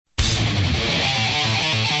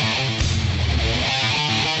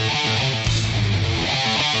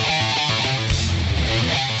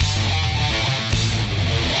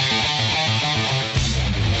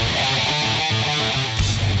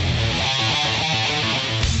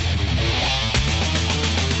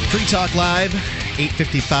Free Talk Live,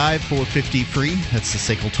 855-450-FREE. That's the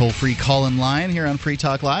SACL toll-free call-in line here on Free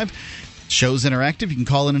Talk Live. Show's interactive. You can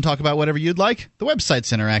call in and talk about whatever you'd like. The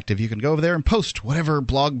website's interactive. You can go over there and post whatever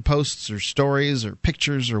blog posts or stories or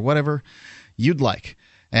pictures or whatever you'd like.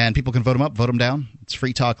 And people can vote them up, vote them down. It's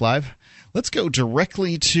Free Talk Live. Let's go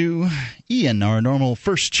directly to Ian, our normal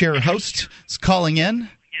first-chair host, is calling in.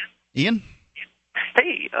 Ian?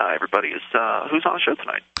 Hey, everybody. Who's on the show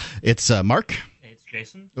tonight? It's Mark. Hey, it's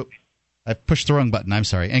Jason. Oh, I pushed the wrong button. I'm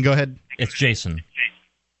sorry. And go ahead. It's Jason.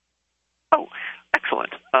 Oh,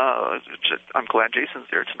 excellent. I'm glad Jason's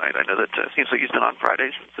there tonight. I know that it seems like he's been on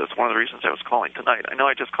Fridays, so it's one of the reasons I was calling tonight. I know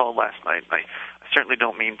I just called last night, and I certainly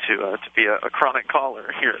don't mean to be a chronic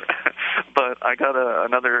caller here, but I got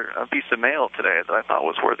another piece of mail today that I thought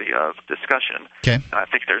was worthy of discussion. Okay. I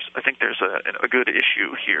think there's a good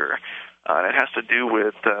issue here, and it has to do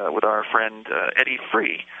with our friend Eddie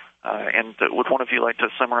Free. And would one of you like to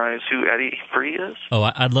summarize who Eddie Free is? Oh,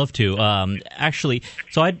 I'd love to. Actually,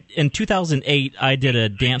 so in 2008, I did a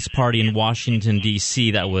dance party in Washington,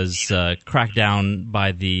 D.C. that was cracked down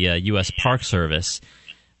by the U.S. Park Service.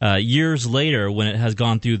 Years later, when it has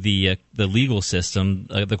gone through the legal system,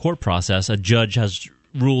 the court process, a judge has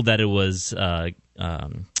ruled that it was that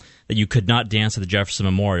you could not dance at the Jefferson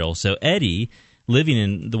Memorial. So Eddie, living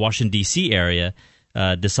in the Washington, D.C. area,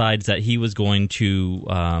 decides that he was going to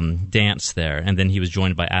dance there, and then he was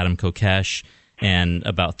joined by Adam Kokesh and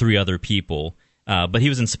about 3 other people. But he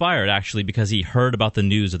was inspired, actually, because he heard about the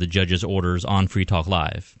news of the judge's orders on Free Talk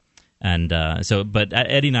Live. And but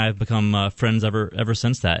Eddie and I have become friends ever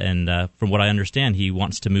since that, and from what I understand, he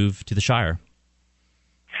wants to move to the Shire.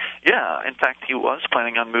 Yeah, in fact, he was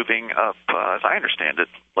planning on moving up, as I understand it,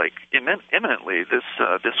 like imminently this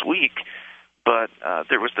week. But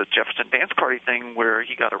there was the Jefferson Dance Party thing where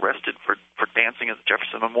he got arrested for dancing at the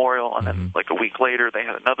Jefferson Memorial, and then like a week later they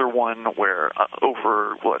had another one where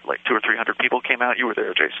over 200 or 300 people came out. You were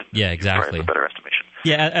there, Jason. Yeah, exactly. A better estimation.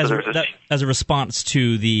 Yeah, as a response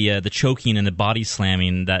to the choking and the body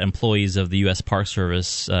slamming that employees of the U.S. Park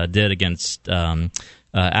Service did against Adam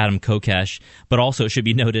Kokesh, but also it should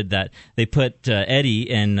be noted that they put Eddie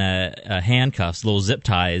in handcuffs, little zip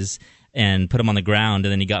ties, and put him on the ground,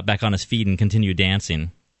 and then he got back on his feet and continued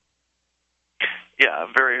dancing. Yeah,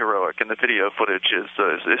 very heroic, and the video footage is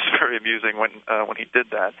very amusing when he did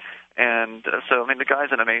that. And so, I mean, the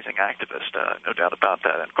guy's an amazing activist, no doubt about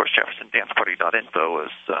that. And of course, JeffersonDanceParty.info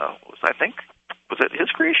was I think, was it his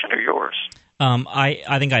creation or yours?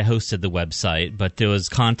 I think I hosted the website, but there was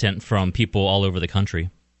content from people all over the country.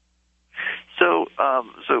 So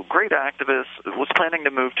great activist, was planning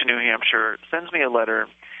to move to New Hampshire, sends me a letter.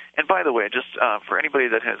 And by the way, just for anybody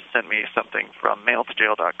that has sent me something from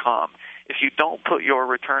mailtojail.com, if you don't put your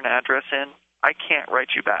return address in, I can't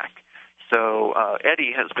write you back. So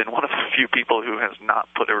Eddie has been one of the few people who has not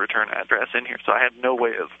put a return address in here, so I had no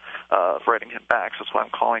way of writing him back. So that's why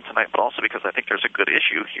I'm calling tonight, but also because I think there's a good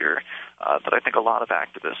issue here that I think a lot of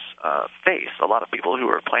activists face, a lot of people who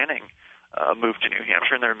are planning move to New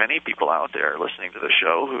Hampshire, and there are many people out there listening to the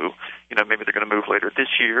show who, maybe they're going to move later this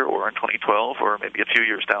year or in 2012 or maybe a few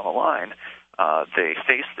years down the line. They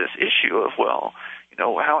face this issue of,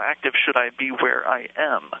 how active should I be where I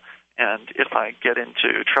am? And if I get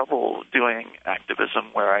into trouble doing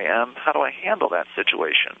activism where I am, how do I handle that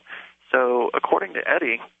situation? So according to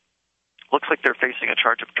Eddie, looks like they're facing a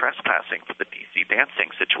charge of trespassing for the D.C.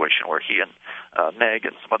 dancing situation where he and Meg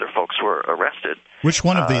and some other folks were arrested. Which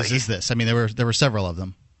one of these is this? I mean, there were several of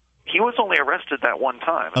them. He was only arrested that one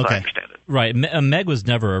time, as I understand it. Right. Meg was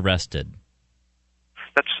never arrested.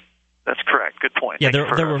 That's correct. Good point. Yeah,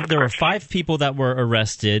 there were 5 people that were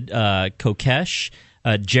arrested. Kokesh,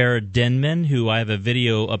 Jared Denman, who I have a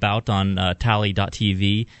video about on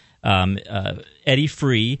Tally.tv, Eddie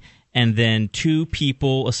Free, and then 2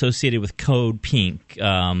 people associated with Code Pink,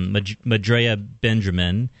 Medea,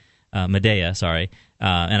 and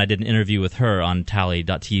I did an interview with her on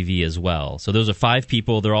Tally.tv as well. So those are 5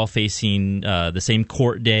 people. They're all facing the same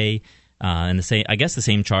court day and the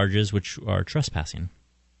same charges, which are trespassing.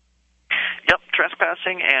 Yep,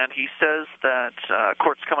 trespassing, and he says that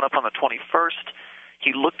court's coming up on the 21st.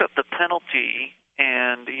 He looked up the penalty,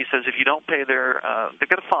 and he says if you don't pay they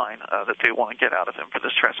get a fine that they want to get out of him for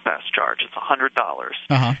this trespass charge. It's $100.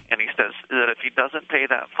 Uh-huh. And he says that if he doesn't pay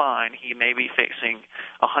that fine, he may be facing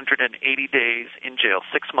 180 days in jail,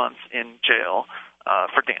 6 months in jail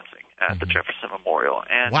for dancing at the Jefferson Memorial.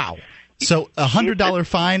 And wow. So $100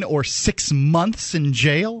 fine or 6 months in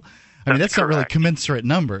jail? I mean, that's not really commensurate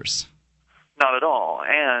numbers. Not at all.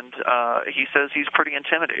 And he says he's pretty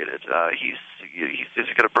intimidated. He says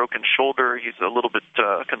he's got a broken shoulder. He's a little bit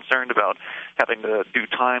concerned about having to do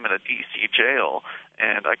time in a D.C. jail.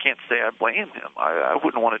 And I can't say I blame him. I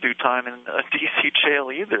wouldn't want to do time in a D.C.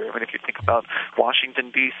 jail either. I mean, if you think about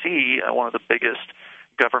Washington, D.C., one of the biggest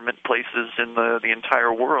government places in the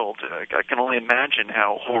entire world, I can only imagine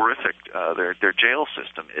how horrific their jail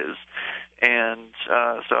system is. And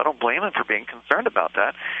so I don't blame him for being concerned about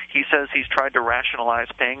that. He says he's tried to rationalize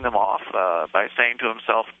paying them off by saying to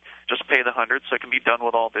himself, just pay the $100 so I can be done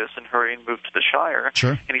with all this and hurry and move to the Shire.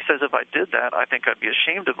 Sure. And he says if I did that, I think I'd be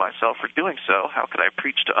ashamed of myself for doing so. How could I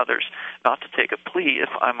preach to others not to take a plea if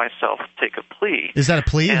I myself take a plea? Is that a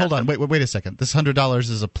plea? And, hold on. Wait a second. This $100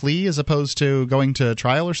 is a plea as opposed to going to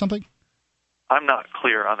trial or something? I'm not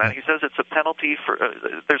clear on that. He says it's a penalty for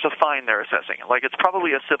there's a fine they're assessing. Like, it's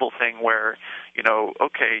probably a civil thing where,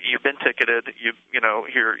 okay, you've been ticketed, you've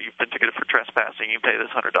been ticketed for trespassing, you pay this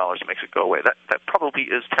 $100, it makes it go away. That probably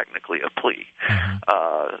is technically a plea.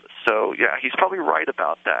 So yeah, he's probably right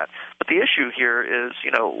about that. But the issue here is,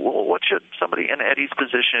 what should somebody in Eddie's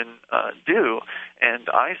position do? And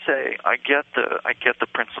I say I get the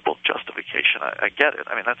principle of justification. I get it.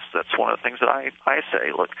 I mean, that's one of the things that I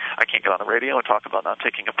say. Look, I can't get on the radio and talk about not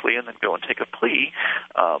taking a plea and then go and take a plea.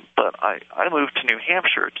 But I moved to New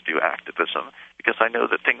Hampshire to do activism because I know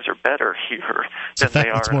that things are better here than they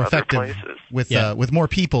are in other places. With more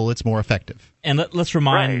people, it's more effective. And let's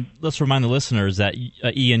remind the listeners that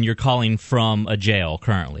Ian, you're calling from a jail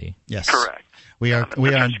currently. Yes, correct. We are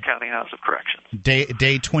County House of Corrections.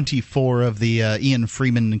 Day 24 of the Ian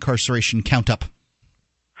Freeman incarceration count-up.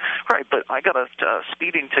 Right, but I got a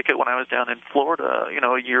speeding ticket when I was down in Florida,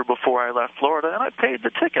 a year before I left Florida, and I paid the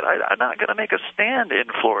ticket. I'm not going to make a stand in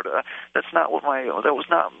Florida. That was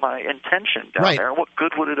not my intention down there. What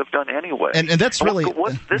good would it have done anyway? And that's really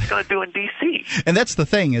what's this going to do in D.C.? And that's the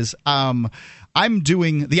thing is, I'm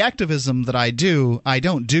doing the activism that I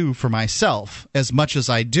don't do for myself as much as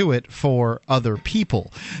I do it for other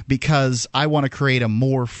people, because I want to create a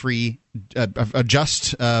more free, a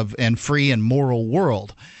just and free and moral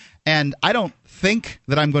world. And I don't think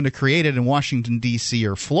that I'm going to create it in Washington, D.C.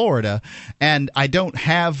 or Florida, and I don't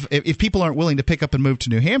have – if people aren't willing to pick up and move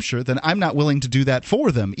to New Hampshire, then I'm not willing to do that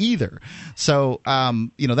for them either. So,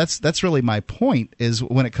 that's really my point is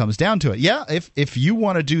when it comes down to it. Yeah, if you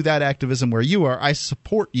want to do that activism where you are, I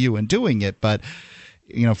support you in doing it. But,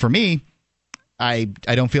 for me, I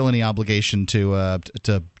don't feel any obligation to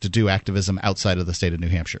do activism outside of the state of New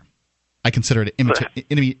Hampshire. I consider it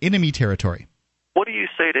enemy territory. What do you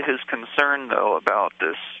say to his concern, though, about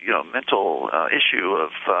this, mental issue of,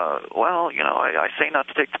 I say not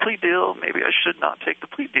to take the plea deal. Maybe I should not take the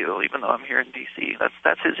plea deal, even though I'm here in D.C.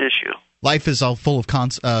 That's his issue. Life is all full of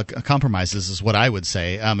compromises, is what I would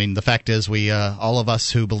say. I mean, the fact is, we all of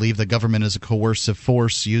us who believe the government is a coercive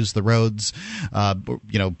force use the roads,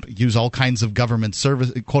 use all kinds of government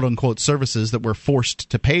service, quote unquote, services that we're forced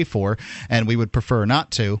to pay for, and we would prefer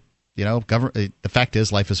not to. The fact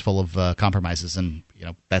is, life is full of compromises, and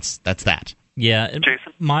that's that. Yeah,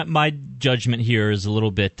 Jason? My judgment here is a little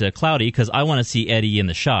bit cloudy because I want to see Eddie in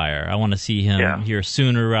the Shire. I want to see him here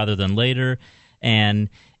sooner rather than later. And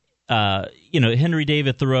Henry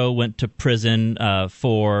David Thoreau went to prison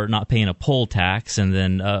for not paying a poll tax, and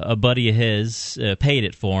then a buddy of his paid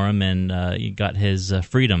it for him, and he got his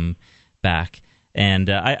freedom back. And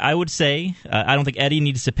I would say I don't think Eddie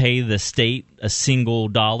needs to pay the state a single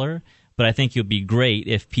dollar, but I think it would be great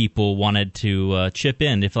if people wanted to chip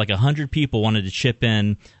in. If 100 people wanted to chip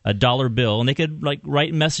in a dollar bill, and they could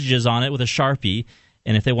write messages on it with a Sharpie,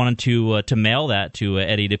 and if they wanted to mail that to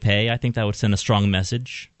Eddie to pay, I think that would send a strong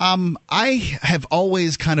message. I have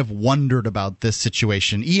always kind of wondered about this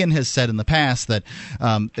situation. Ian has said in the past that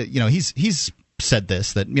he's said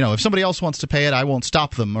this, that if somebody else wants to pay it, I won't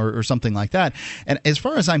stop them or something like that. And as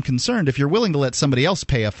far as I'm concerned, if you're willing to let somebody else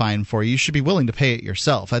pay a fine for you, you should be willing to pay it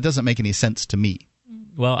yourself. That doesn't make any sense to me.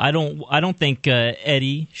 Well, I don't think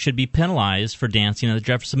Eddie should be penalized for dancing at the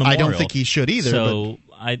Jefferson Memorial. I don't think he should either. So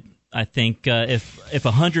I think if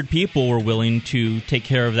 100 people were willing to take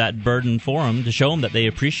care of that burden for him, to show him that they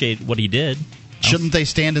appreciate what he did. Shouldn't they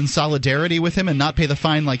stand in solidarity with him and not pay the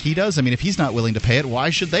fine like he does? I mean, if he's not willing to pay it, why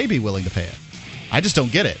should they be willing to pay it? I just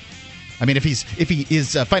don't get it. I mean, if he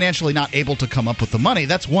is financially not able to come up with the money,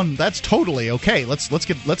 that's totally okay. Let's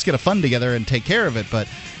get a fund together and take care of it. But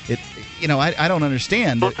I don't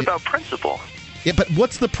understand. Well, it's about principle. Yeah, but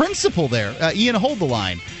what's the principle there? Ian, hold the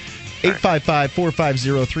line.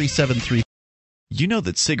 855-450-3733. You know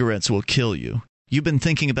that cigarettes will kill you. You've been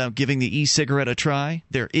thinking about giving the e-cigarette a try?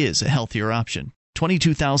 There is a healthier option.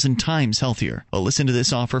 22,000 times healthier. Well, listen to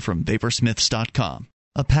this offer from Vaporsmiths.com.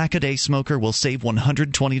 A pack-a-day smoker will save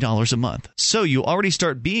 $120 a month. So you already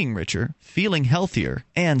start being richer, feeling healthier,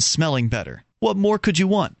 and smelling better. What more could you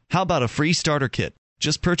want? How about a free starter kit?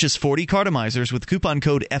 Just purchase 40 cartomizers with coupon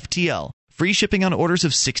code FTL. Free shipping on orders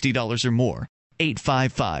of $60 or more.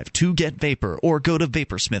 855-2-GET-VAPOR or go to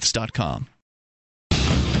Vaporsmiths.com.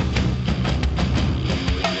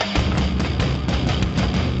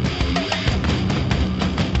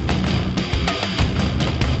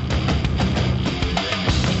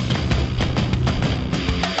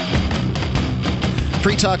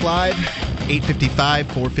 Free Talk Live,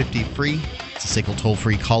 855-450-FREE. It's a SACL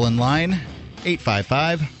toll-free call-in line,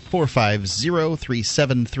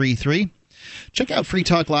 855-450-3733. Check out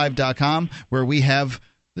freetalklive.com, where we have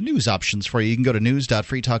the news options for you. You can go to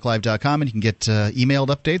news.freetalklive.com, and you can get emailed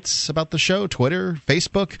updates about the show, Twitter,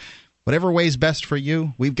 Facebook, whatever way's best for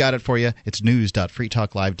you. We've got it for you. It's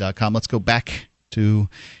news.freetalklive.com. Let's go back to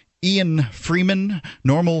Ian Freeman,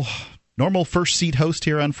 normal first seat host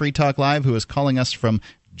here on Free Talk Live, who is calling us from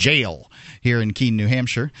jail here in Keene, New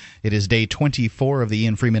Hampshire. It is day 24 of the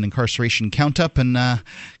Ian Freeman incarceration count-up, and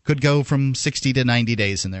could go from 60 to 90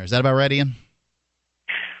 days in there. Is that about right, Ian?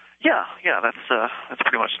 Yeah, that's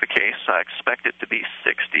pretty much the case. I expect it to be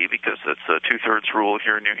 60 because it's a two-thirds rule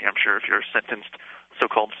here in New Hampshire. If you're sentenced,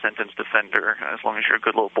 so-called sentenced offender, as long as you're a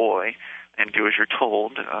good little boy and do as you're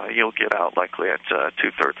told, you'll get out likely at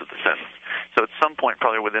two-thirds of the sentence. So at some point,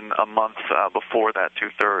 probably within a month before that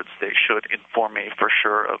two-thirds, they should inform me for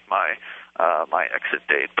sure of my exit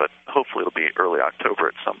date, but hopefully it'll be early October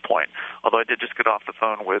at some point. Although I did just get off the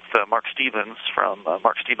phone with Mark Stevens from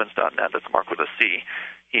markstevens.net. That's Mark with a C.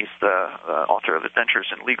 He's the author of Adventures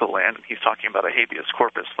in Legal Land, and he's talking about a habeas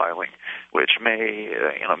corpus filing, which may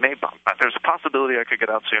there's a possibility I could get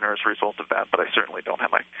out sooner as a result of that, but I certainly don't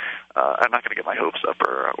have I'm not going to get my hopes up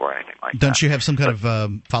or anything like that. Don't you have some kind of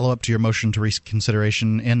follow-up to your motion to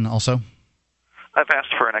reconsideration in also? I've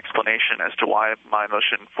asked for an explanation as to why my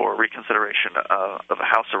motion for reconsideration of a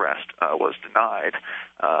house arrest was denied,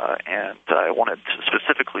 and I wanted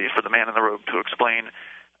specifically for the man in the robe to explain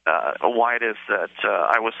why it is that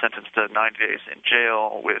I was sentenced to 90 days in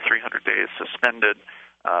jail with 300 days suspended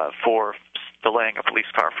for delaying a police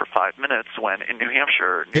car for 5 minutes when in New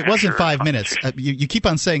Hampshire... It wasn't 5 minutes. You keep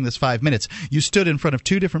on saying this 5 minutes. You stood in front of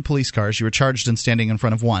two different police cars. You were charged in standing in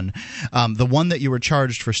front of one. The one that you were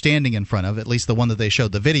charged for standing in front of, at least the one that they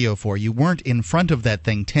showed the video for, you weren't in front of that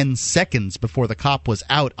thing 10 seconds before the cop was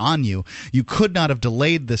out on you. You could not have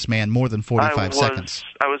delayed this man more than 45 seconds.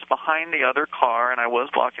 I was behind the other car, and I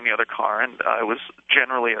was blocking the other car, and I was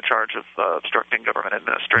generally a charge of obstructing government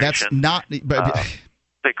administration. That's not...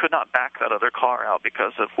 They could not back that other car out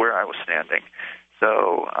because of where I was standing.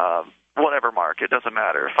 So, whatever, Mark, it doesn't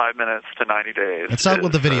matter. 5 minutes to 90 days. That's not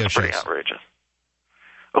what the video shows. Pretty outrageous.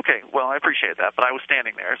 Okay, well, I appreciate that, but I was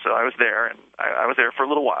standing there, so I was there, and I was there for a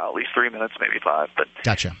little while, at least 3 minutes, maybe 5. But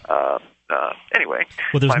gotcha. Anyway,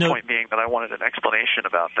 my point being that I wanted an explanation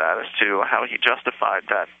about that as to how he justified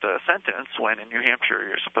that sentence when in New Hampshire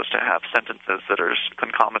you're supposed to have sentences that are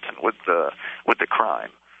concomitant with the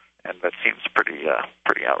crime. And that seems pretty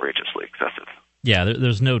outrageously excessive. Yeah,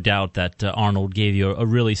 there's no doubt that Arnold gave you a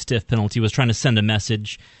really stiff penalty. He was trying to send a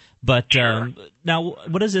message. But sure. Now,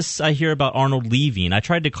 what is this I hear about Arnold leaving? I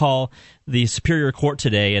tried to call the Superior Court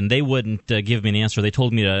today, and they wouldn't give me an answer. They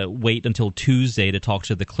told me to wait until Tuesday to talk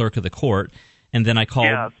to the clerk of the court. And then I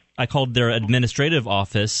called their administrative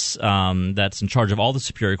office that's in charge of all the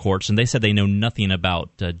Superior Courts, and they said they know nothing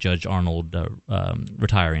about Judge Arnold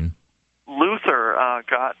retiring. Luther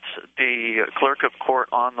got the clerk of court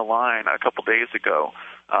on the line a couple days ago.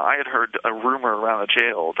 I had heard a rumor around the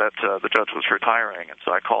jail that the judge was retiring, and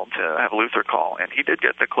so I called to have Luther call, and he did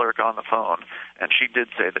get the clerk on the phone, and she did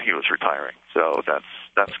say that he was retiring. So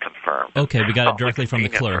that's confirmed. Okay, we got it directly from the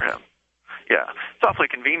clerk. Yeah, it's awfully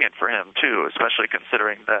convenient for him, too, especially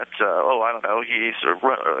considering that, he's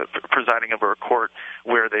presiding over a court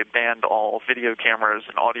where they banned all video cameras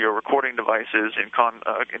and audio recording devices in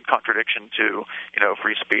contradiction to,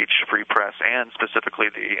 free speech, free press, and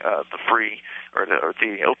specifically the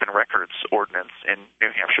open records ordinance in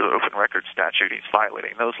New Hampshire, the open records statute. He's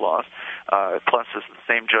violating those laws. Plus, this is the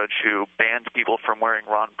same judge who banned people from wearing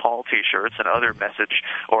Ron Paul T-shirts and other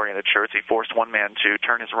message-oriented shirts. He forced one man to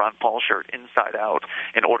turn his Ron Paul shirt inside out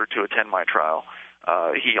in order to attend my trial.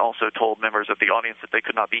 he also told members of the audience that they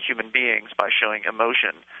could not be human beings by showing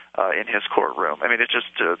emotion in his courtroom. I mean, it's just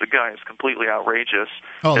the guy is completely outrageous.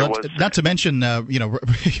 Oh, not to mention,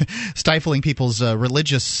 stifling people's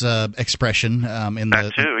religious expression in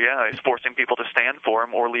that too. Yeah, he's forcing people to stand for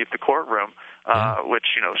him or leave the courtroom. Which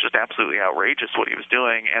is just absolutely outrageous what he was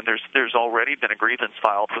doing, and there's already been a grievance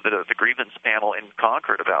filed for the grievance panel in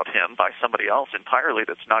Concord about him by somebody else entirely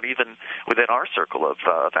that's not even within our circle of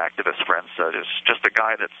activist friends. It's just a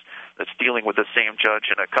guy that's dealing with the same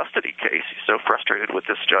judge in a custody case. He's so frustrated with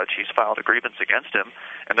this judge, he's filed a grievance against him,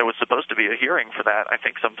 and there was supposed to be a hearing for that, I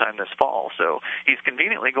think, sometime this fall. So he's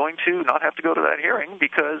conveniently going to not have to go to that hearing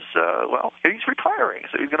because, he's retiring,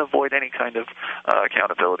 so he's going to avoid any kind of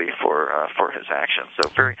accountability for his actions. So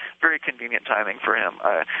very, very convenient timing for him.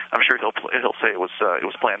 I'm sure he'll say it was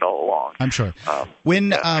planned all along. I'm sure.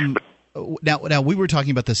 Now we were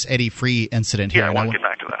talking about this Eddie Free incident here. Yeah, I want to get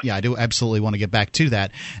back to that. Yeah, I do absolutely want to get back to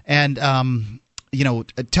that. And tell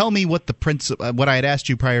me what the what I had asked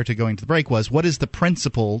you prior to going to the break was, what is the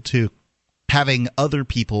principle to having other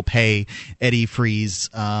people pay Eddie Free's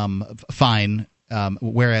fine,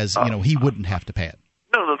 whereas he wouldn't have to pay it?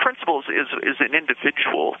 No, the principle is an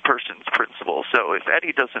individual person's principle. So if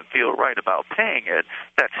Eddie doesn't feel right about paying it,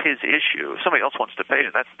 that's his issue. If somebody else wants to pay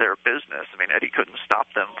it, that's their business. I mean, Eddie couldn't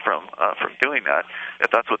stop them from doing that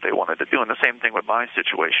if that's what they wanted to do. And the same thing with my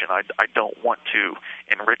situation. I don't want to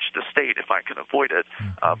enrich the state if I can avoid it.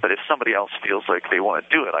 But if somebody else feels like they want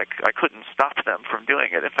to do it, I couldn't stop them from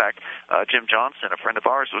doing it. In fact, Jim Johnson, a friend of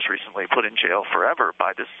ours, was recently put in jail forever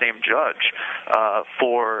by this same judge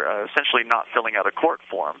for essentially not filling out a court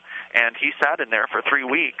form, and he sat in there for 3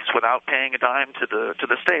 weeks without paying a dime to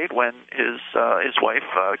the state when his wife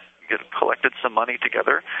collected some money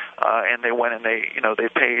together, and they went and they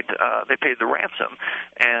paid the ransom,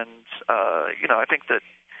 and I think that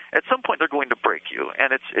at some point they're going to break you,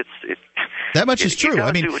 and it's that much is true.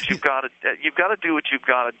 I mean, you've got to do what you've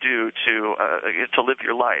got to do to live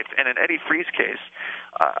your life. And in Eddie Free's case,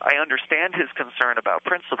 I understand his concern about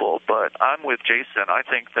principle, but I'm with Jason. I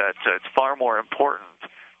think that it's far more important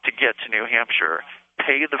to get to New Hampshire,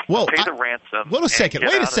 pay the ransom. Wait a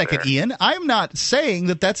second, Ian. I'm not saying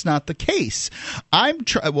that that's not the case. I'm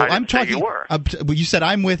talking. You were. You said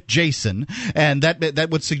I'm with Jason, and that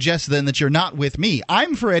would suggest then that you're not with me.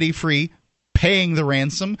 I'm for Eddie Free paying the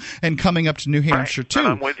ransom and coming up to New Hampshire too. And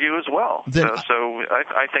I'm with you as well. So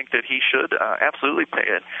I think that he should absolutely pay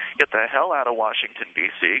it. Get the hell out of Washington,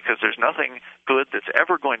 D.C., because there's nothing good that's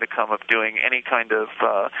ever going to come of doing any kind of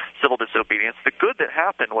civil disobedience. The good that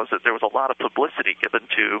happened was that there was a lot of publicity given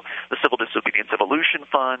to the Civil Disobedience Evolution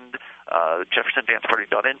Fund.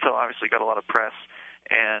 JeffersonDanceParty.info obviously got a lot of press.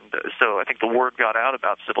 And so I think the word got out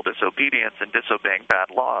about civil disobedience and disobeying bad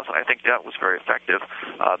laws, and I think that was very effective.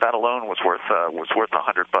 That alone was worth $100.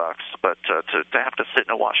 But to have to sit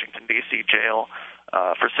in a Washington D.C. jail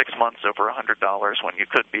for 6 months over $100 when you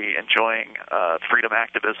could be enjoying freedom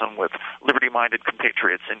activism with liberty-minded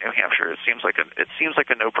compatriots in New Hampshire, it seems like a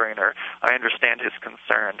no-brainer. I understand his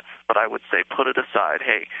concern, but I would say put it aside.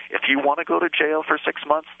 Hey, if you want to go to jail for 6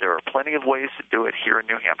 months, there are plenty of ways to do it here in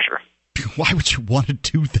New Hampshire. Why would you want to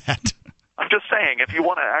do that? I'm just saying, if you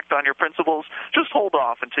want to act on your principles, just hold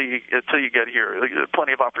off until you get here. There are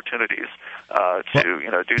plenty of opportunities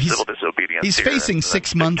to do civil disobedience. He's facing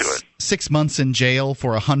 6 months. 6 months in jail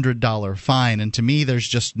for $100 fine, and to me, there's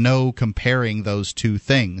just no comparing those two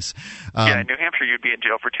things. In New Hampshire, you'd be in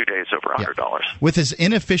jail for 2 days over $100. Yeah. With as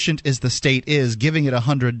inefficient as the state is, giving it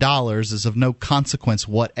 $100 is of no consequence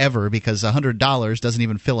whatever, because $100 doesn't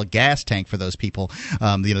even fill a gas tank for those people.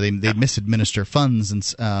 They misadminister funds and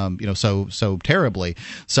so terribly.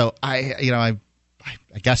 So I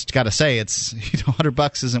guess got to say it's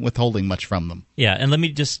 $100 isn't withholding much from them. Yeah, and let me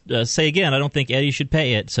just say again, I don't think Eddie should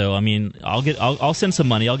pay it. So I mean, I'll send some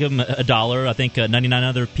money. I'll give him $1. I think 99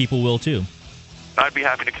 other people will too. I'd be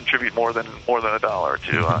happy to contribute more than $1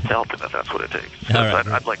 to help him if that's what it takes. So right.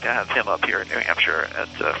 I'd like to have him up here in New Hampshire at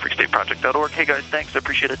freestateproject.org. Hey guys, thanks. I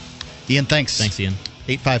appreciate it. Ian, thanks. Thanks, Ian.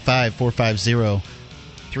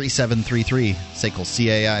 855-450-3733. SACL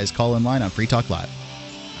CAI's call-in line on Free Talk Live.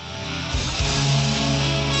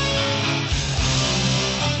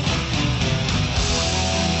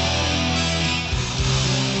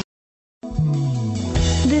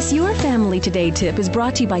 This Your Family Today tip is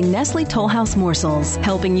brought to you by Nestle Toll House Morsels,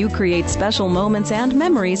 helping you create special moments and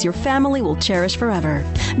memories your family will cherish forever.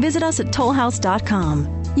 Visit us at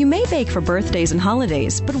tollhouse.com. You may bake for birthdays and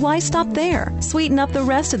holidays, but why stop there? Sweeten up the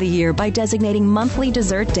rest of the year by designating monthly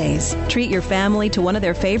dessert days. Treat your family to one of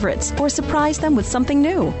their favorites or surprise them with something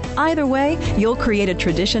new. Either way, you'll create a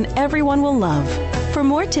tradition everyone will love. For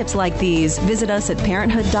more tips like these, visit us at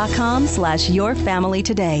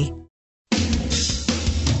parenthood.com/yourfamilytoday.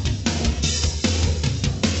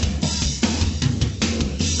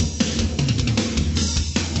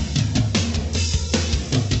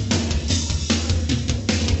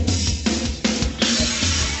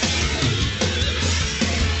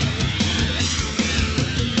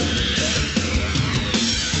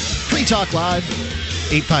 Talk Live,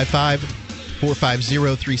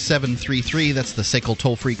 855-450-3733. That's the SACL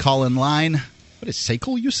toll-free call-in line. What is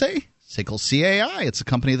SACL, you say? SACL CAI. It's a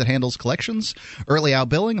company that handles collections, early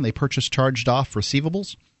outbilling, and they purchase charged-off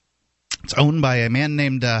receivables. It's owned by a man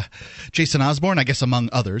named Jason Osborne, I guess among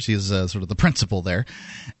others. He's sort of the principal there.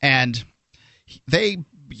 And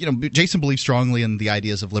Jason believes strongly in the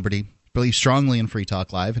ideas of liberty, believes strongly in Free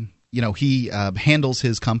Talk Live, and he handles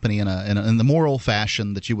his company in the moral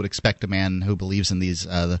fashion that you would expect a man who believes in these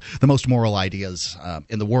the most moral ideas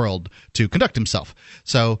in the world to conduct himself.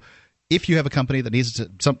 So if you have a company that needs to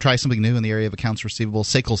try something new in the area of accounts receivable,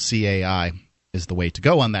 SACL CAI is the way to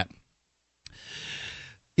go on that.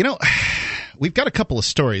 We've got a couple of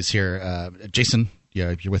stories here. Jason,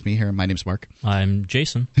 you're with me here. My name's Mark. I'm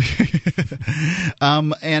Jason.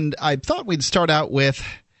 And I thought we'd start out with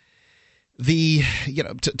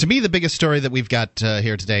to me, the biggest story that we've got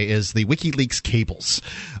here today is the WikiLeaks cables.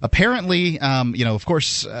 Apparently, of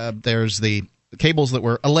course, there's the cables that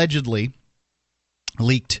were allegedly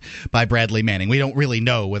leaked by Bradley Manning. We don't really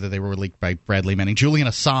know whether they were leaked by Bradley Manning. Julian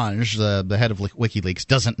Assange, the head of WikiLeaks,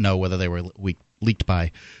 doesn't know whether they were leaked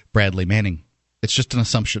by Bradley Manning. It's just an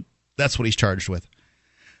assumption. That's what he's charged with.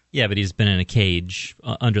 Yeah, but he's been in a cage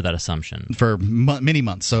under that assumption for many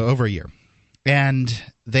months, so over a year. And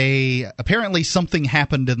apparently something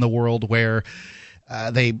happened in the world where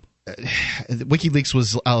WikiLeaks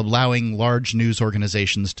was allowing large news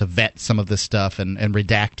organizations to vet some of this stuff and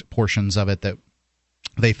redact portions of it that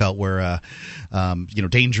they felt were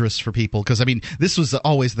dangerous for people. Because, this was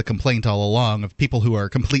always the complaint all along of people who are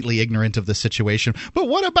completely ignorant of the situation. But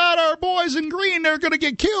what about our boys in green? They're going to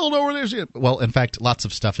get killed over there. Well, in fact, lots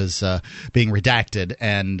of stuff is being redacted,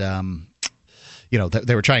 and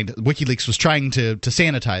they were WikiLeaks was trying to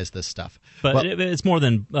sanitize this stuff. But it's more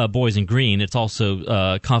than boys in green. It's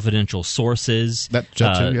also confidential sources,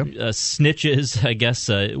 snitches, I guess,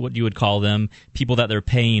 what you would call them, people that they're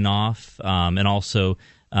paying off, and also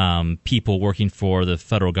people working for the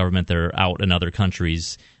federal government that are out in other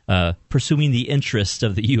countries pursuing the interests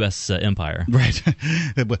of the U.S. empire. Right.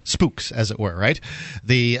 Spooks, as it were, right?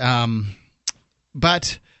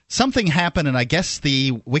 But something happened, and I guess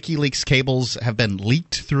the WikiLeaks cables have been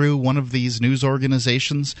leaked through one of these news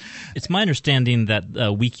organizations. It's my understanding that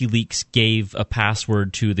WikiLeaks gave a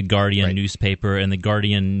password to the Guardian newspaper, and the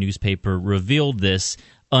Guardian newspaper revealed this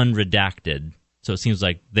unredacted. So it seems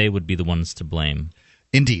like they would be the ones to blame.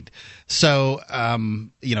 Indeed. So,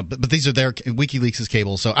 but these are their WikiLeaks'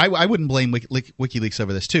 cables. So I wouldn't blame WikiLeaks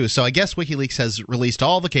over this, too. So I guess WikiLeaks has released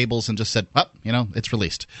all the cables and just said, it's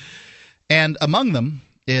released. And among them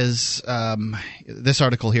is this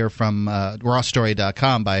article here from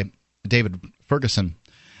rawstory.com by David Ferguson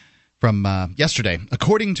from yesterday.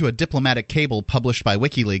 According to a diplomatic cable published by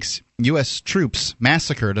WikiLeaks, U.S. troops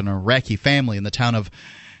massacred an Iraqi family in the town of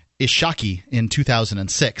Ishaki in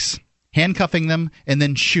 2006, handcuffing them and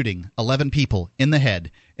then shooting 11 people in the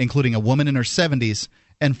head, including a woman in her 70s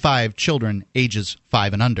and 5 children ages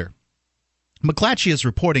 5 and under. McClatchy is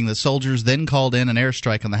reporting that soldiers then called in an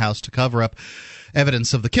airstrike on the house to cover up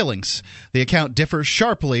evidence of the killings. The account differs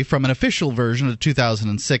sharply from an official version of the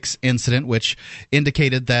 2006 incident, which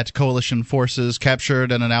indicated that coalition forces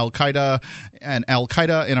captured an Al-Qaeda and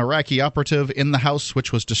Iraqi operative in the house,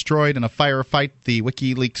 which was destroyed in a firefight. The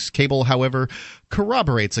WikiLeaks cable, however,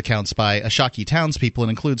 corroborates accounts by Ashaki townspeople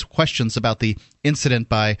and includes questions about the incident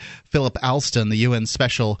by Philip Alston, the UN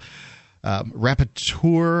Special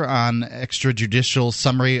Rapporteur on extrajudicial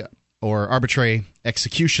summary or arbitrary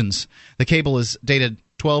executions. The cable is dated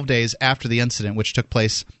 12 days after the incident, which took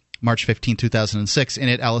place March 15, 2006. In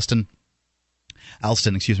it, Alston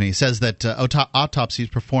says that autopsies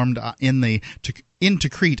performed in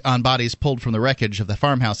Tikrit on bodies pulled from the wreckage of the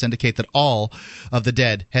farmhouse indicate that all of the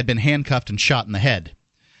dead had been handcuffed and shot in the head.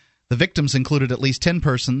 The victims included at least 10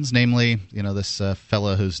 persons, namely, this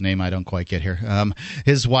fellow whose name I don't quite get here.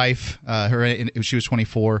 His wife, she was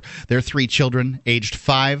 24. Their 3 children, aged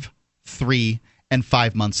 5, 3, and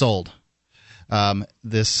 5 months old.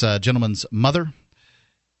 This gentleman's mother,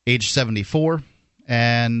 age 74,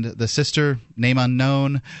 and the sister, name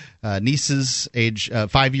unknown, nieces, age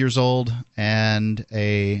 5 years old, and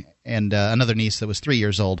another niece that was 3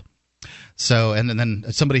 years old. So, and then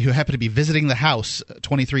somebody who happened to be visiting the house,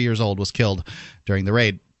 23 years old, was killed during the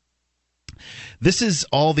raid. This is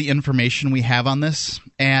all the information we have on this,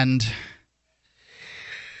 and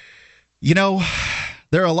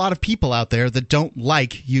there are a lot of people out there that don't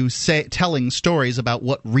like you telling stories about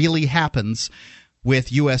what really happens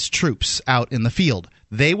with U.S. troops out in the field.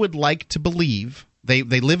 They would like to believe, they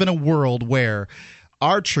live in a world where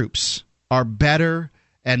our troops are better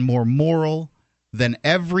and more moral than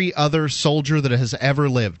every other soldier that has ever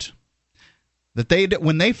lived. That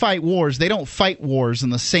when they fight wars, they don't fight wars in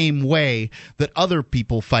the same way that other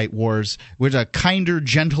people fight wars. We're a kinder,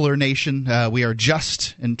 gentler nation. We are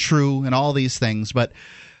just and true and all these things. But,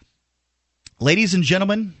 ladies and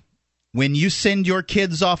gentlemen, when you send your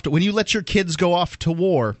kids when you let your kids go off to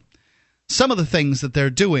war, some of the things that they're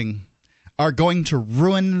doing are going to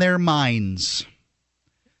ruin their minds.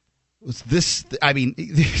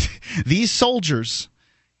 These soldiers,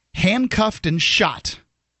 handcuffed and shot,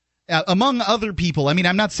 among other people. I mean,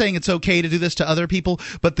 I'm not saying it's okay to do this to other people,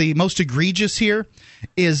 but the most egregious here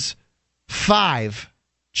is 5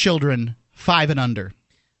 children, 5 and under.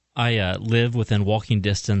 I live within walking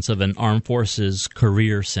distance of an Armed Forces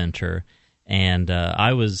Career Center, and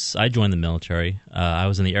I joined the military. I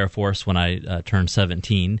was in the Air Force when I turned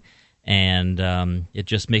 17, and it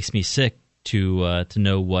just makes me sick to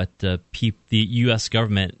know what the U.S.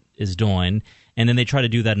 government is doing, and then they try to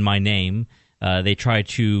do that in my name. They try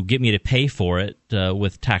to get me to pay for it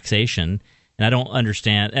with taxation, and I don't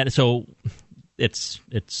understand. And so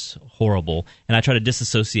it's horrible. And I try to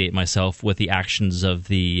disassociate myself with the actions of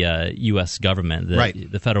the U.S. government,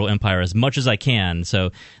 the federal empire, as much as I can.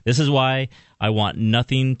 So this is why I want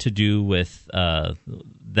nothing to do with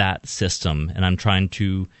that system, and I'm trying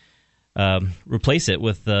to replace it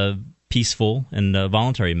with peaceful and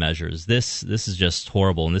voluntary measures. This is just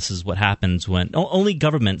horrible, and this is what happens when only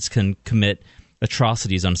governments can commit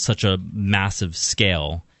atrocities on such a massive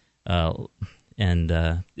scale,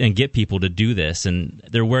 and get people to do this. And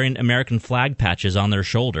they're wearing American flag patches on their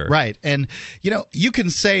shoulder. Right, and you can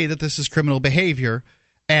say that this is criminal behavior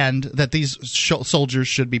and that these soldiers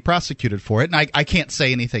should be prosecuted for it, and I can't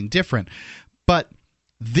say anything different. But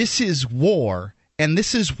this is war. And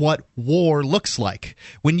this is what war looks like.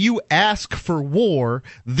 When you ask for war,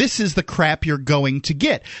 this is the crap you're going to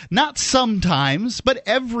get. Not sometimes, but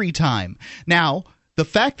every time. Now, the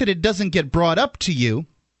fact that it doesn't get brought up to you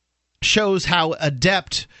shows how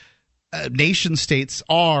adept nation states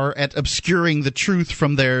are at obscuring the truth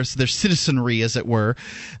from their citizenry, as it were.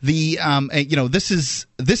 This is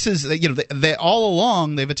they all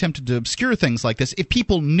along they've attempted to obscure things like this. If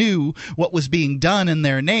people knew what was being done in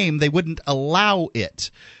their name, they wouldn't allow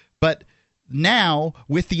it. But now,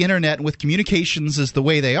 with the internet and with communications as the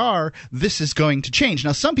way they are, this is going to change.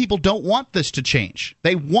 Now, some people don't want this to change.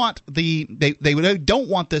 They want they don't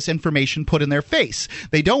want this information put in their face.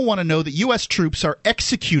 They don't want to know that U.S. troops are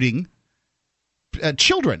executing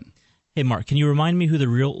children. Hey, Mark, can you remind me who the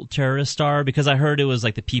real terrorists are? Because I heard it was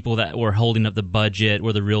like the people that were holding up the budget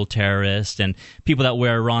were the real terrorists, and people that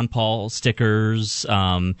wear Ron Paul stickers,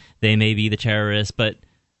 they may be the terrorists, but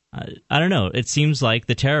I don't know. It seems like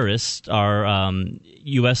the terrorists are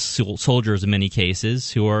U.S. soldiers in many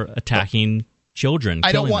cases who are attacking children,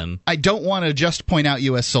 killing them. I don't want to just point out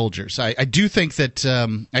U.S. soldiers. I do think that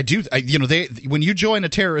when you join a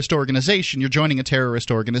terrorist organization, you're joining a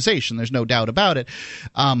terrorist organization. There's no doubt about it.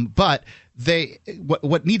 But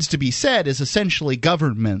what needs to be said is essentially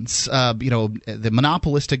governments, the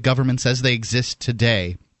monopolistic governments as they exist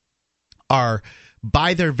today, are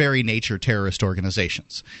by their very nature terrorist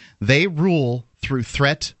organizations. They rule through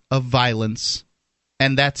threat of violence,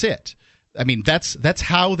 and that's it. I mean, that's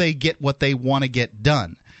how they get what they want to get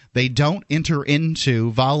done. They don't enter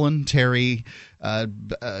into voluntary,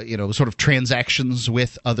 sort of transactions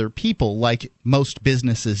with other people like most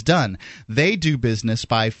businesses done. They do business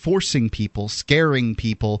by forcing people, scaring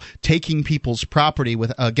people, taking people's property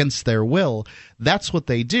against their will. That's what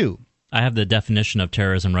they do. I have the definition of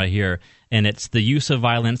terrorism right here, and it's the use of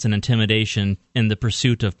violence and intimidation in the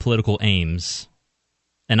pursuit of political aims.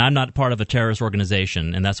 And I'm not part of a terrorist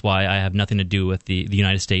organization, and that's why I have nothing to do with the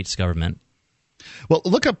United States government. Well,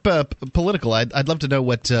 look up political. I'd love to know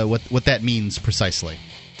what that means precisely,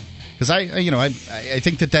 because I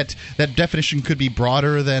think that definition could be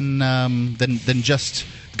broader than just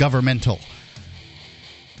governmental.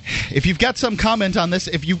 If you've got some comment on this,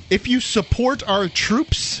 if you support our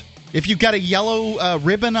troops, if you've got a yellow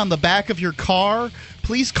ribbon on the back of your car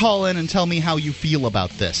please call in and tell me how you feel about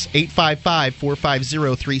this.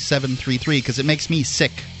 855-450-3733, because it makes me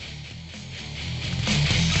sick.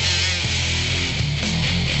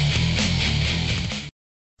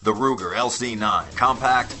 The Ruger LC9.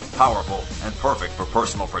 Compact, powerful, and perfect for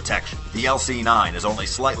personal protection. The LC9 is only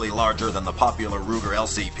slightly larger than the popular Ruger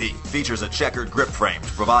LCP. Features a checkered grip frame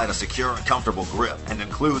to provide a secure and comfortable grip, and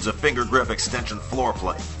includes a finger grip extension floor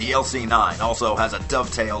plate. The LC9 also has a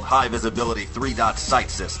dovetailed high-visibility 3-dot sight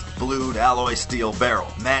system, blued alloy steel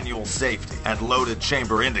barrel, manual safety, and loaded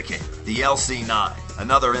chamber indicator. The LC9.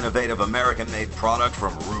 Another innovative American-made product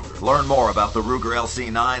from Ruger. Learn more about the Ruger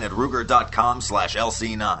LC9 at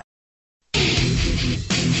Ruger.com/LC9.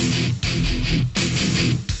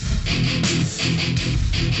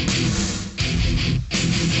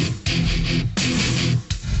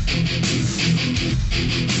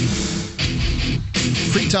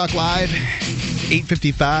 Free Talk Live,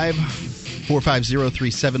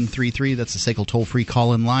 855-450-3733. That's the SACL toll-free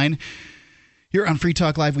call-in line. Here on Free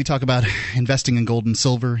Talk Live, we talk about investing in gold and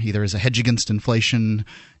silver, either as a hedge against inflation,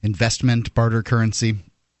 investment, barter currency.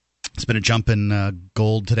 It's been a jump in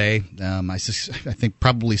gold today. I think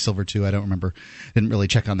probably silver too. I don't remember. Didn't really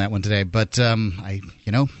check on that one today. But it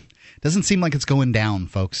doesn't seem like it's going down,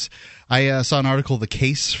 folks. I saw an article, the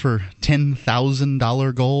case for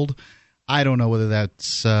 $10,000 gold. I don't know whether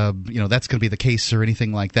that's that's going to be the case or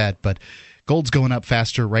anything like that. But gold's going up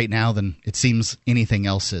faster right now than it seems anything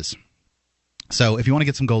else is. So if you want to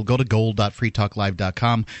get some gold, go to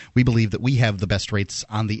gold.freetalklive.com. We believe that we have the best rates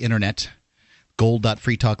on the internet.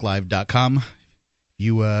 Gold.freetalklive.com.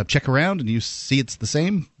 You check around and you see it's the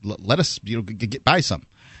same, let us buy some.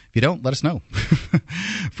 If you don't, let us know.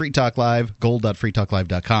 Free Talk Live,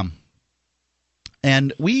 gold.freetalklive.com.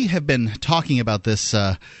 And we have been talking about this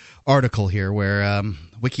article here where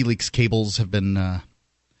WikiLeaks cables have been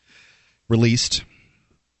released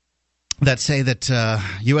that say that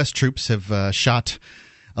U.S. troops have shot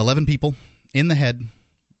 11 people in the head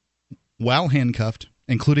while handcuffed,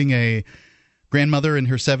 including a grandmother in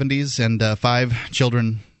her 70s and 5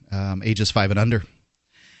 children ages 5 and under.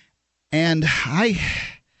 And I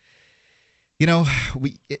know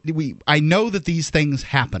that these things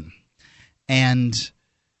happen, and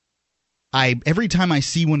every time I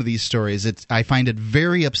see one of these stories, I find it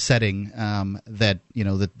very upsetting that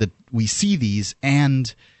we see these.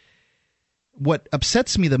 And what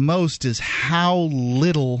upsets me the most is how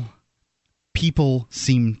little people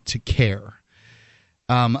seem to care.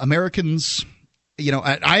 Americans,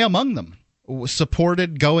 I among them,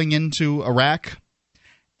 supported going into Iraq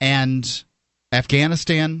and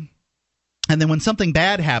Afghanistan, and then when something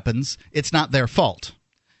bad happens, it's not their fault.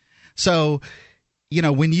 So,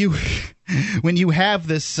 when you have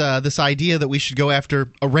this idea that we should go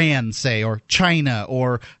after Iran, say, or China,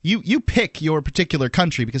 or you pick your particular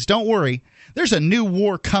country, because don't worry, there's a new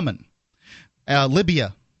war coming.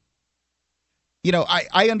 Libya.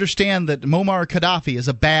 I understand that Muammar Gaddafi is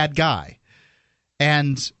a bad guy,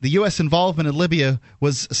 and the U.S. involvement in Libya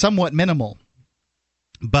was somewhat minimal.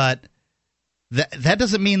 But that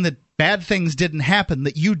doesn't mean that bad things didn't happen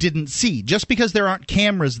that you didn't see. Just because there aren't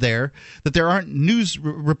cameras there, that there aren't news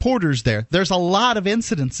reporters there, there's a lot of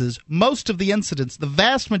incidences. Most of the incidents, the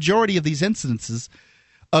vast majority of these incidences,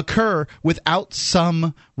 occur without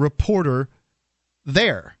some reporter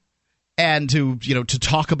there. And to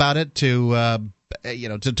talk about it, to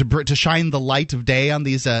shine the light of day on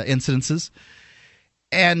these incidences,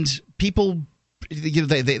 and people,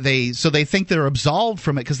 they think they're absolved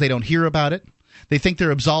from it because they don't hear about it. They think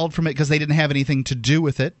they're absolved from it because they didn't have anything to do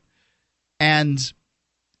with it. And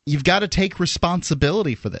you've got to take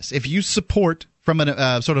responsibility for this. If you support from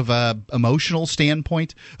a sort of a emotional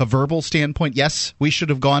standpoint, a verbal standpoint, yes, we should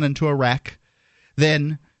have gone into Iraq,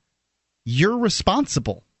 then you're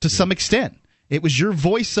responsible to some extent. It was your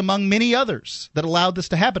voice among many others that allowed this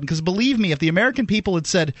to happen. Because believe me, if the American people had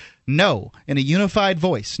said no in a unified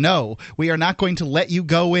voice, no, we are not going to let you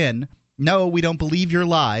go in, no, we don't believe your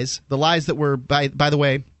lies, the lies that were, by the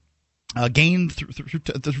way, gained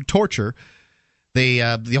through torture,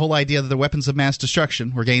 the whole idea that the weapons of mass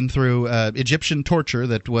destruction were gained through Egyptian torture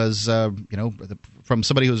that was, from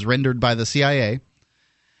somebody who was rendered by the CIA.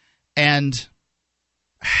 And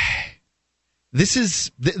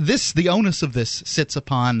the onus of this sits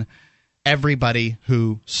upon everybody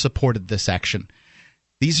who supported this action.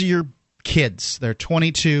 These are your kids. They're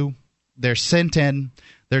 22. They're sent in.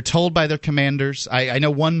 They're told by their commanders. I know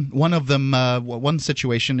one of them. One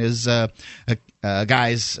situation is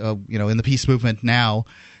guys, in the peace movement now,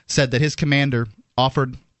 said that his commander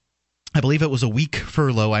offered, I believe it was a week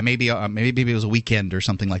furlough. Maybe it was a weekend or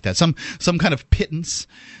something like that. Some kind of pittance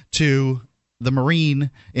to the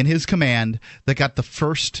Marine in his command that got the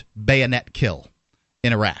first bayonet kill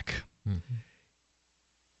in Iraq. Mm-hmm.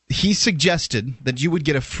 He suggested that you would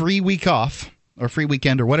get a free week off, or free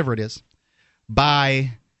weekend, or whatever it is,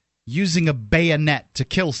 by using a bayonet to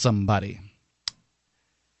kill somebody.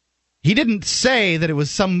 He didn't say that it was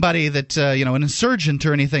somebody that an insurgent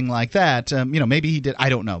or anything like that. Maybe he did. I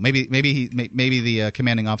don't know. Maybe the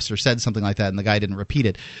commanding officer said something like that, and the guy didn't repeat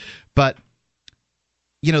it. But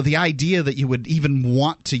the idea that you would even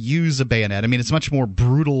want to use a bayonet. I mean, it's a much more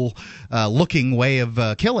brutal looking way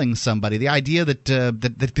of killing somebody. The idea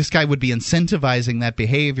that this guy would be incentivizing that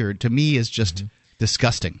behavior, to me, is just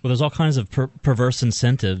disgusting. Well, there's all kinds of perverse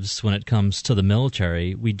incentives when it comes to the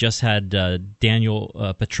military. We just had Daniel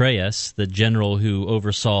Petraeus, the general who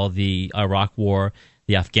oversaw the Iraq War,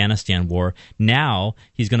 the Afghanistan War. Now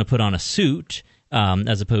he's going to put on a suit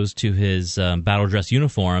as opposed to his battle dress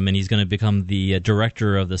uniform, and he's going to become the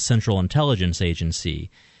director of the Central Intelligence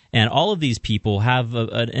Agency. And all of these people have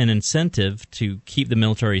an incentive to keep the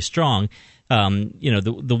military strong.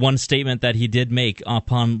 The one statement that he did make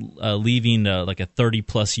upon leaving like a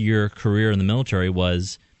 30-plus year career in the military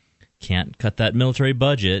was, can't cut that military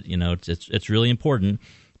budget. It's really important.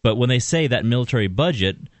 But when they say that military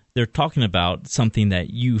budget, they're talking about something that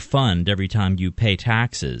you fund every time you pay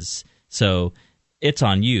taxes. So it's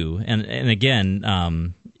on you. And again,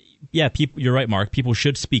 people, you're right, Mark. People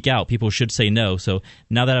should speak out. People should say no. So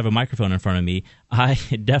now that I have a microphone in front of me, I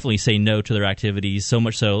definitely say no to their activities. So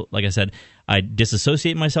much so, like I said, I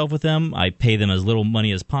disassociate myself with them. I pay them as little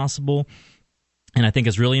money as possible. And I think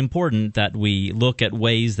it's really important that we look at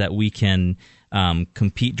ways that we can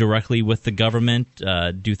compete directly with the government,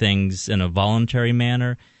 do things in a voluntary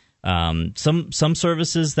manner. Some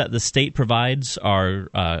services that the state provides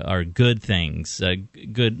are good things.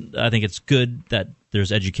 Good. I think it's good that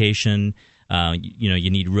there's education.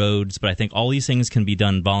 You need roads, but I think all these things can be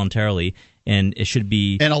done voluntarily, and it should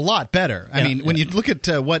be and a lot better. I mean, when you look at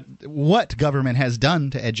what government has done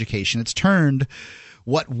to education, it's turned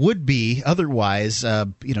what would be otherwise,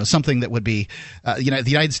 something that would be, the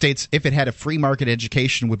United States, if it had a free market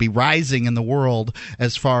education, would be rising in the world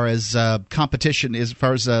as far as competition, as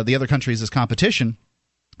far as the other countries as competition.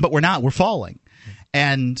 But we're not. We're falling.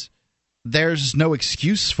 And there's no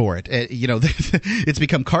excuse for it. It's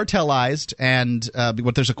become cartelized, and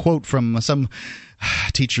there's a quote from some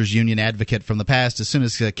teachers union advocate from the past: as soon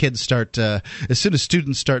as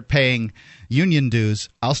students start paying union dues,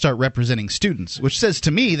 I'll start representing students, which says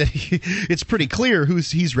to me that it's pretty clear who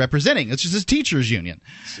he's representing. It's just his teachers union.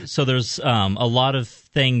 So there's a lot of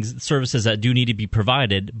services that do need to be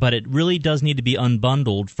provided, but it really does need to be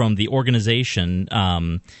unbundled from the organization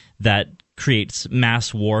that creates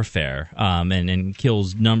mass warfare and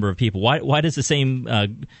kills number of people. Why does the same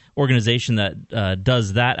organization that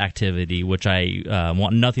does that activity, which I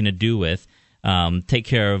want nothing to do with, take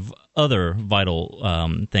care of other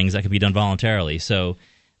vital things that could be done voluntarily? So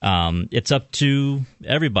it's up to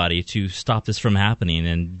everybody to stop this from happening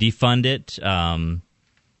and defund it.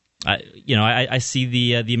 I see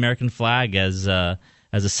the American flag as a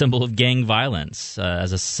symbol of gang violence,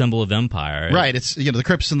 as a symbol of empire. Right. It's the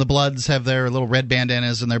Crips and the Bloods have their little red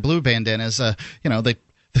bandanas and their blue bandanas.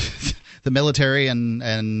 The military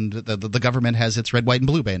and the government has its red, white, and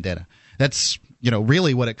blue bandana. That's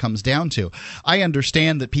really what it comes down to. I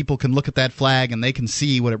understand that people can look at that flag and they can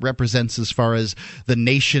see what it represents as far as the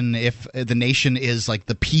nation, if the nation is like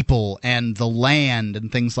the people and the land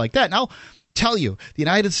and things like that. And I'll tell you, the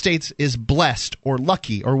United States is blessed or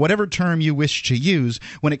lucky or whatever term you wish to use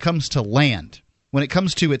when it comes to land. When it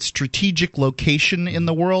comes to its strategic location in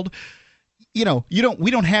the world,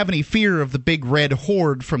 we don't have any fear of the big red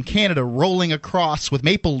horde from Canada rolling across with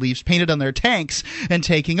maple leaves painted on their tanks and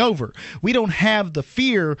taking over. We don't have the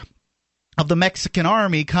fear of the Mexican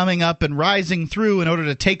army coming up and rising through in order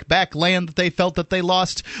to take back land that they felt that they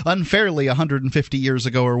lost unfairly 150 years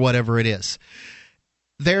ago or whatever it is.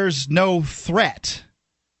 There's no threat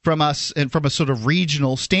from us and from a sort of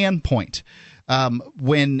regional standpoint.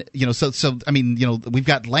 We've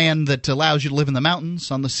got land that allows you to live in the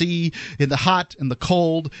mountains, on the sea, in the hot and the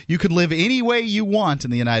cold. You can live any way you want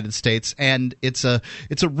in the United States, and it's a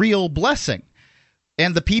real blessing.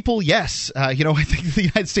 And the people, yes, I think the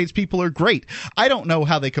United States people are great. I don't know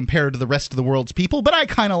how they compare to the rest of the world's people, but I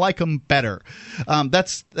kind of like them better.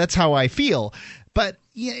 That's how I feel. But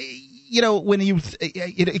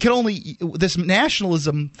this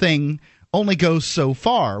nationalism thing only goes so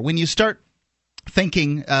far. When you start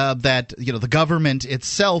thinking that the government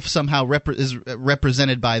itself somehow is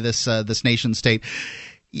represented by this nation state,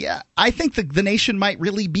 Yeah, I think the nation might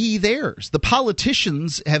really be theirs. The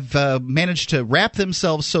politicians have managed to wrap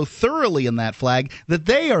themselves so thoroughly in that flag that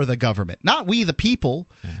they are the government, not we the people,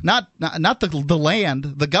 not the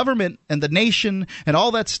land. The government and the nation and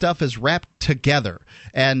all that stuff is wrapped together.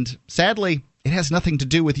 And sadly, it has nothing to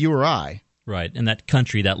do with you or I. Right, and that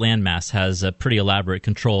country, that landmass, has a pretty elaborate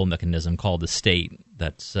control mechanism called the state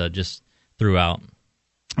that's just throughout.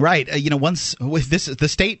 Right. Once with this, the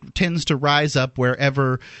state tends to rise up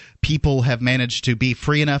wherever people have managed to be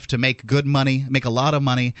free enough to make good money, make a lot of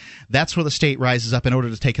money. That's where the state rises up in order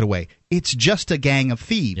to take it away. It's just a gang of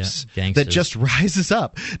thieves that just rises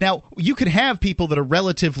up. Now, you could have people that are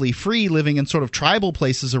relatively free living in sort of tribal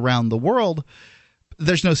places around the world.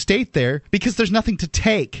 There's no state there because there's nothing to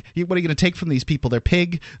take. What are you going to take from these people? Their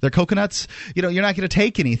pig, their coconuts? You're not going to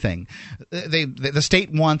take anything. The state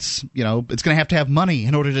wants, it's going to have money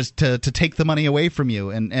in order to take the money away from you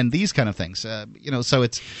and these kind of things. So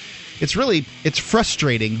it's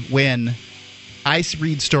frustrating when I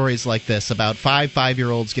read stories like this about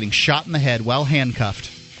 5-year-olds getting shot in the head while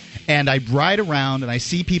handcuffed. And I ride around and I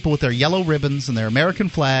see people with their yellow ribbons and their American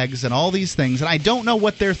flags and all these things, and I don't know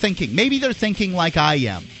what they're thinking. Maybe they're thinking like I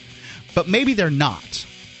am, but maybe they're not.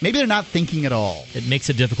 Maybe they're not thinking at all. It makes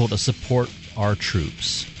it difficult to support our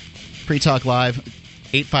troops. Free Talk Live,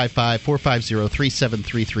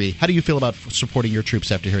 855-450-3733. How do you feel about supporting your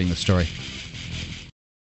troops after hearing this story?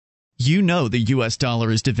 You know the U.S.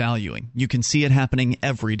 dollar is devaluing. You can see it happening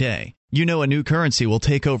every day. You know a new currency will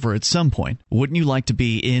take over at some point. Wouldn't you like to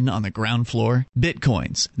be in on the ground floor?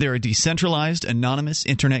 Bitcoins. They're a decentralized, anonymous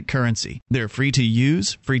internet currency. They're free to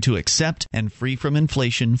use, free to accept, and free from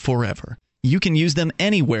inflation forever. You can use them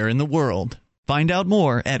anywhere in the world. Find out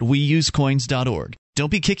more at weusecoins.org.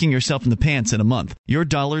 Don't be kicking yourself in the pants in a month. Your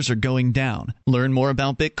dollars are going down. Learn more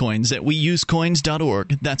about Bitcoins at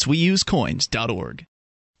weusecoins.org. That's weusecoins.org.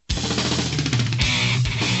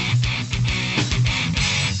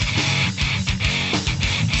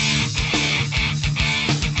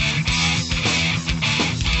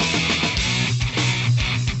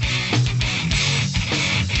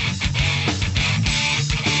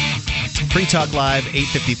 Free Talk Live,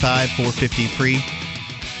 855-450-FREE.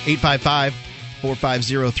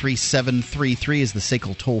 855-450-3733 is the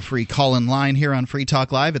SACL toll-free call-in line here on Free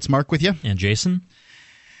Talk Live. It's Mark with you. And Jason?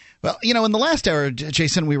 Well, in the last hour,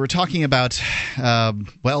 Jason, we were talking about, I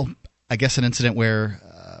guess an incident where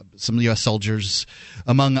some U.S. soldiers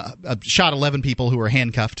shot 11 people who were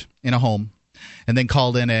handcuffed in a home, and then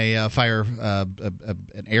called in an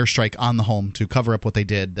airstrike on the home to cover up what they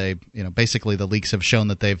did. They, basically the leaks have shown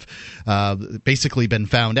that they've basically been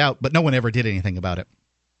found out, but no one ever did anything about it.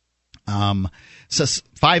 So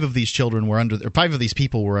 5 of these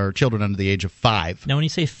people were children under the age of 5. Now, when you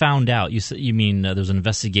say found out, you mean there's an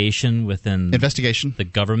investigation within the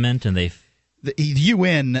government, and the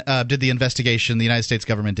UN did the investigation. The United States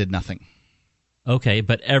government did nothing. Okay,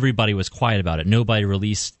 but everybody was quiet about it. Nobody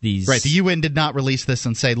released these. Right, the UN did not release this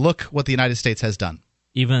and say, look what the United States has done.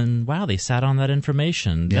 They sat on that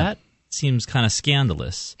information. Yeah. That seems kind of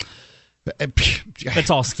scandalous. It's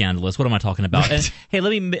all scandalous. What am I talking about? And,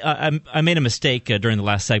 hey, I made a mistake during the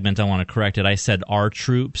last segment. I want to correct it. I said our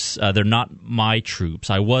troops. They're not my troops.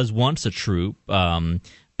 I was once a troop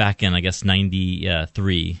back in, I guess,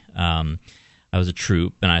 93. I was a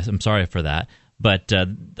troop, and I'm sorry for that. But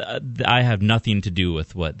I have nothing to do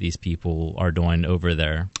with what these people are doing over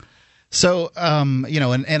there. So,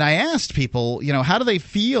 and I asked people, how do they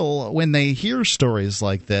feel when they hear stories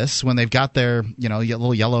like this, when they've got their,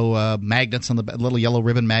 little yellow magnets little yellow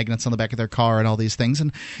ribbon magnets on the back of their car and all these things.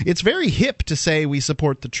 And it's very hip to say we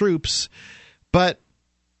support the troops, but,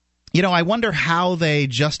 I wonder how they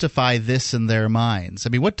justify this in their minds. I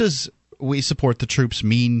mean, what does we support the troops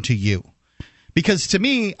mean to you? Because to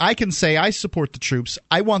me, I can say I support the troops.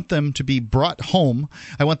 I want them to be brought home.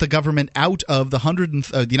 I want the government out of the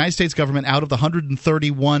United States government out of the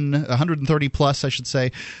 130 plus, I should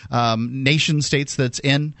say, nation states that's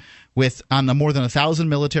on more than 1,000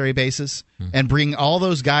 military bases, and bring all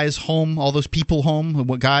those guys home, all those people home,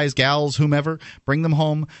 guys, gals, whomever, bring them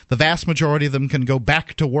home. The vast majority of them can go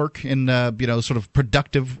back to work in, sort of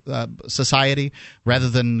productive society rather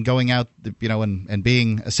than going out, and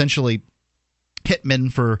being essentially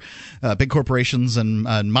hitmen for big corporations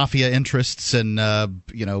and mafia interests and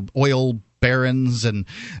oil barons and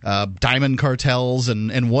diamond cartels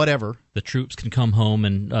and whatever. The troops can come home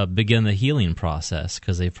and begin the healing process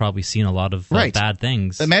because they've probably seen a lot of bad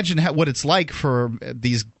things. Imagine what it's like for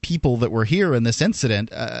these people that were here in this incident,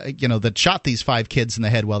 that shot these 5 kids in the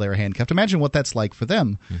head while they were handcuffed. Imagine what that's like for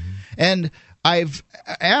them. Mm-hmm. And I've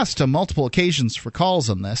asked on multiple occasions for calls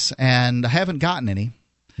on this, and I haven't gotten any.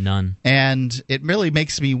 None. And it really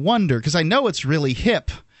makes me wonder, because I know it's really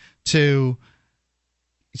hip to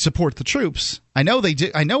support the troops. I know they do.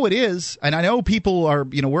 I know it is, and I know people are.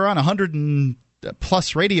 We're on 100 and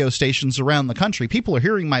plus radio stations around the country. People are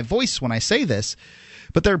hearing my voice when I say this,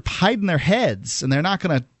 but they're hiding their heads and they're not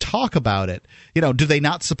going to talk about it. Do they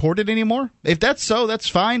not support it anymore? If that's so, that's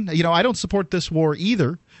fine. I don't support this war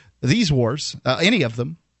either. These wars, any of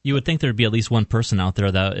them. You would think there'd be at least one person out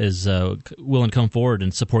there that is willing to come forward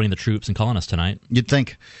and supporting the troops and calling us tonight. You'd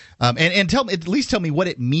think. And at least tell me what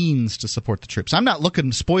it means to support the troops. I'm not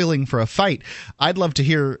spoiling for a fight. I'd love to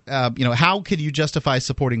hear, how could you justify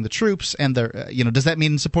supporting the troops and their, does that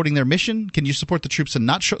mean supporting their mission? Can you support the troops and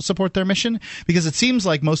not support their mission? Because it seems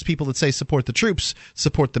like most people that say support the troops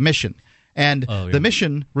support the mission. And the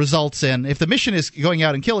mission results in, if the mission is going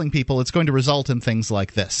out and killing people, it's going to result in things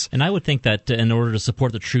like this. And I would think that in order to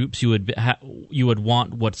support the troops, you would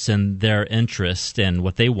want what's in their interest and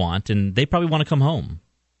what they want, and they probably want to come home.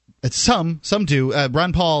 Some do.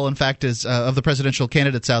 Ron Paul, in fact, is of the presidential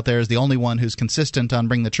candidates out there, is the only one who's consistent on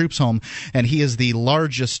bringing the troops home, and he is the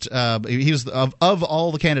largest. He was of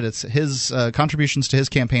all the candidates. His contributions to his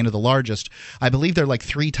campaign are the largest. I believe they're like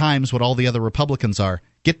 3 times what all the other Republicans are.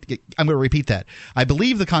 I'm going to repeat that. I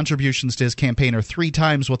believe the contributions to his campaign are 3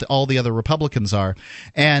 times what all the other Republicans are,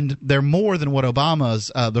 and they're more than what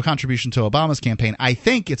the contribution to Obama's campaign. I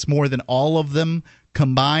think it's more than all of them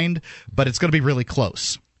combined, but it's going to be really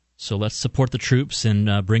close. So let's support the troops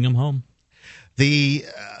and bring them home. I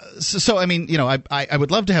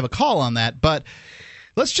would love to have a call on that, but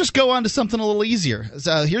let's just go on to something a little easier.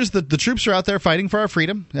 Here's the troops are out there fighting for our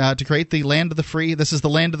freedom to create the land of the free. This is the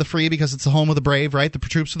land of the free because it's the home of the brave, right? The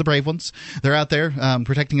troops are the brave ones. They're out there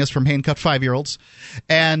protecting us from handcuffed 5-year-olds.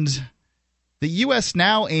 And the U.S.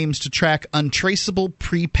 now aims to track untraceable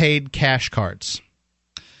prepaid cash cards.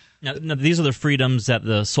 Now, these are the freedoms that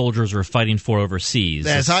the soldiers were fighting for overseas.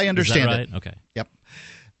 As I understand right? it. Okay. Yep.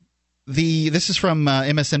 This is from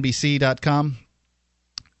MSNBC.com,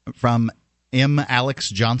 from M.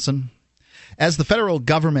 Alex Johnson. As the federal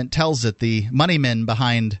government tells it, the money men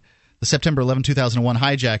behind the September 11, 2001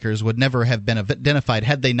 hijackers would never have been identified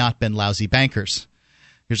had they not been lousy bankers.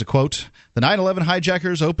 Here's a quote. The 9/11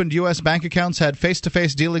 hijackers opened U.S. bank accounts, had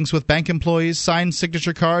face-to-face dealings with bank employees, signed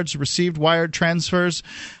signature cards, received wired transfers,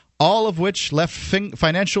 all of which left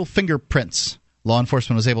financial fingerprints. Law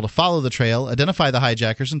enforcement was able to follow the trail, identify the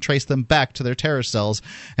hijackers, and trace them back to their terror cells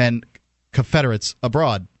and Confederates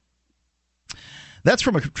abroad. That's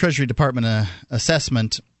from a Treasury Department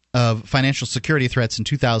assessment of financial security threats in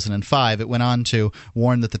 2005. It went on to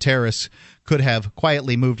warn that the terrorists could have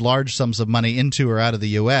quietly moved large sums of money into or out of the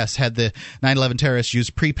U.S. Had the 9/11 terrorists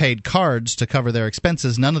used prepaid cards to cover their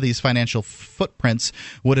expenses, none of these financial footprints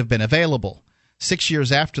would have been available. 6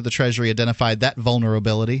 years after the Treasury identified that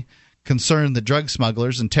vulnerability, concerned that drug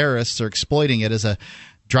smugglers and terrorists are exploiting it is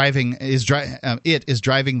driving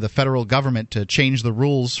the federal government to change the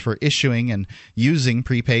rules for issuing and using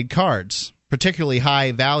prepaid cards, particularly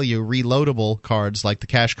high-value reloadable cards like the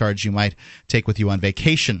cash cards you might take with you on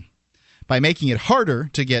vacation. By making it harder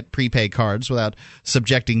to get prepaid cards without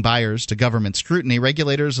subjecting buyers to government scrutiny,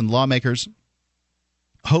 regulators and lawmakers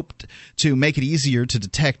hoped to make it easier to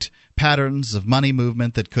detect patterns of money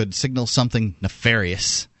movement that could signal something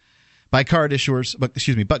nefarious. But card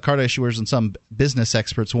issuers and some business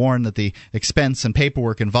experts warn that the expense and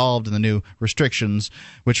paperwork involved in the new restrictions,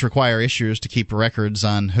 which require issuers to keep records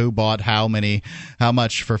on who bought how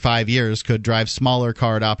much for 5 years, could drive smaller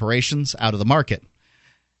card operations out of the market.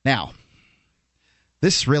 Now,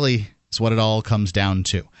 this really is what it all comes down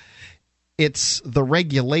to. It's the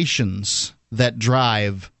regulations that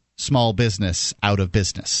drive small business out of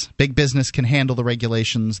business. Big business can handle the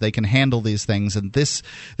regulations. They can handle these things, and this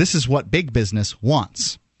is what big business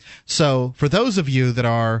wants. So for those of you that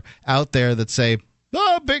are out there that say,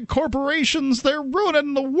 big corporations, they're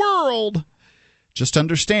ruining the world, just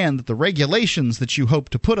understand that the regulations that you hope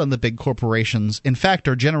to put on the big corporations, in fact,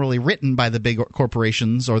 are generally written by the big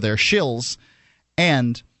corporations or their shills,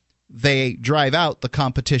 and they drive out the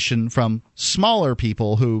competition from smaller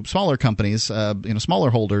companies, smaller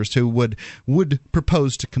holders who would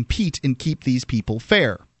propose to compete and keep these people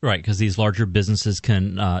fair. Right, because these larger businesses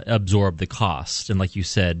can absorb the cost, and like you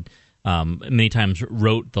said, many times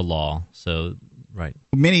wrote the law. So, right.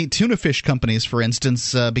 Many tuna fish companies, for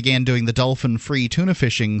instance, began doing the dolphin-free tuna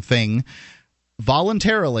fishing thing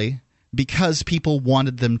voluntarily, because people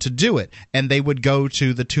wanted them to do it, and they would go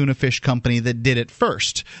to the tuna fish company that did it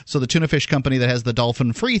first. So the tuna fish company that has the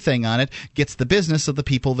dolphin-free thing on it gets the business of the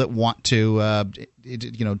people that want to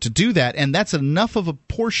do that, and that's enough of a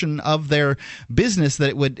portion of their business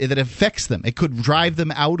that it affects them. It could drive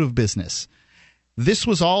them out of business. This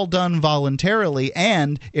was all done voluntarily,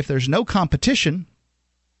 and if there's no competition,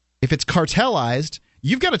 if it's cartelized,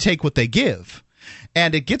 you've got to take what they give.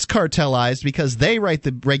 And it gets cartelized because they write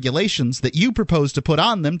the regulations that you propose to put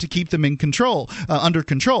on them to keep them in control, under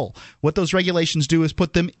control. What those regulations do is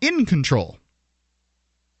put them in control.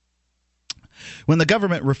 When the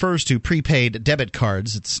government refers to prepaid debit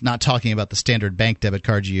cards, it's not talking about the standard bank debit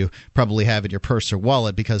cards you probably have in your purse or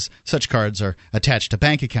wallet, because such cards are attached to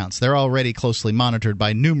bank accounts. They're already closely monitored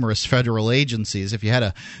by numerous federal agencies. If you give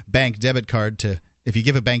a bank debit card to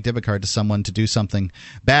someone to do something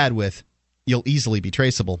bad with, you'll easily be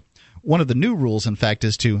traceable. One of the new rules, in fact,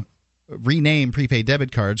 is to rename prepaid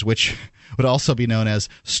debit cards, which would also be known as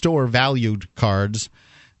store-valued cards,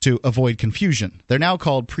 to avoid confusion. They're now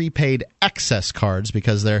called prepaid access cards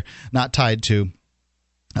because they're not tied to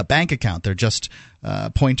a bank account. They're just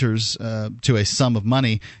pointers to a sum of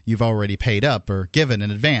money you've already paid up or given in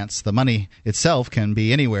advance. The money itself can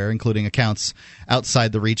be anywhere, including accounts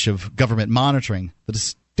outside the reach of government monitoring. The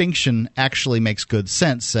distinction actually makes good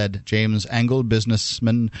sense, said James Angle, business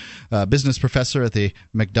professor at the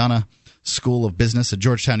McDonough School of Business at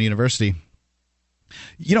Georgetown University.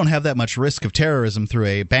 You don't have that much risk of terrorism through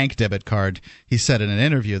a bank debit card, he said in an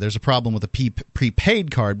interview. There's a problem with a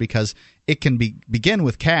prepaid card because it can begin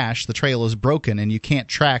with cash, the trail is broken, and you can't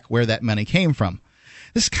track where that money came from.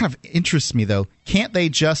 This kind of interests me, though. Can't they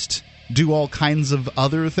just do all kinds of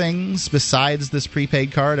other things besides this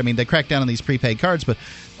prepaid card? I mean, they crack down on these prepaid cards, but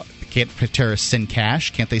can't terrorists send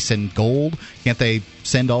cash? Can't they send gold? Can't they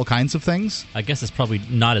send all kinds of things? I guess it's probably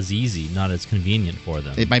not as easy, not as convenient for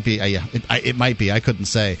them. It might be. It might be. I couldn't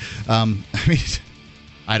say. I mean,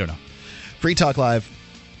 I don't know. Free Talk Live,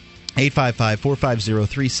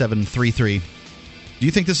 855-450-3733. Do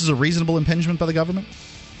you think this is a reasonable impingement by the government?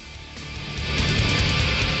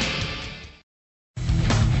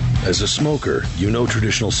 As a smoker, you know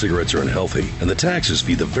traditional cigarettes are unhealthy, and the taxes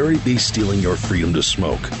feed the very beast stealing your freedom to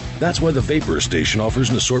smoke. That's why the Vapor Station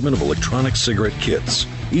offers an assortment of electronic cigarette kits.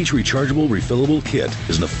 Each rechargeable, refillable kit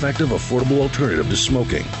is an effective, affordable alternative to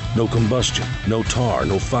smoking. No combustion, no tar,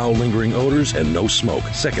 no foul lingering odors, and no smoke,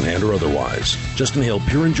 secondhand or otherwise. Just inhale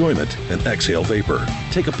pure enjoyment and exhale vapor.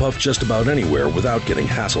 Take a puff just about anywhere without getting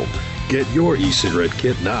hassled. Get your e-cigarette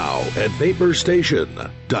kit now at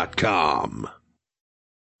VaporStation.com.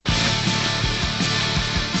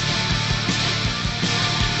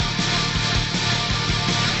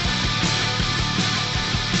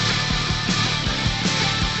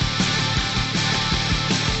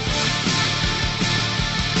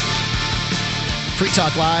 Free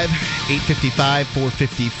Talk Live,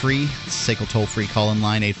 855-450-FREE. SACL toll-free call-in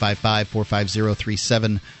line,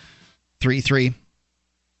 855-450-3733.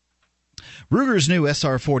 Ruger's new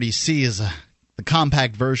SR40C is the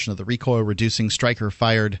compact version of the recoil-reducing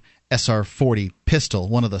striker-fired SR40 pistol,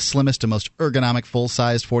 one of the slimmest and most ergonomic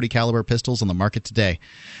full-sized 40-caliber pistols on the market today.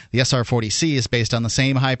 The SR40C is based on the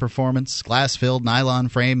same high-performance, glass-filled nylon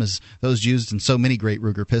frame as those used in so many great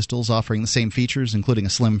Ruger pistols, offering the same features, including a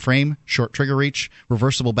slim frame, short trigger reach,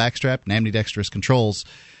 reversible backstrap, and ambidextrous controls.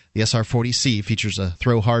 The SR40C features a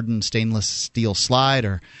throw-hardened stainless steel slide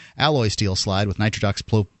or alloy steel slide with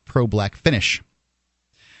Nitrodox Pro Black finish.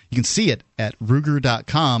 You can see it at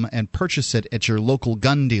Ruger.com and purchase it at your local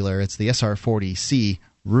gun dealer. It's the SR40C,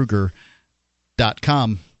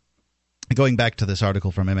 Ruger.com. Going back to this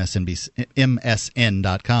article from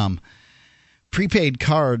MSN.com, prepaid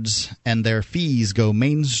cards and their fees go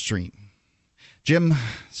mainstream. Jim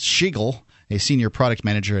Schiegel, a senior product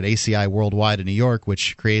manager at ACI Worldwide in New York,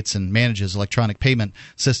 which creates and manages electronic payment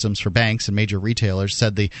systems for banks and major retailers,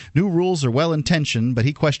 said the new rules are well-intentioned, but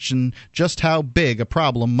he questioned just how big a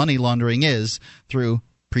problem money laundering is through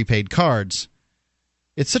prepaid cards.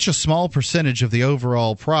 It's such a small percentage of the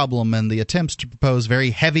overall problem, and the attempts to propose very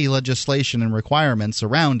heavy legislation and requirements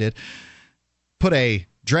around it put a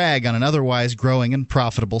drag on an otherwise growing and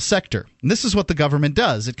profitable sector. And this is what the government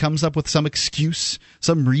does. It comes up with some excuse,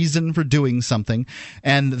 some reason for doing something,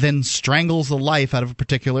 and then strangles the life out of a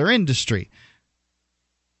particular industry.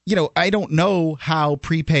 You know, I don't know how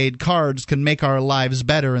prepaid cards can make our lives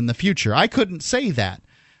better in the future. I couldn't say that.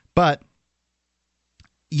 But,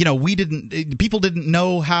 you know, people didn't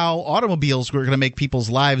know how automobiles were going to make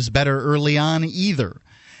people's lives better early on either.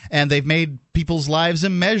 and they've made people's lives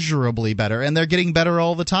immeasurably better, and they're getting better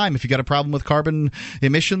all the time. If you've got a problem with carbon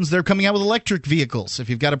emissions, they're coming out with electric vehicles. If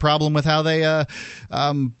you've got a problem with how they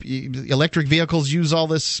electric vehicles use all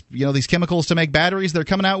this, these chemicals to make batteries, they're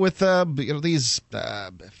coming out with these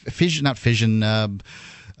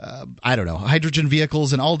hydrogen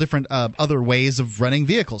vehicles and all different other ways of running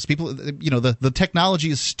vehicles. People, the technology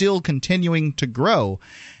is still continuing to grow.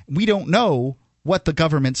 We don't know what the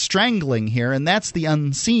government's strangling here, and that's the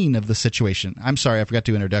unseen of the situation. I'm sorry, I forgot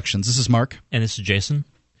to do introductions. This is Mark. And this is Jason.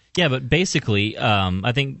 Yeah, but basically,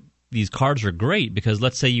 I think these cards are great because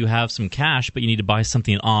let's say you have some cash, but you need to buy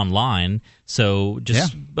something online. So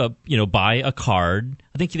just, buy a card.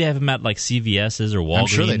 I think they have them at like CVS's or Walgreens. I'm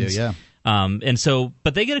sure they do, yeah.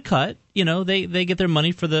 But they get a cut. They get their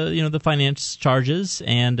money for the the finance charges,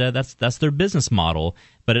 and that's their business model.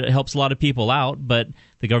 But it helps a lot of people out. But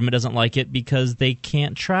the government doesn't like it because they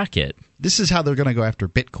can't track it. This is how they're going to go after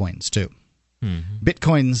bitcoins too. Mm-hmm.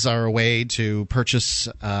 Bitcoins are a way to purchase.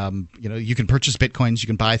 You can purchase bitcoins. You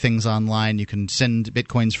can buy things online. You can send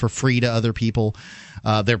bitcoins for free to other people.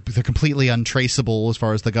 They're completely untraceable as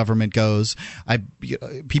far as the government goes.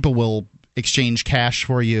 People will exchange cash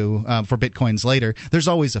for you for bitcoins later. There's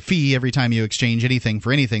always a fee every time you exchange anything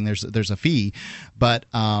for anything. There's a fee, but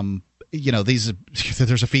there's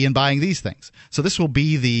a fee in buying these things. So this will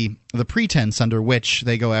be the pretense under which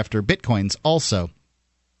they go after bitcoins also.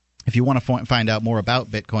 If you want to find out more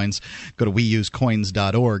about bitcoins, go to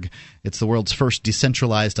weusecoins.org. It's the world's first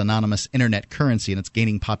decentralized anonymous internet currency, and it's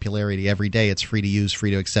gaining popularity every day. It's free to use,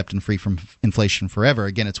 free to accept, and free from inflation forever.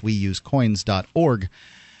 Again, it's weusecoins.org.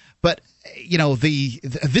 But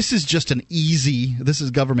this is just an easy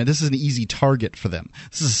target for them.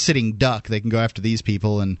 This is a sitting duck. They can go after these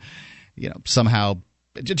people and somehow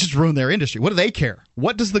just ruin their industry. What do they care?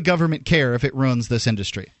 What does the government care if it ruins this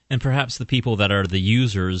industry? And perhaps the people that are the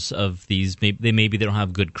users of these, maybe they don't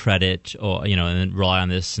have good credit, or and rely on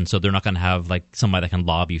this, and so they're not going to have like somebody that can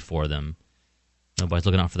lobby for them. Nobody's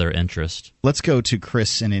looking out for their interest. Let's go to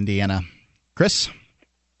Chris in Indiana. Chris?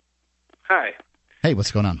 Hi. Hey,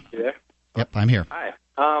 what's going on? You there? Yep, I'm here. Hi.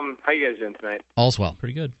 How you guys doing tonight? All's well.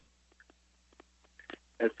 Pretty good.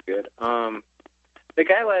 That's good. The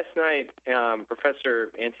guy last night,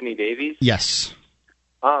 Professor Anthony Davies. Yes.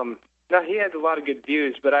 Now he had a lot of good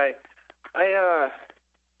views, but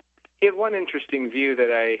he had one interesting view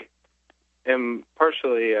that I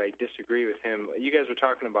disagree with him. You guys were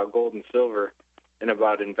talking about gold and silver and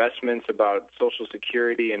about investments, about Social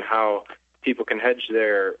Security, and how people can hedge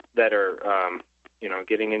that are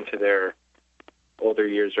getting into their older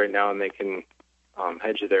years right now, and they can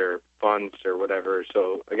hedge their funds or whatever,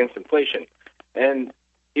 so against inflation. And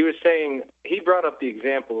he was saying, he brought up the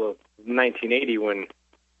example of 1980 when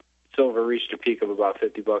silver reached a peak of about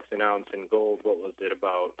 $50 an ounce, and gold, what was it,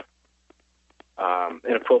 about an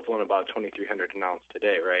equivalent about $2,300 an ounce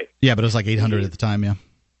today, right? Yeah, but it was like $800 at the time, yeah.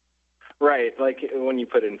 Right, like when you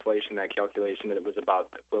put inflation in that calculation, that it was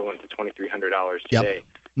about equivalent to $2,300 today.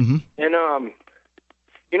 Yep. Mm-hmm.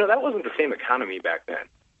 And that wasn't the same economy back then.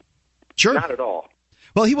 Sure. Not at all.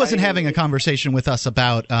 Well, he wasn't having a conversation with us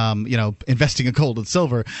about, investing in gold and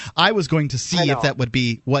silver. I was going to see if that would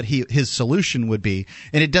be what his solution would be.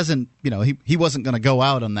 And it doesn't, he wasn't going to go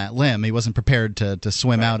out on that limb. He wasn't prepared to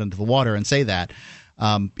swim out into the water and say that.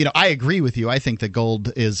 I agree with you. I think that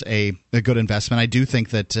gold is a good investment. I do think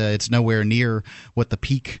that it's nowhere near what the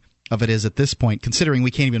peak of it is at this point, considering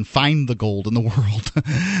we can't even find the gold in the world.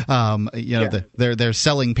 They're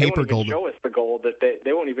selling paper gold. They won't even show us the gold. That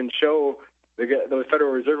they won't even show. The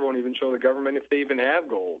Federal Reserve won't even show the government if they even have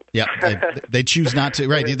gold. Yeah, they choose not to.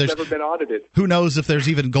 Right, it's never been audited. Who knows if there's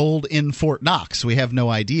even gold in Fort Knox? We have no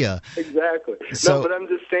idea. Exactly. So, no, but I'm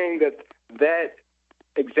just saying that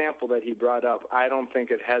example that he brought up, I don't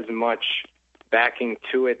think it has much backing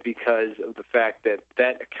to it because of the fact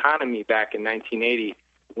that economy back in 1980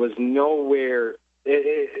 was nowhere.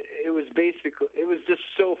 It was just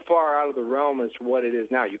so far out of the realm as to what it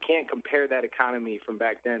is now. You can't compare that economy from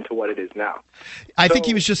back then to what it is now. I think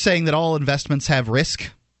he was just saying that all investments have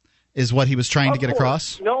risk, is what he was trying to get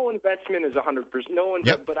across. No investment is 100%.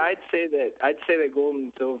 Yep. But I'd say that gold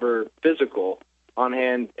and silver physical on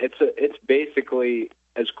hand, it's basically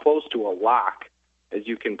as close to a lock as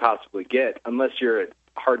you can possibly get, unless you're a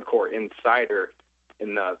hardcore insider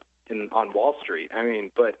on Wall Street. I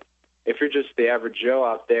mean, but if you're just the average Joe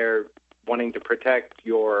out there wanting to protect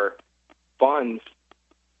your funds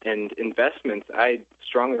and investments, I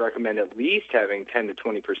strongly recommend at least having 10 to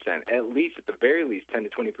 20%, at the very least 10 to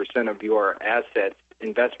 20% of your assets,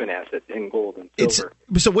 investment assets, in gold and silver.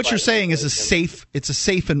 So what you're saying is it's a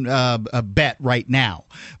safe bet right now.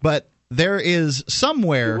 But there is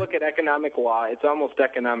somewhere. You look at economic law, it's almost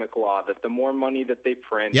economic law that the more money that they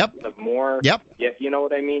print, the more. Yep. Yeah, you know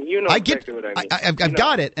what I mean? You know exactly what I mean. I've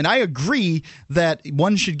got it, and I agree that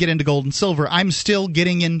one should get into gold and silver. I'm still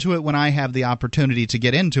getting into it when I have the opportunity to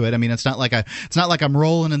get into it. I mean, it's not like I'm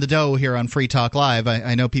rolling in the dough here on Free Talk Live.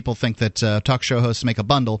 I know people think that talk show hosts make a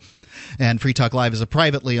bundle, and Free Talk Live is a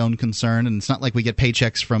privately owned concern, and it's not like we get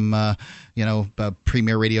paychecks from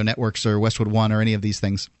Premier Radio Networks or Westwood One or any of these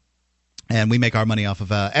things. And we make our money off of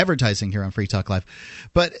advertising here on Free Talk Live.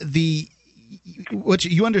 But what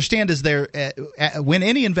you understand is when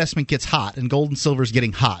any investment gets hot, and gold and silver is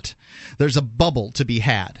getting hot, there's a bubble to be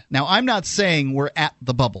had. Now, I'm not saying we're at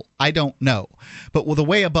the bubble. I don't know. But the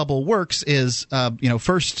way a bubble works is,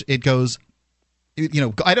 first it goes.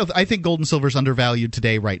 I think gold and silver is undervalued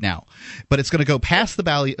today right now, but it's going to go past the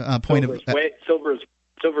value point of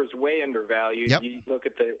Silver's way undervalued. Yep. You look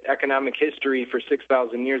at the economic history for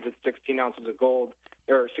 6,000 years, it's 16 ounces of gold,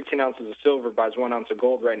 or 16 ounces of silver buys 1 ounce of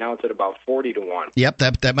gold. Right now it's at about 40 to 1. Yep,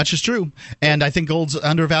 that much is true. And I think gold's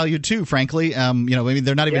undervalued too, frankly.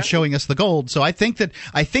 They're not even showing us the gold. So I think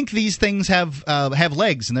these things have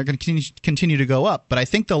legs, and they're going to continue to go up. But I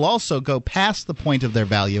think they'll also go past the point of their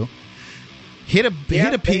value. Hit a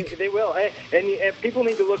peak. They will. And people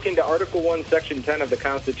need to look into Article 1, Section 10 of the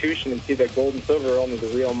Constitution and see that gold and silver are only the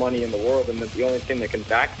real money in the world, and that's the only thing that can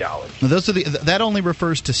back dollars. That only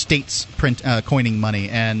refers to states coining money,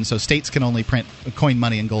 and so states can only coin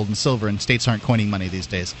money in gold and silver, and states aren't coining money these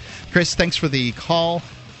days. Chris, thanks for the call.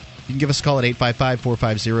 You can give us a call at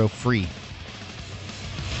 855-450-FREE.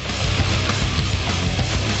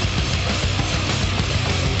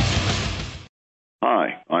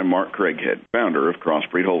 Hi, I'm Mark Craighead, founder of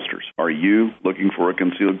Crossbreed Holsters. Are you looking for a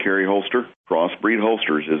concealed carry holster? Crossbreed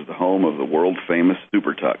Holsters is the home of the world-famous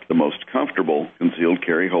Super Tuck, the most comfortable concealed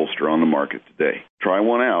carry holster on the market today. Try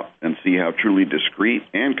one out and see how truly discreet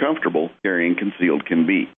and comfortable carrying concealed can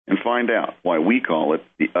be, and find out why we call it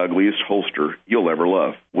the ugliest holster you'll ever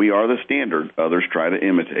love. We are the standard others try to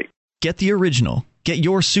imitate. Get the original. Get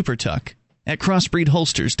your Super Tuck at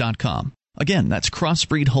crossbreedholsters.com. Again, that's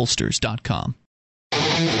crossbreedholsters.com.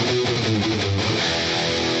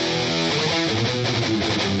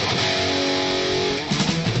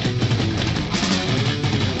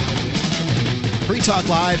 Free Talk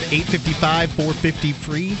Live,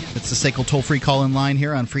 855-450-FREE. That's the SACL toll-free call-in line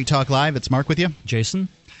here on Free Talk Live. It's Mark with you. Jason.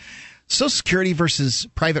 Social Security versus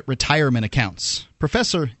private retirement accounts.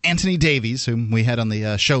 Professor Anthony Davies, whom we had on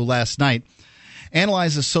the show last night,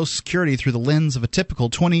 analyzes Social Security through the lens of a typical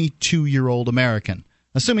 22-year-old American.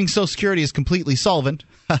 Assuming Social Security is completely solvent,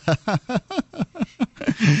 I'm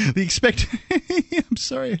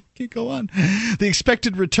sorry, I can't go on. The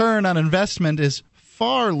expected return on investment is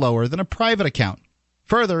far lower than a private account.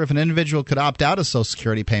 Further, if an individual could opt out of Social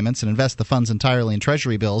Security payments and invest the funds entirely in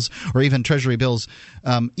Treasury bills, or even Treasury bills,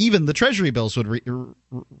 even the Treasury bills would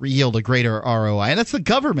yield a greater ROI. And that's the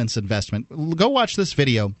government's investment. Go watch this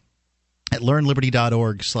video at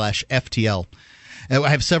learnliberty.org/FTL. I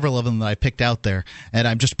have several of them that I picked out there, and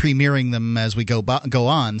I'm just premiering them as we go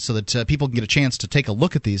on so that people can get a chance to take a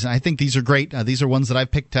look at these. And I think these are great. These are ones that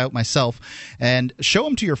I've picked out myself. And show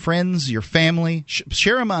them to your friends, your family.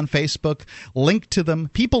 Share them on Facebook. Link to them.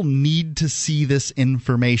 People need to see this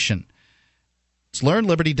information. It's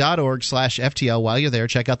learnliberty.org/FTL. While you're there,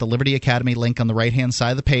 check out the Liberty Academy link on the right-hand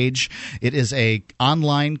side of the page. It is an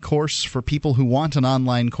online course for people who want an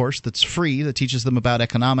online course that's free, that teaches them about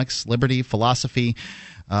economics, liberty, philosophy,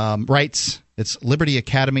 rights. It's Liberty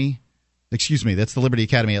Academy. Excuse me, that's the Liberty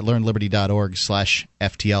Academy at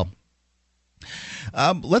learnliberty.org/FTL.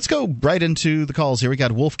 Let's go right into the calls here. We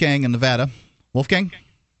got Wolfgang in Nevada. Wolfgang?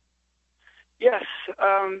 Yes.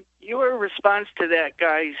 Your response to that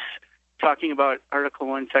guy's talking about Article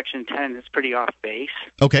 1, Section 10 is pretty off base.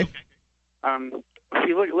 Okay. If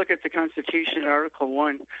you look at the Constitution, Article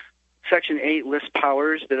 1, Section 8 lists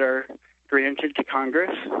powers that are granted to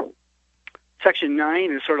Congress. Section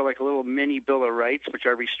 9 is sort of like a little mini Bill of Rights, which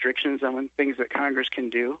are restrictions on things that Congress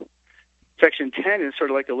can do. Section 10 is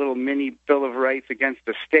sort of like a little mini Bill of Rights against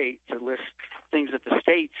the states. It lists things that the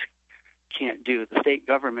states can't do, the state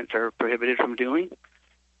governments are prohibited from doing.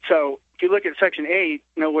 So if you look at Section 8,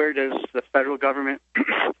 nowhere does the federal government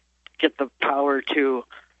get the power to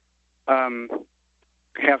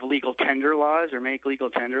have legal tender laws or make legal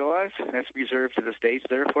tender laws. That's reserved to the states,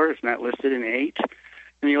 therefore. It's not listed in 8.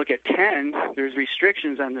 And you look at 10, there's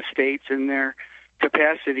restrictions on the states in their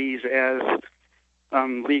capacities as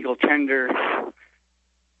legal tender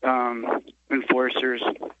enforcers.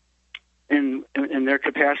 In their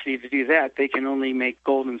capacity to do that, they can only make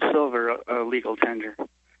gold and silver a legal tender.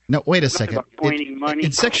 No, wait a second. Coining money.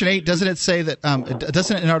 In Section 8, doesn't it say that,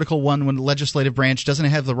 doesn't it in Article 1, when the legislative branch, doesn't it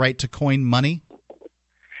have the right to coin money?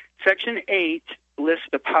 Section 8 lists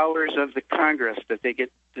the powers of the Congress that they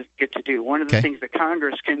get to do. One of the things that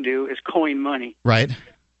Congress can do is coin money. Right.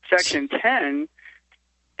 Section 10,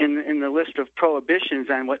 in the list of prohibitions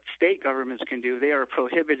on what state governments can do, they are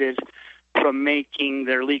prohibited from making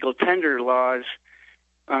their legal tender laws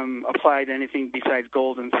apply to anything besides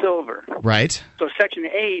gold and silver. Right. So Section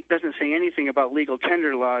 8 doesn't say anything about legal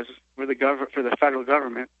tender laws for the federal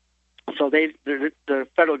government. So the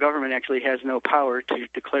federal government actually has no power to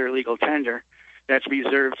declare legal tender. That's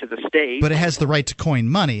reserved to the state. But it has the right to coin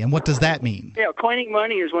money, and what does that mean? Yeah, coining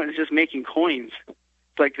money is when it's just making coins.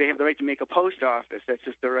 It's like they have the right to make a post office. That's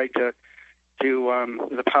just the right to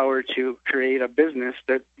the power to create a business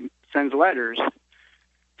that sends letters.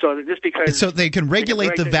 So just because... So they can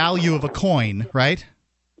regulate the value of a coin, right?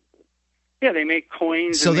 Yeah, they make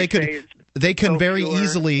coins. So and they can very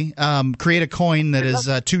easily create a coin that is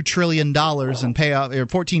 $2 trillion and pay off, or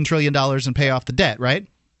 $14 trillion and pay off the debt, right?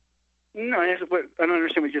 No, I don't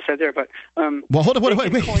understand what you just said there, but... well, hold on,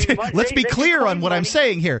 wait. Let's be clear on what I'm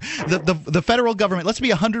saying here. The federal government, let's be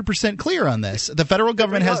 100% clear on this. The federal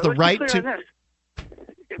government has the right to...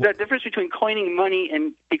 The difference between coining money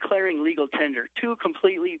and declaring legal tender, two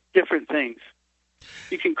completely different things.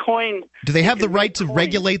 You can coin... Do they have the right to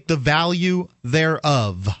regulate the value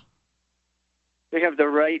thereof? They have the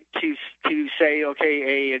right to say,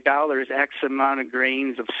 okay, a dollar is X amount of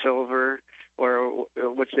grains of silver, or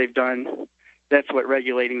which they've done. That's what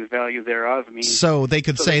regulating the value thereof means. So they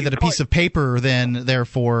could say that a piece of paper then,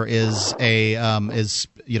 therefore, has a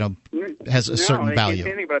certain value. No, they can't say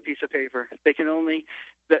anything about a piece of paper. They can only...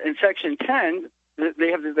 In Section 10, they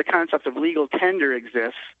have the concept of legal tender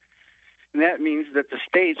exists. And that means that the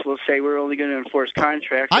states will say we're only going to enforce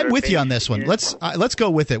contracts. I'm with you on this one. Let's go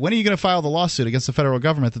with it. When are you going to file the lawsuit against the federal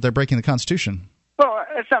government that they're breaking the Constitution? Well,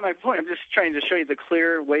 that's not my point. I'm just trying to show you the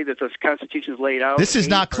clear way that the Constitution is laid out. This is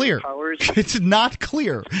not clear. It's not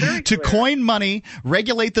clear. To coin money,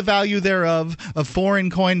 regulate the value thereof, of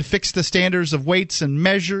foreign coin, fix the standards of weights and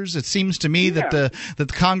measures. It seems to me that the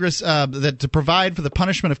Congress that to provide for the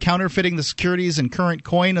punishment of counterfeiting the securities and current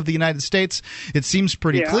coin of the United States. It seems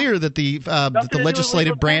pretty clear that the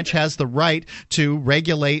legislative branch has the right to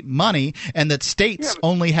regulate money, and that states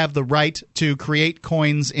only have the right to create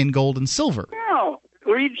coins in gold and silver. No.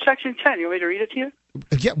 Read Section 10. You want me to read it to you?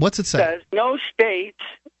 Yeah, what's it say? It says, no state, ...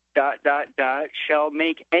 shall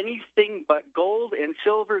make anything but gold and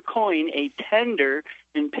silver coin a tender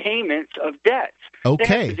in payments of debts. Okay.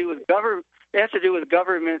 It has to do with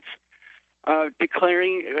governments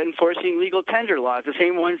enforcing legal tender laws, the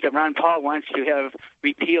same ones that Ron Paul wants to have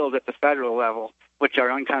repealed at the federal level, which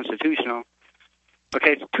are unconstitutional.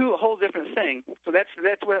 Okay, it's a whole different thing. So that's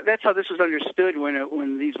how this was understood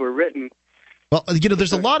when these were written. Well,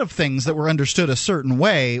 there's a lot of things that were understood a certain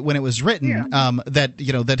way when it was written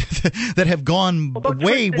that have gone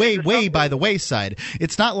way by the wayside.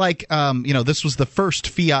 It's not like this was the first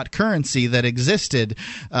fiat currency that existed.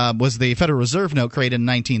 Was the Federal Reserve note created in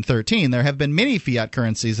 1913? There have been many fiat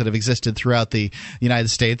currencies that have existed throughout the United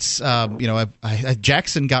States.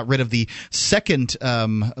 Jackson got rid of the second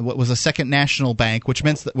second national bank, which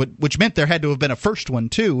meant there had to have been a first one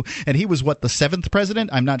too. And he was the seventh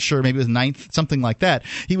president? I'm not sure. Maybe it was ninth. Something like that.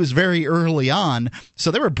 He was very early on,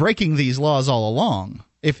 so they were breaking these laws all along.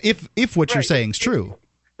 If what you're saying is true,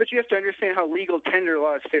 but you have to understand how legal tender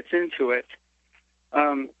laws fits into it.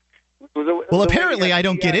 Well, apparently I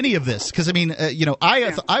don't get any of this because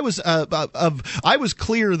I was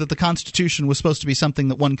clear that the Constitution was supposed to be something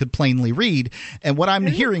that one could plainly read, and what I'm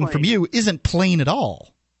hearing from you isn't plain at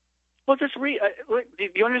all. Well, just read. Do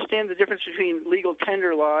you understand the difference between legal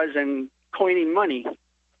tender laws and coining money?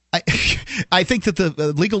 I think that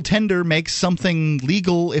the legal tender makes something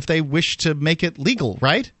legal if they wish to make it legal,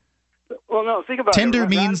 right? Well, no, think about tender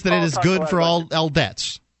means that it is good for all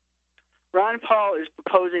debts. Ron Paul is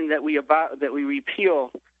proposing that we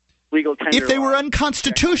repeal legal tender If they laws. were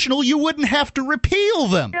unconstitutional, you wouldn't have to repeal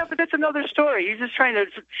them. Yeah, but that's another story.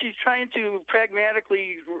 She's trying to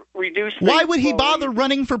pragmatically reduce. Why would he bother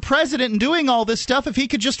running for president and doing all this stuff if he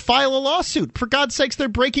could just file a lawsuit? For God's sakes, they're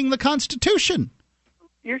breaking the Constitution.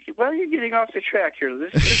 You're getting off the track here.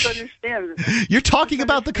 Just understand. You're talking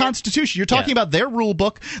about the Constitution. You're talking about their rule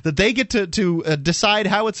book that they get to decide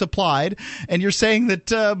how it's applied, and you're saying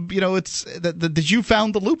that it's that you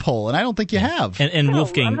found the loophole, and I don't think you have. And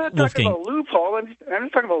Wolfgang, I'm not talking about loophole. I'm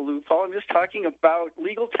not talking about loophole. I'm just talking about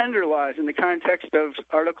legal tender laws in the context of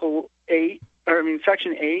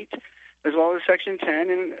Section 8, as well as Section 10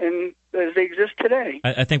 and as they exist today.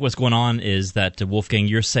 I think what's going on is that, Wolfgang,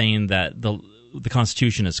 you're saying that the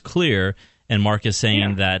Constitution is clear, and Mark is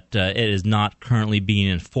saying that it is not currently being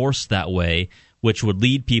enforced that way, which would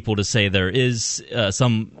lead people to say there is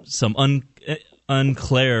some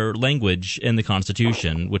unclear language in the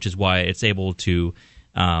Constitution, which is why it's able to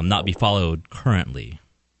not be followed currently.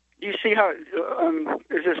 You see how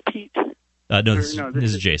is this Pete? No,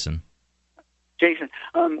 this is Jason. Jason,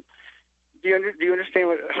 do you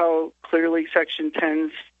understand how clearly Section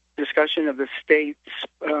 10's discussion of the state's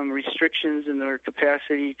restrictions in their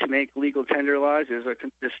capacity to make legal tender laws is a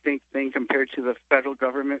distinct thing compared to the federal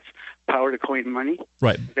government's power to coin money?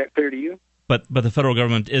 Right. Is that clear to you? But the federal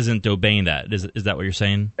government isn't obeying that. Is that what you're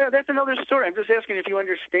saying? Yeah, that's another story. I'm just asking if you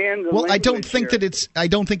understand the I don't think it's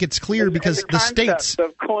clear because the states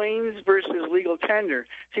of coins versus legal tender.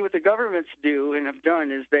 See, what the governments do and have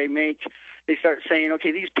done is they start saying,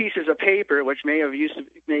 okay, these pieces of paper, which may have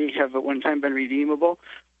at one time been redeemable,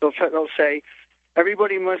 they'll say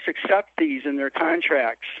everybody must accept these in their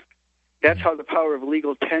contracts. That's how the power of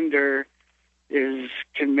legal tender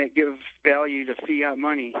can give value to fiat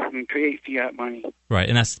money and create fiat money. Right,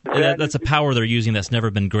 and that's a power they're using that's never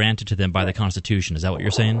been granted to them by the Constitution. Is that what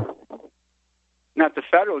you're saying? Not the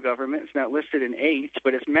federal government. It's not listed in 8,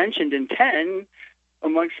 but it's mentioned in 10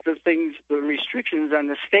 amongst the restrictions on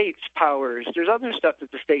the state's powers. There's other stuff that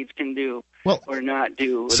the states can do or not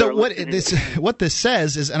do. So what this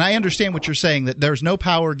says is, and I understand what you're saying, that there's no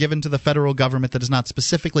power given to the federal government that is not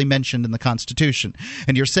specifically mentioned in the Constitution.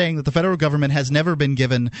 And you're saying that the federal government has never been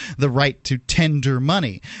given the right to tender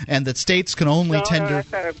money, and that states can only tender...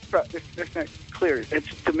 No, that's not clear.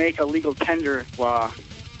 It's to make a legal tender law.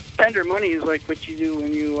 Tender money is like what you do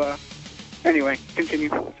when you... Anyway, continue.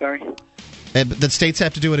 Sorry. That states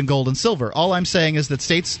have to do it in gold and silver. All I'm saying is that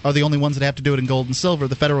states are the only ones that have to do it in gold and silver.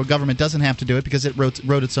 The federal government doesn't have to do it because it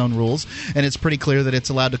wrote its own rules, and it's pretty clear that it's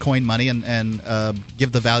allowed to coin money and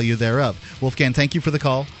give the value thereof. Wolfgang, thank you for the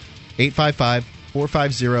call.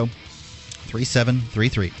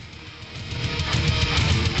 855-450-3733.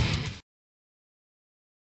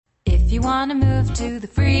 If you want to move to the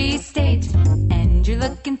Free State and you're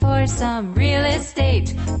looking for some real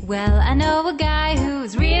estate, well, I know a guy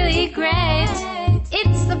who's really great.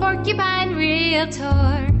 It's the Porcupine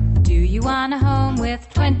Realtor. Do you want a home with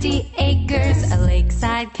 20 acres, a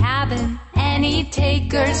lakeside cabin, any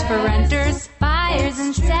takers for renters, buyers,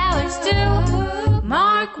 and sellers too?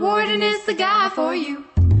 Mark Warden is the guy for you.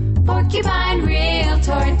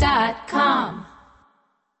 PorcupineRealtor.com.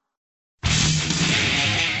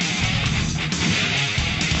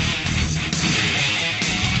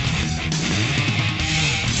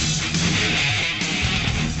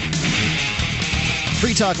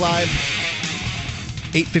 Free Talk Live,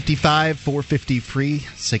 855-450-FREE,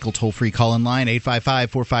 SACL toll-free call-in line,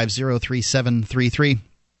 855-450-3733.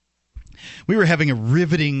 We were having a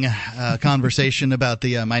riveting conversation about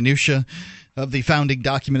the minutia of the founding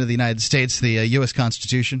document of the United States, the U.S.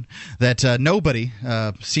 Constitution, that nobody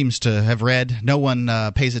seems to have read, no one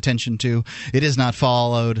pays attention to. It is not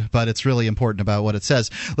followed, but it's really important about what it says.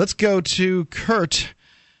 Let's go to Kurt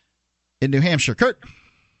in New Hampshire. Kurt.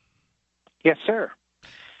 Yes, sir.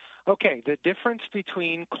 Okay, the difference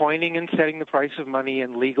between coining and setting the price of money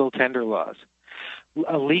and legal tender laws.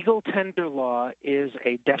 A legal tender law is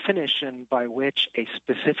a definition by which a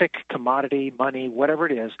specific commodity, money, whatever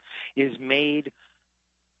it is made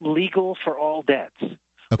legal for all debts.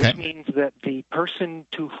 Okay. Which means that the person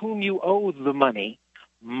to whom you owe the money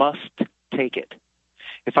must take it.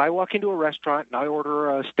 If I walk into a restaurant and I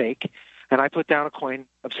order a steak and I put down a coin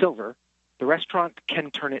of silver, the restaurant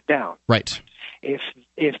can turn it down. Right.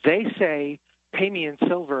 If they say, pay me in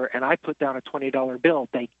silver, and I put down a $20 bill,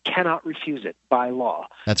 they cannot refuse it by law.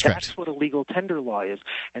 That's correct. That's what a legal tender law is,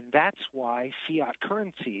 and that's why fiat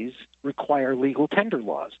currencies require legal tender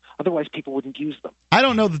laws. Otherwise, people wouldn't use them. I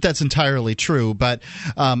don't know that that's entirely true, but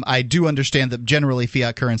I do understand that generally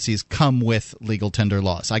fiat currencies come with legal tender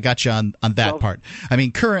laws. I got you on that part. I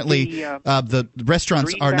mean, currently, the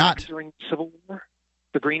restaurants are not... During the Civil War?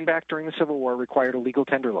 The greenback during the Civil War required a legal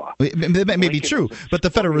tender law. That may be true, but the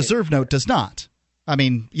Federal Reserve Note does not. I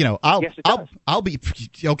mean, you know, I'll be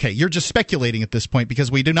okay. You're just speculating at this point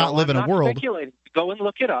because we do not live in a world. Speculating. Go and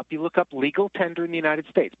look it up. You look up legal tender in the United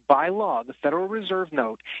States. By law, the Federal Reserve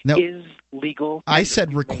Note is legal. I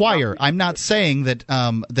said require. I'm not saying that.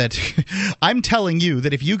 I'm telling you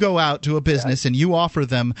that if you go out to a business and you offer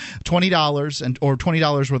them $20 or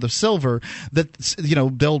 $20 worth of silver, that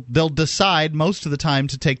they'll decide most of the time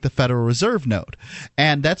to take the Federal Reserve Note,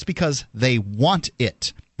 and that's because they want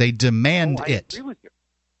it. They demand it. Agree with you.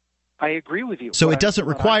 I agree with you. So it doesn't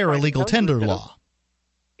require a legal tender law.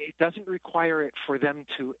 It doesn't require it for them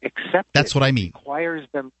to accept it. That's what I mean. It requires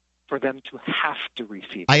them for them to have to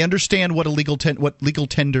receive it. I understand what what legal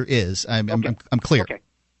tender is. I'm clear.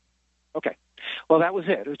 Okay. Well, that was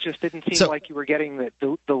it. It just didn't seem like you were getting that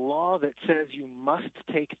the law that says you must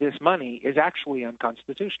take this money is actually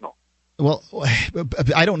unconstitutional. Well,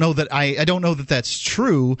 I don't know that I don't know that that's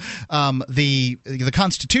true. The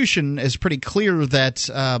Constitution is pretty clear that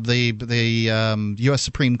the U.S.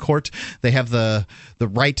 Supreme Court, they have the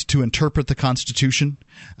right to interpret the Constitution.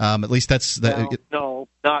 At least that's no,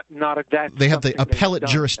 not exactly. They have the appellate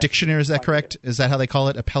jurisdiction. Is that correct? Is that how they call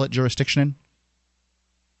it? Appellate jurisdiction.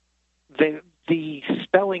 The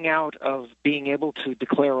spelling out of being able to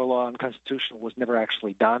declare a law unconstitutional was never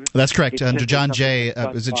actually done. That's correct. Under John Jay,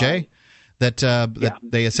 is it Jay? That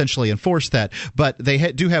they essentially enforce that. But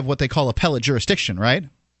they do have what they call appellate jurisdiction, right?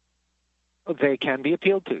 They can be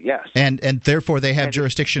appealed to, yes. And therefore they have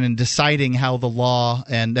jurisdiction in deciding how the law,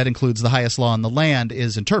 and that includes the highest law in the land,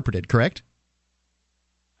 is interpreted, correct?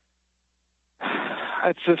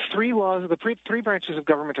 It's the three laws. The three branches of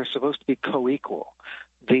government are supposed to be co-equal.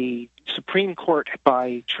 The Supreme Court,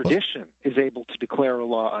 by tradition, is able to declare a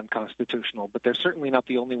law unconstitutional, but they're certainly not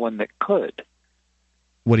the only one that could.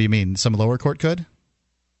 What do you mean? Some lower court could?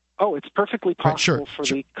 Oh, it's perfectly possible for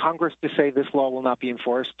the Congress to say this law will not be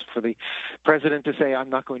enforced, for the President to say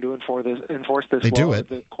I'm not going to enforce this they law, do it.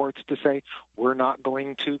 The courts to say we're not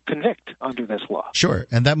going to convict under this law. Sure,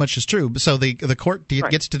 and that much is true. So the court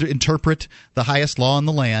gets to interpret the highest law in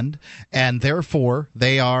the land, and therefore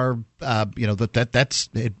they are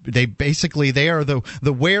they basically they are the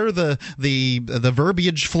where the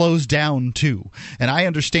verbiage flows down to. And I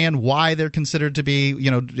understand why they're considered to be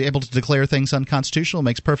able to declare things unconstitutional. It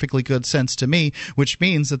makes perfectly good sense to me, which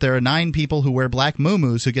means that there are 9 people who wear black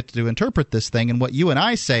muumuus who get to interpret this thing, and what you and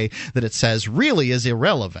I say that it says really is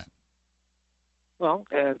irrelevant. Well,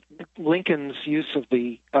 Lincoln's use of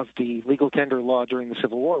the legal tender law during the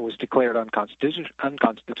Civil War was declared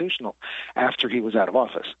unconstitutional after he was out of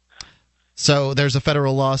office. So there's a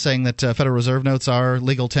federal law saying that Federal Reserve notes are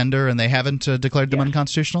legal tender, and they haven't declared them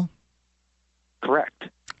unconstitutional? Correct.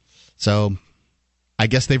 So I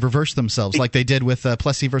guess they've reversed themselves like they did with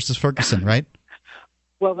Plessy versus Ferguson, right?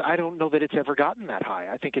 Well, I don't know that it's ever gotten that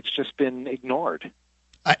high. I think it's just been ignored.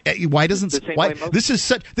 This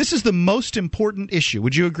is the most important issue.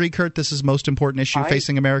 Would you agree, Kurt? This is the most important issue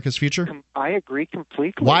facing America's future? I agree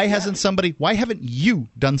completely. Why haven't you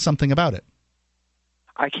done something about it?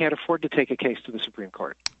 I can't afford to take a case to the Supreme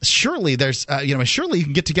Court. Surely there's, surely you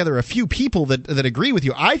can get together a few people that agree with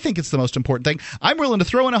you. I think it's the most important thing. I'm willing to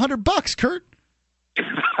throw in $100, Kurt.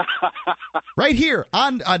 Right here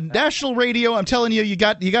on national radio, I'm telling you, you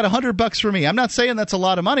got $100 for me. I'm not saying that's a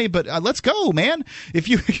lot of money, but let's go, man.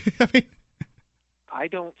 I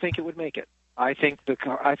don't think it would make it. I think the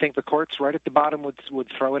courts right at the bottom would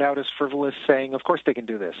throw it out as frivolous, saying, "Of course they can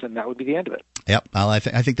do this," and that would be the end of it. Yep, well, I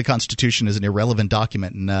think the Constitution is an irrelevant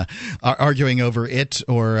document, and arguing over it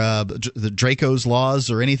or the Draco's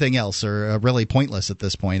laws or anything else are really pointless at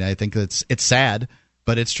this point. I think it's sad,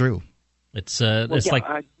 but it's true. It's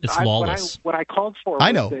lawless. What I called for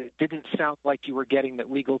was that it didn't sound like you were getting that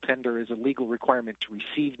legal tender is a legal requirement to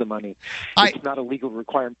receive the money. It's not a legal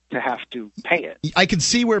requirement to have to pay it. I can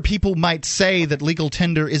see where people might say that legal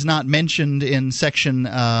tender is not mentioned in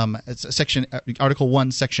Article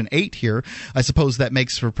 1, Section 8 here. I suppose that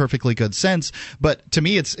makes for perfectly good sense. But to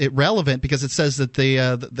me, it's irrelevant because it says that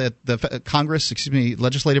the Congress,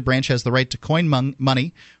 legislative branch has the right to coin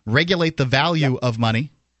money, regulate the value of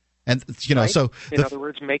money. And right? So in other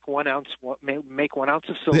words, make 1 ounce of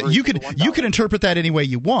silver. You could interpret that any way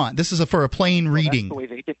you want. This is for a plain reading.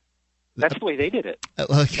 That's the way they did it.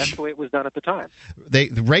 That's the way it was done at the time. They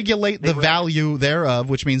regulate the value thereof,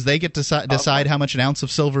 which means they get to decide how much an ounce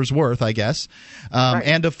of silver is worth, I guess,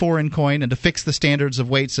 and a foreign coin, and to fix the standards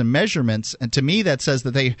of weights and measurements. And to me, that says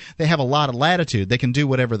that they have a lot of latitude. They can do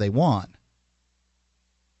whatever they want.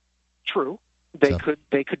 True.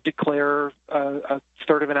 They could declare a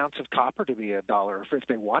third of an ounce of copper to be $1 if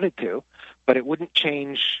they wanted to, but it wouldn't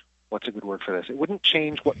change. What's a good word for this? It wouldn't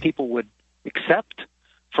change what people would accept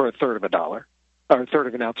for a third of $1 or a third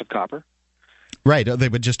of an ounce of copper. Right. They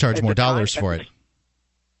would just charge more dollars for it.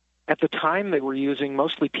 At the time, they were using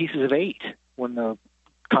mostly pieces of 8 when the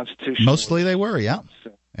Constitution. Mostly they were. Yeah.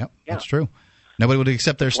 So, yep. That's true. Nobody would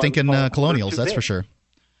accept their stinking colonials. That's for sure.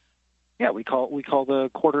 Yeah, we call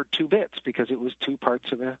the quarter 2 bits because it was 2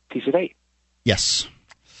 parts of a piece of 8. Yes.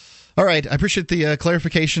 All right. I appreciate the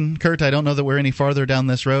clarification, Kurt. I don't know that we're any farther down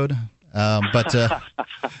this road, but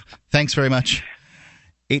thanks very much.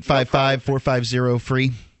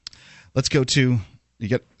 855-450-FREE. Let's go to you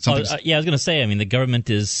get something. I was going to say. I mean, the government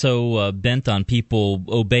is so bent on people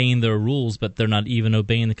obeying their rules, but they're not even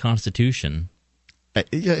obeying the Constitution.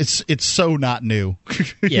 It's so not new.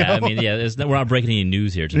 Yeah, I mean, we're not breaking any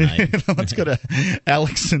news here tonight. Let's go to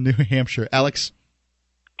Alex in New Hampshire. Alex.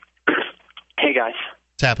 Hey, guys.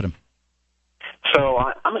 What's happening? So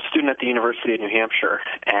I'm a student at the University of New Hampshire,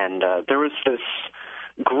 and there was this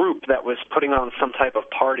group that was putting on some type of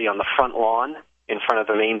party on the front lawn in front of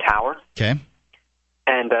the main tower. Okay.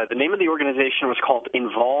 And the name of the organization was called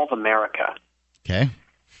Involve America. Okay.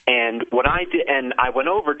 And what I did, and I went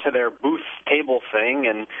over to their booth table thing,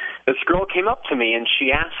 and this girl came up to me, and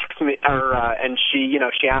she asked me,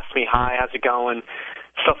 she asked me, "Hi, how's it going?"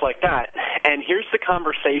 Stuff like that. And here's the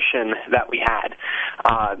conversation that we had.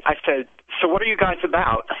 I said, "So what are you guys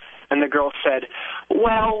about?" And the girl said,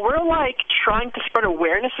 "Well, we're like trying to spread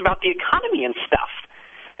awareness about the economy and stuff."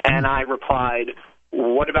 And I replied,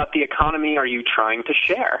 "What about the economy are you trying to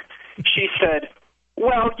share?" She said,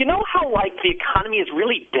 "Well, you know how, like, the economy is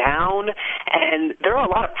really down and there are a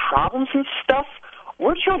lot of problems and stuff?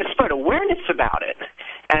 We're trying to spread awareness about it."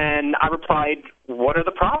 And I replied, "What are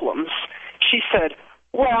the problems?" She said,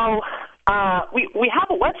 "Well, we have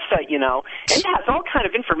a website, and it has all kind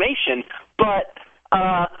of information, but,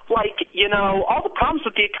 all the problems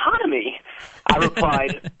with the economy." I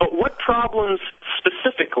replied, "But what problems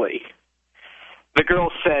specifically?" The girl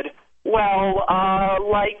said, "Well,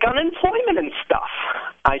 like unemployment and stuff."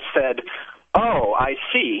 I said, "Oh, I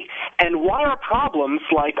see. And why are problems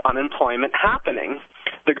like unemployment happening?"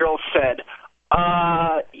 The girl said,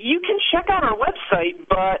 "You can check out our website,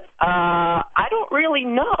 but I don't really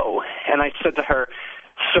know." And I said to her,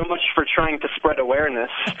 "So much for trying to spread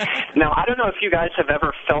awareness." Now, I don't know if you guys have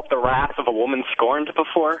ever felt the wrath of a woman scorned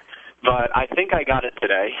before, but I think I got it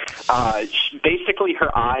today. Basically,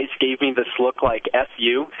 her eyes gave me this look like "F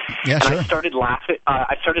you," yeah, and sure. I started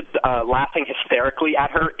laughing hysterically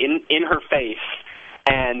at her in her face.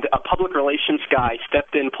 And a public relations guy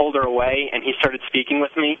stepped in, pulled her away, and he started speaking with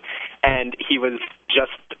me, and he was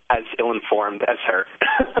just as ill-informed as her.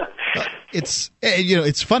 It's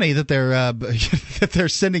funny that they're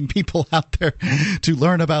sending people out there to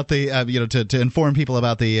learn about the to inform people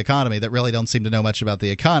about the economy that really don't seem to know much about the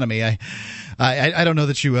economy. I don't know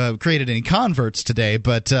that you created any converts today,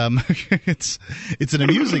 but it's an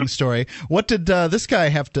amusing story. What did this guy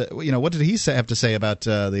have to what did he have to say about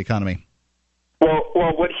the economy?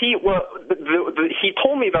 He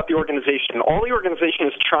told me about the organization. All the organization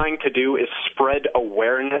is trying to do is spread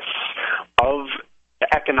awareness of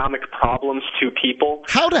economic problems to people.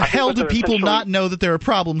 How the hell do people not know that there are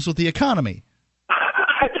problems with the economy?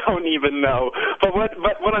 I don't even know. But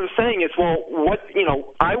what I'm saying is,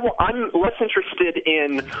 I'm less interested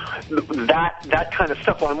in that kind of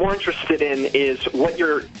stuff. What I'm more interested in is what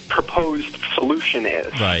your proposed solution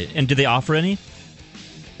is. Right. And do they offer any?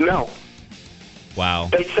 No. Wow.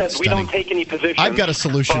 They said we don't take any position. I've got a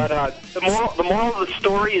solution. But the moral of the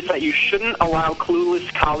story is that you shouldn't allow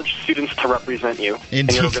clueless college students to represent you in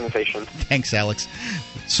your organization. Thanks, Alex.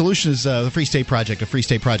 Solution is the Free State Project at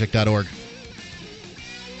freestateproject.org.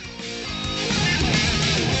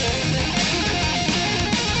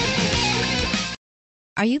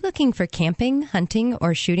 Are you looking for camping, hunting,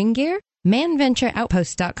 or shooting gear?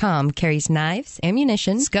 ManVentureOutpost.com carries knives,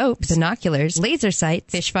 ammunition, scopes, binoculars, laser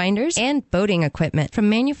sights, fish finders, and boating equipment from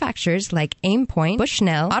manufacturers like Aimpoint,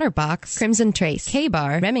 Bushnell, Otterbox, Crimson Trace,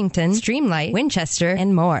 K-Bar, Remington, Streamlight, Winchester,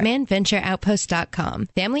 and more. ManVentureOutpost.com.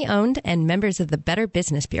 Family owned and members of the Better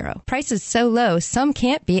Business Bureau. Prices so low, some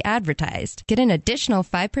can't be advertised. Get an additional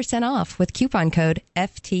 5% off with coupon code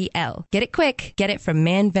FTL. Get it quick. Get it from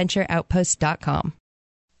ManVentureOutpost.com.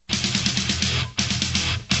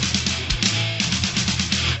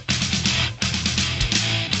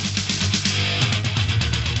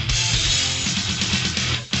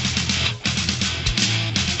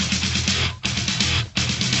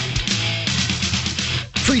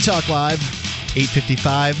 Free Talk Live,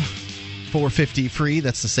 855-450-FREE.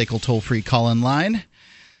 That's the SACL toll-free call-in line.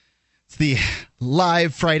 It's the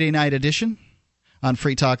live Friday night edition on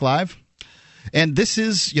Free Talk Live. And this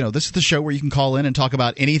is the show where you can call in and talk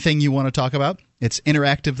about anything you want to talk about. It's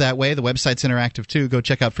interactive that way. The website's interactive, too. Go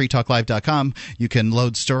check out freetalklive.com. You can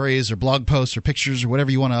load stories or blog posts or pictures or whatever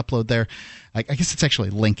you want to upload there. I guess it's actually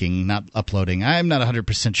linking, not uploading. I'm not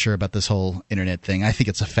 100% sure about this whole internet thing. I think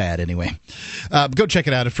it's a fad anyway. Go check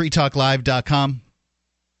it out at freetalklive.com.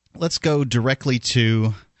 Let's go directly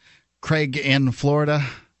to Craig in Florida.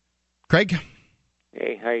 Craig?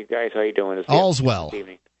 Hey, hi guys. How you doing? All's well. This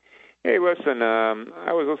evening. Hey, listen,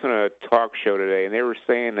 I was listening to a talk show today, and they were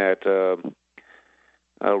saying that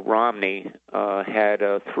Romney had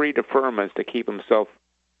 3 deferments to keep himself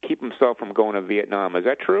from going to Vietnam. Is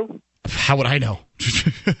that true? How would I know?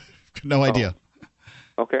 No idea.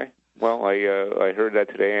 Okay. Well, I heard that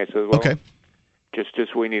today, and I said, well, okay.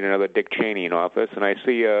 Just we need another Dick Cheney in office. And I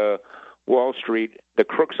see Wall Street, the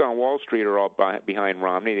crooks on Wall Street are all behind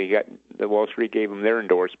Romney. The Wall Street gave him their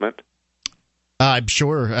endorsement. I'm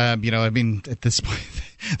sure. I mean, at this point,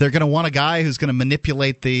 they're going to want a guy who's going to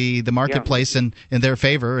manipulate the marketplace in their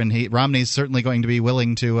favor, and Romney's certainly going to be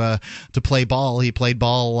willing to play ball. He played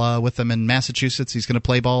ball with them in Massachusetts. He's going to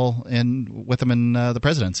play ball with them in the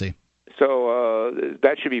presidency. So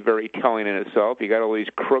that should be very telling in itself. You got all these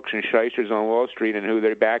crooks and shysters on Wall Street, and who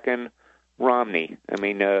they're backing? Romney. I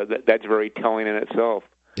mean, that's very telling in itself.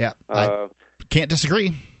 Yeah, I can't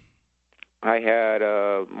disagree. I had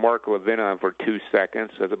Mark Levin on for 2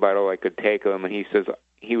 seconds. That's about all I could take of him, and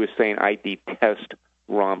he was saying, I detest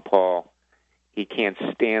Ron Paul. He can't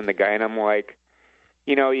stand the guy. And I'm like,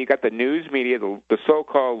 you got the news media, the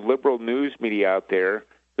so-called liberal news media out there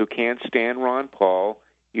who can't stand Ron Paul.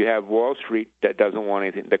 You have Wall Street that doesn't want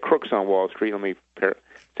anything. The crooks on Wall Street, let me say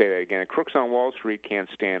that again. The crooks on Wall Street can't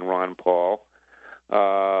stand Ron Paul.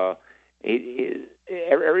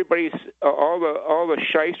 Everybody's all the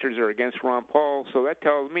shysters are against Ron Paul, so that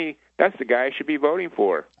tells me that's the guy I should be voting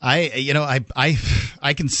for. I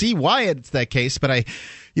can see why it's that case, but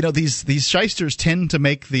these shysters tend to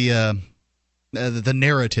make the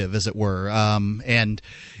narrative, as it were, and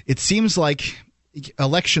it seems like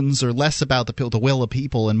elections are less about the will of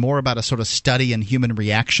people and more about a sort of study in human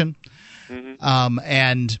reaction,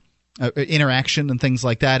 and interaction and things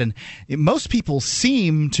like that. And most people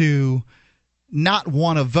seem to not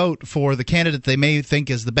want to vote for the candidate they may think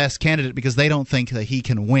is the best candidate because they don't think that he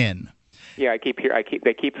can win. Yeah,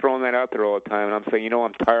 they keep throwing that out there all the time, and I'm saying,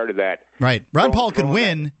 I'm tired of that. Right. Ron Paul can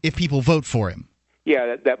win if people vote for him.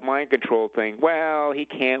 Yeah, that mind control thing. Well, he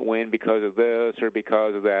can't win because of this or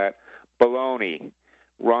because of that. Baloney.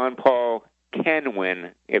 Ron Paul can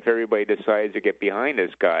win if everybody decides to get behind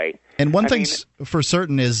this guy. And one thing's for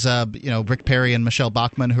certain is, Rick Perry and Michelle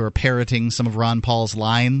Bachmann, who are parroting some of Ron Paul's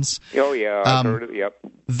lines. Oh, yeah, I've heard it, yep.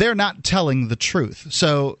 They're not telling the truth.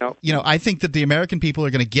 So, I think that the American people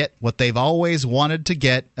are going to get what they've always wanted to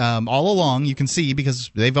get all along. You can see,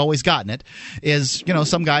 because they've always gotten it, is,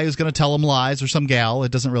 some guy who's going to tell them lies, or some gal,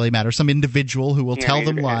 it doesn't really matter, some individual who will tell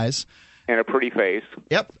them lies. And a pretty face.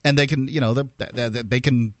 Yep, and they can, they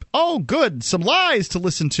can. Oh, good, some lies to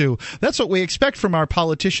listen to. That's what we expect from our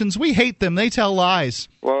politicians. We hate them; they tell lies.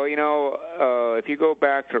 Well, if you go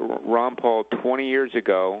back to Ron Paul 20 years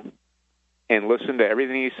ago and listen to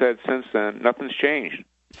everything he said since then, nothing's changed.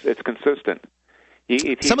 It's consistent.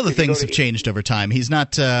 Some of the things have changed over time. He's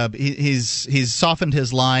not. He's softened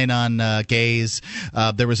his line on gays.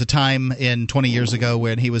 There was a time 20 years ago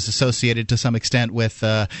when he was associated to some extent with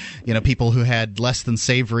people who had less than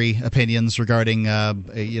savory opinions regarding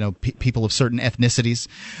people of certain ethnicities.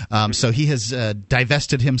 So he has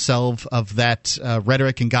divested himself of that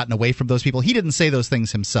rhetoric and gotten away from those people. He didn't say those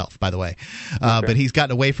things himself, by the way, but he's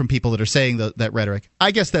gotten away from people that are saying that rhetoric.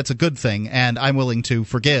 I guess that's a good thing, and I'm willing to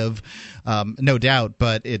forgive, no doubt.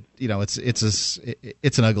 But it's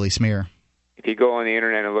an ugly smear. If you go on the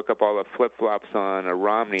internet and look up all the flip-flops on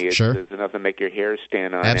Romney, it's enough to make your hair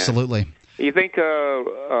stand on end. Absolutely. You think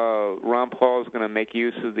Ron Paul is going to make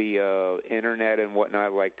use of the internet and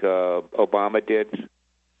whatnot like Obama did?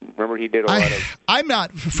 Remember, he did a lot of. I'm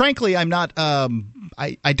not. Frankly, I'm not.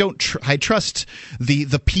 I don't. I trust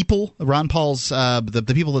the people. Ron Paul's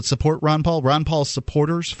the people that support Ron Paul. Ron Paul's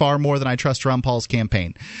supporters far more than I trust Ron Paul's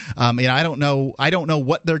campaign. I don't know. I don't know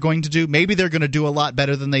what they're going to do. Maybe they're going to do a lot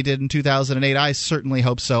better than they did in 2008. I certainly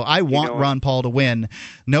hope so. I want Ron Paul to win,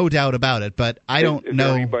 no doubt about it. But I don't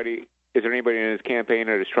know. Is there anybody in his campaign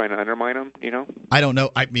that is trying to undermine him? I don't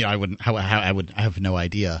know. I wouldn't. I have no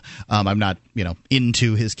idea. I'm not.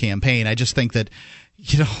 Into his campaign. I just think that.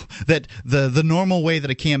 That the normal way that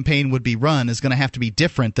a campaign would be run is going to have to be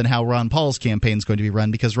different than how Ron Paul's campaign is going to be run,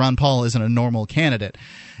 because Ron Paul isn't a normal candidate,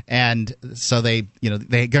 and so they're going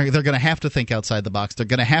to have to think outside the box. They're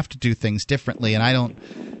going to have to do things differently, and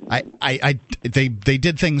they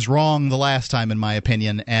did things wrong the last time, in my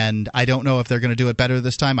opinion, and I don't know if they're going to do it better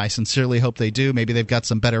this time. I sincerely hope they do. Maybe they've got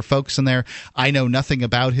some better folks in there. I know nothing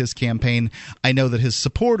about his campaign. I know that his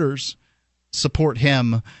supporters support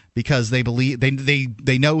him because they believe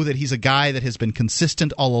they know that he's a guy that has been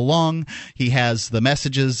consistent all along. He has the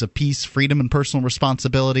messages of peace, freedom, and personal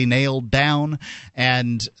responsibility nailed down,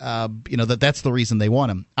 and that's the reason they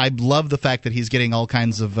want him. I love the fact that he's getting all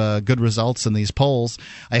kinds of good results in these polls.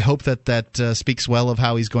 I hope that speaks well of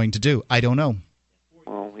how he's going to do. I don't know.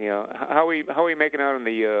 Well, How are we making out on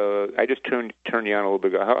the? I just turned you on a little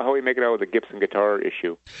bit ago. How are we making out with the Gibson guitar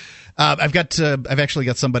issue? I've actually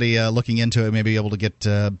got somebody looking into it. Maybe able to get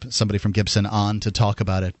somebody from Gibson on to talk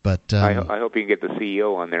about it. But I hope you can get the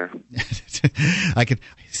CEO on there. I could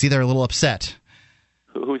see they're a little upset.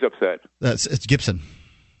 Who's upset? It's Gibson.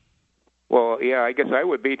 Well, yeah, I guess I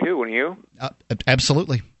would be too, wouldn't you?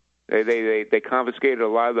 Absolutely. They confiscated a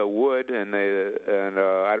lot of the wood, and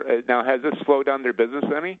now has this slowed down their business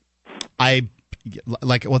any?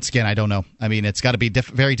 Once again, I don't know. I mean, it's got to be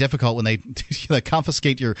very difficult when they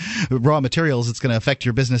confiscate your raw materials. It's going to affect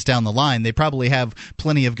your business down the line. They probably have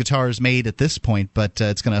plenty of guitars made at this point, but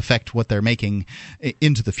it's going to affect what they're making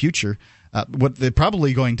into the future. What they're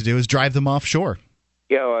probably going to do is drive them offshore.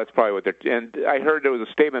 Yeah, well, that's probably what they're. And I heard there was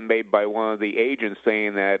a statement made by one of the agents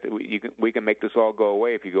saying that we can make this all go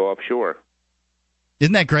away if you go offshore.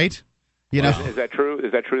 Isn't that great? Is that true?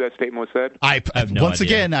 Is that true? That statement was said. I have no idea.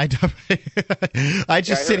 Again, I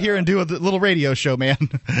just sit here and do a little radio show, man.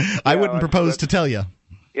 I wouldn't propose to tell you.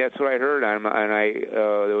 Yeah, that's what I heard, and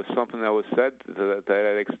there was something that was said to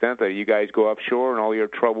that extent that you guys go offshore and all your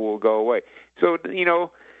trouble will go away. So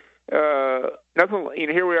nothing.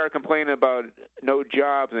 Here we are complaining about no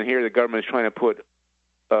jobs, and here the government is trying to put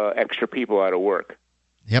extra people out of work.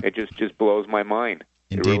 Yep. It just blows my mind.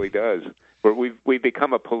 Indeed. It really does. We've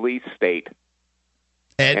become a police state.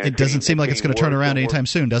 And it doesn't seem like it's going to turn around anytime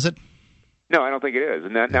soon, does it? No, I don't think it is.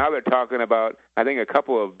 And now they're talking about. I think a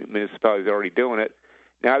couple of municipalities are already doing it.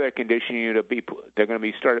 Now they're conditioning you to be. They're going to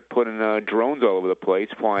be started putting drones all over the place,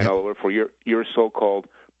 flying all over for your so-called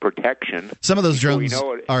protection. Some of those drones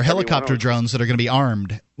are helicopter drones that are going to be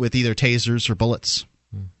armed with either tasers or bullets.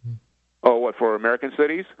 Mm-hmm. Oh, what, for American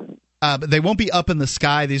cities? But they won't be up in the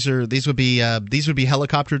sky. These would be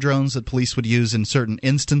helicopter drones that police would use in certain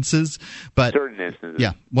instances. But certain instances,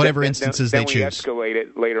 yeah, whatever instances they choose. Then we escalate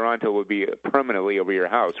it later on till it would be permanently over your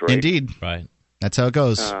house, right? Indeed, right. That's how it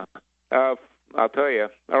goes. I'll tell you.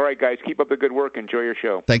 All right, guys, keep up the good work. Enjoy your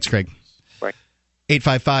show. Thanks, Craig. Bye.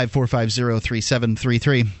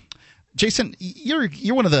 855-450-3733. Jason,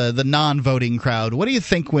 you're one of the non-voting crowd. What do you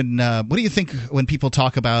think when people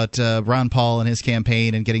talk about Ron Paul and his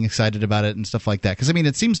campaign and getting excited about it and stuff like that? Because I mean,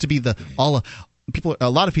 it seems to be a lot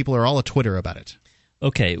of people are all a Twitter about it.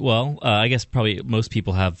 Okay, well, I guess probably most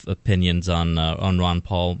people have opinions on Ron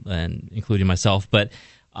Paul, and including myself, but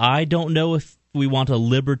I don't know if we want a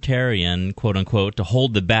libertarian, quote unquote, to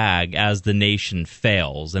hold the bag as the nation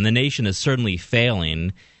fails, and the nation is certainly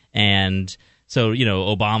failing, and. So,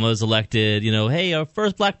 Obama's elected, hey, our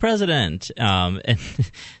first black president. And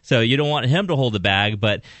so you don't want him to hold the bag.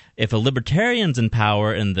 But if a libertarian's in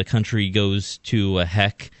power and the country goes to a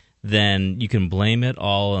heck, then you can blame it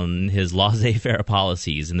all on his laissez-faire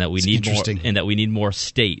policies and that we need more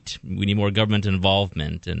state. We need more government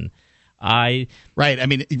involvement. And Right. I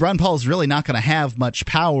mean, Ron Paul is really not going to have much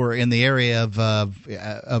power in the area of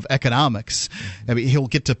economics. I mean, he'll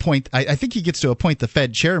get to appoint. I think he gets to appoint the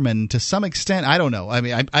Fed chairman to some extent. I don't know. I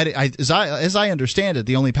mean, as I understand it,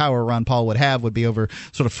 the only power Ron Paul would have would be over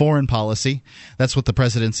sort of foreign policy. That's what the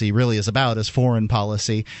presidency really is about, is foreign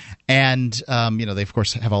policy. And they of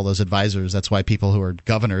course have all those advisors. That's why people who are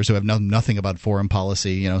governors who have nothing about foreign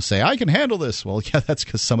policy, say I can handle this. Well, yeah, that's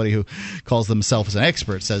because somebody who calls themselves an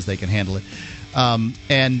expert says they can handle it.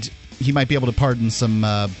 And he might be able to pardon some,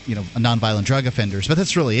 nonviolent drug offenders, but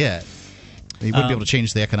that's really it. He wouldn't be able to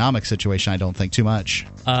change the economic situation, I don't think, too much.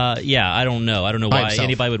 Yeah, I don't know. I don't know By why himself.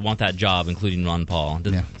 anybody would want that job, including Ron Paul.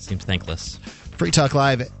 It seems thankless. Free Talk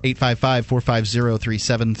Live,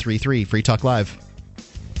 855-450-3733. Free Talk Live.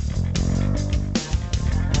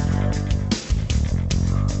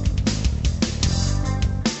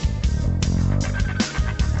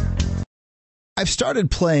 I've started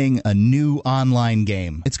playing a new online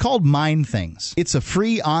game. It's called Mine Things. It's a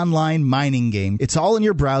free online mining game. It's all in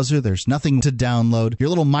your browser. There's nothing to download. Your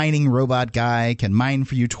little mining robot guy can mine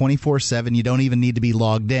for you 24/7. You don't even need to be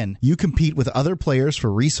logged in. You compete with other players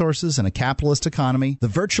for resources in a capitalist economy. The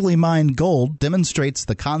virtually mined gold demonstrates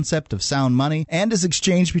the concept of sound money and is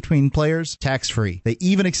exchanged between players tax-free. They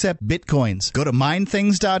even accept bitcoins. Go to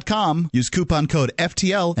minethings.com, use coupon code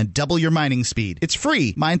FTL, and double your mining speed. It's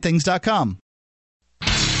free. Minethings.com.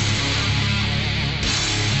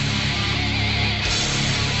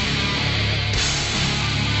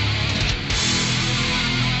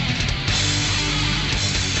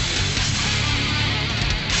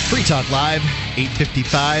 Free Talk Live,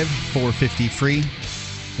 855-450-FREE.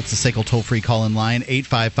 That's the SACL toll-free call-in line,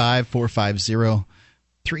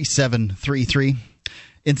 855-450-3733.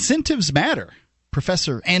 Incentives matter.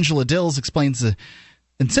 Professor Angela Dills explains that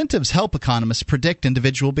incentives help economists predict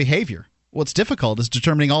individual behavior. what's difficult is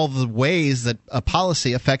determining all the ways that a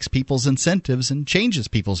policy affects people's incentives and changes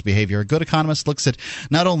people's behavior. A good economist looks at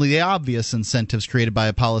not only the obvious incentives created by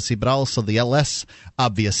a policy, but also the less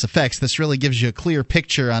obvious effects. This really gives you a clear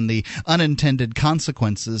picture on the unintended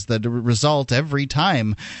consequences that result every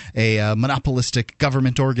time a monopolistic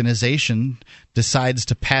government organization decides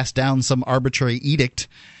to pass down some arbitrary edict.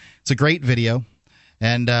 It's a great video.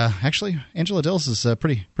 And actually, Angela Dills is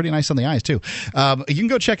pretty nice on the eyes, too. You can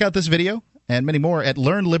go check out this video and many more at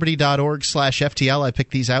learnliberty.org/FTL. I picked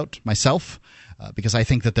these out myself because I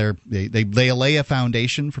think that they lay a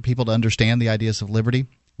foundation for people to understand the ideas of liberty.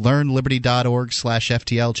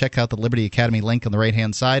 Learnliberty.org/FTL. Check out the Liberty Academy link on the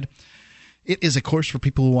right-hand side. It is a course for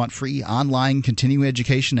people who want free online continuing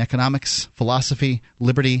education, economics, philosophy,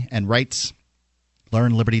 liberty, and rights.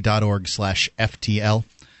 Learnliberty.org/FTL.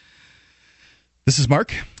 This is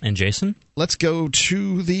Mark. And Jason. Let's go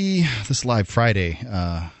to this Live Friday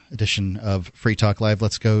edition of Free Talk Live.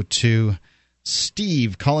 Let's go to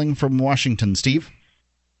Steve calling from Washington. Steve?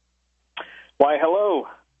 Why, hello.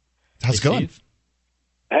 How's it going? Steve?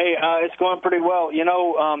 Hey, it's going pretty well. You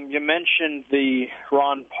know, you mentioned the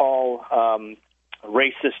Ron Paul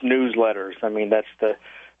racist newsletters. I mean, that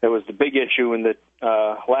was the big issue in the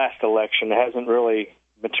last election. It hasn't really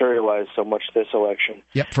materialized so much this election.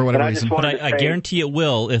 Yep, for whatever reason. But I guarantee it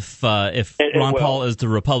will if Ron Paul is the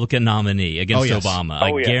Republican nominee against Obama.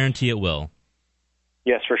 I guarantee it will.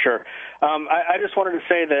 Yes, for sure. I just wanted to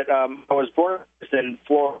say that I was born in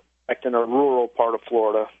Florida, in a rural part of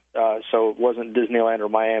Florida, so it wasn't Disneyland or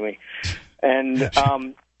Miami. And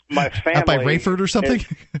my family... Up by Rayford or something?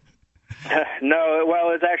 No,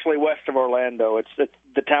 well, it's actually west of Orlando.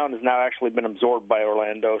 The town has now actually been absorbed by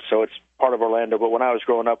Orlando, so it's part of Orlando. But when I was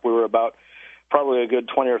growing up, we were about probably a good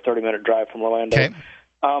 20 or 30-minute drive from Orlando. Okay.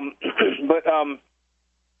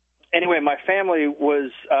 Anyway, my family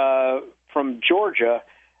was from Georgia,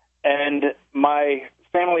 and my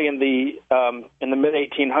family in the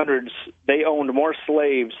mid-1800s, they owned more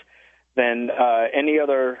slaves than any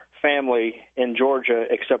other family in Georgia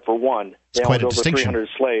except for one. They owned over 300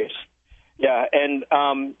 slaves. Yeah, and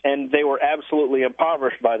they were absolutely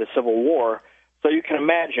impoverished by the Civil War. So you can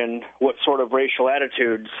imagine what sort of racial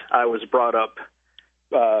attitudes I was brought up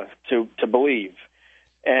to believe.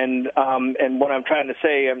 And what I'm trying to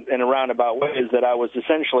say in a roundabout way is that I was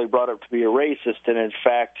essentially brought up to be a racist, and in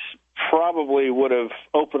fact probably would have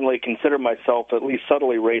openly considered myself at least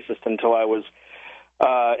subtly racist until I was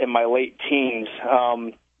in my late teens.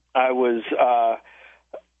 I was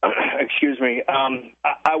excuse me.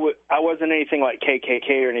 I wasn't anything like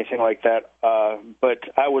KKK or anything like that, but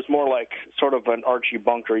I was more like sort of an Archie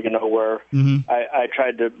Bunker, where I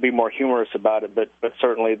tried to be more humorous about it, but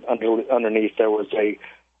certainly underneath there was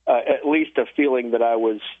at least a feeling that I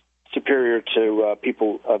was superior to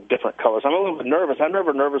people of different colors. I'm a little bit nervous. I'm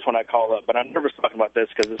never nervous when I call up, but I'm nervous talking about this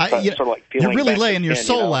because it's sort of like feeling. You're really laying your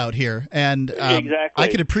soul out here, and exactly. I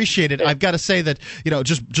can appreciate it. I've got to say that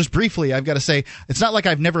just briefly, I've got to say it's not like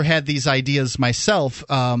I've never had these ideas myself.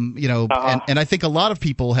 And I think a lot of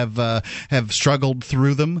people have struggled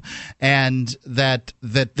through them, and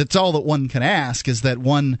that's all that one can ask is that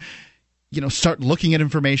one start looking at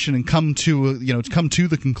information and come to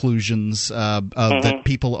the conclusions that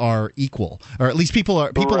people are equal, or at least people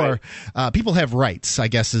have rights. I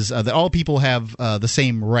guess is that all people have the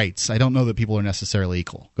same rights. I don't know that people are necessarily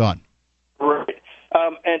equal. Go on. Right.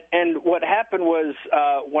 And what happened was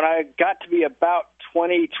when I got to be about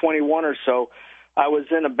 20, 21 or so, I was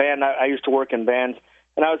in a band. I used to work in bands,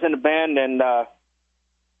 and I was in a band, and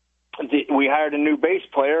we hired a new bass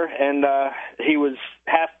player, and he was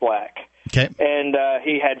half black. Okay. And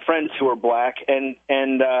he had friends who were black, and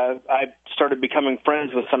I started becoming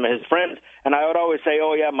friends with some of his friends, and I would always say,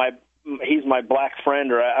 "Oh yeah, he's my black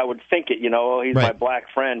friend," or I would think it, he's right. My black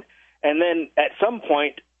friend. And then at some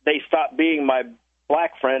point, they stopped being my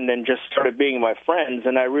black friend and just started being my friends,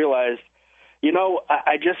 and I realized,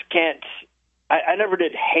 I just can't. I never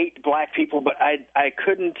did hate black people, but I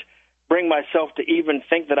couldn't bring myself to even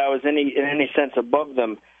think that I was in any sense above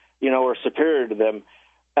them, or superior to them.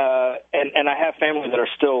 And I have family that are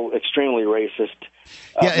still extremely racist.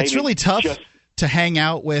 It's really tough to hang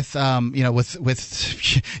out with,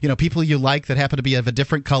 with people you like that happen to be of a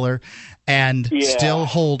different color and still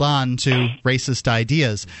hold on to racist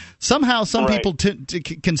ideas. Somehow, some people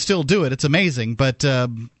can still do it. It's amazing, but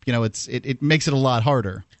it makes it a lot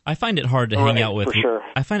harder. I find it hard to hang out with. Sure.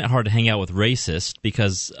 I find it hard to hang out with racists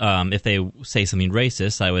because if they say something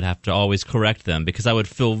racist, I would have to always correct them because I would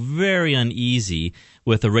feel very uneasy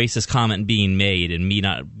with a racist comment being made and me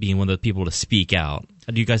not being one of the people to speak out.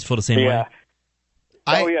 Do you guys feel the same way?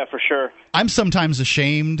 Oh yeah, for sure. I'm sometimes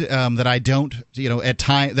ashamed that I don't, at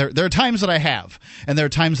time there are times that I have, and there are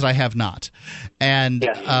times that I have not, and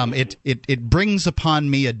it brings upon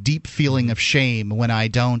me a deep feeling of shame when I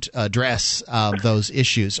don't address those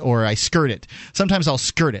issues, or I skirt it. Sometimes I'll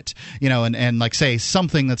skirt it, and like say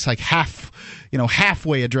something that's like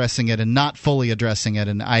halfway addressing it and not fully addressing it,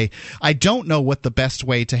 and I don't know what the best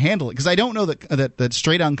way to handle it, because I don't know that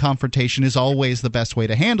straight on confrontation is always the best way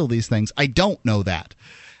to handle these things. I don't know that.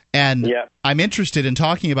 And I'm interested in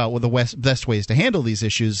talking about what the best ways to handle these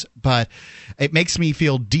issues, but it makes me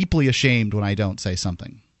feel deeply ashamed when I don't say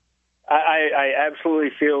something. I absolutely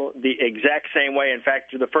feel the exact same way. In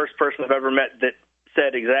fact, you're the first person I've ever met that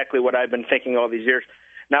said exactly what I've been thinking all these years.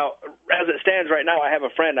 Now, as it stands right now, I have a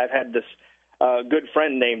friend. I've had this good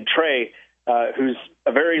friend named Trey, who's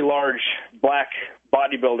a very large black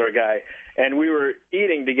bodybuilder guy, and we were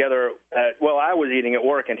eating together. I was eating at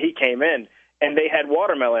work, and he came in. And they had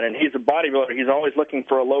watermelon, and he's a bodybuilder. He's always looking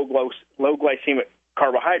for a low glycemic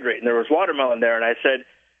carbohydrate, and there was watermelon there. And I said,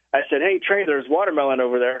 hey, Trey, there's watermelon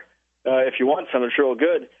over there. If you want some, it's real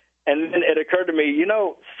good. And then it occurred to me,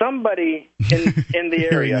 somebody in the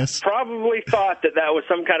area probably thought that was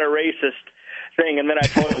some kind of racist thing. And then I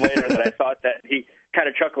told him later that I thought that. He kind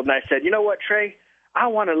of chuckled, and I said, you know what, Trey? I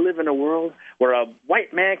want to live in a world where a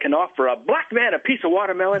white man can offer a black man a piece of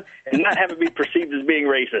watermelon and not have it be perceived as being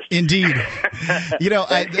racist. Indeed.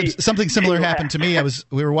 Something similar happened to me.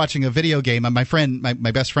 We were watching a video game. My friend,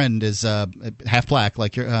 my best friend, is half black,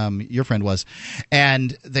 like your friend was,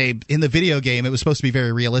 and in the video game, it was supposed to be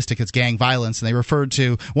very realistic. It's gang violence, and they referred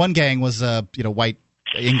to one gang was white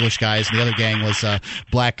English guys, and the other gang was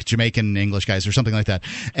black Jamaican English guys or something like that.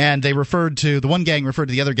 And the one gang referred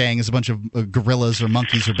to the other gang as a bunch of gorillas or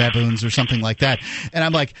monkeys or baboons or something like that. And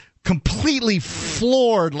I'm like completely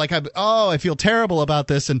floored, like I feel terrible about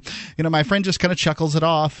this. And my friend just kind of chuckles it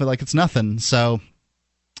off like it's nothing. So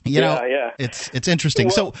it's interesting.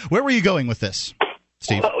 So where were you going with this,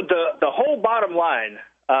 Steve? The whole bottom line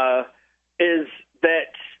is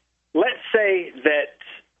that, let's say that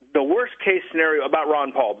the worst case scenario about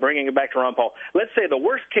Ron Paul, bringing it back to Ron Paul, let's say the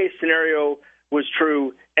worst case scenario was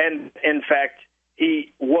true, and in fact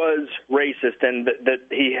he was racist, and that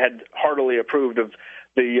he had heartily approved of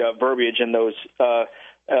the verbiage in those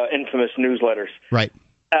infamous newsletters. Right.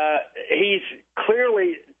 He's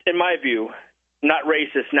clearly, in my view, not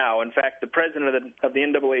racist now. In fact, the president of the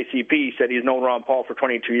NAACP said he's known Ron Paul for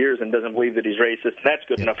 22 years and doesn't believe that he's racist. And that's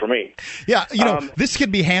good enough for me. Yeah, this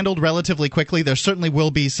could be handled relatively quickly. There certainly will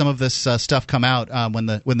be some of this stuff come out when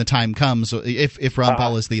the time comes, if Ron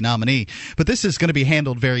Paul is the nominee. But this is going to be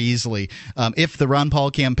handled very easily. If the Ron Paul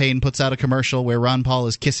campaign puts out a commercial where Ron Paul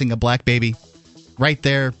is kissing a black baby right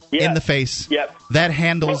there in the face, that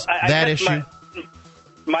handles that issue.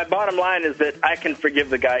 My bottom line is that I can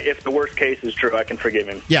forgive the guy. If the worst case is true, I can forgive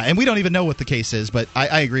him. Yeah, and we don't even know what the case is, but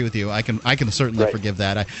I agree with you. I can certainly forgive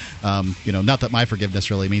that. Not that my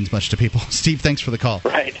forgiveness really means much to people. Steve, thanks for the call.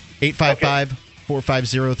 Right.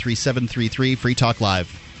 855-450-3733, Free Talk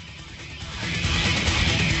Live.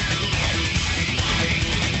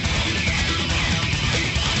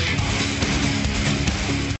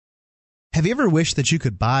 Have you ever wished that you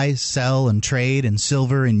could buy, sell, and trade in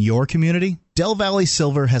silver in your community? Del Valley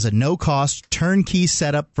Silver has a no-cost, turnkey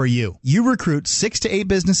setup for you. You recruit 6 to 8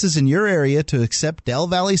 businesses in your area to accept Del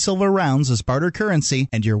Valley Silver rounds as barter currency,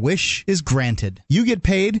 and your wish is granted. You get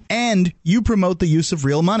paid, and you promote the use of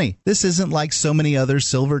real money. This isn't like so many other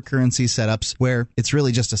silver currency setups where it's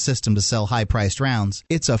really just a system to sell high-priced rounds.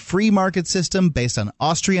 It's a free market system based on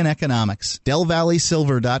Austrian economics.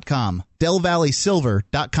 DelValleySilver.com.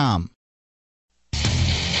 DelValleySilver.com.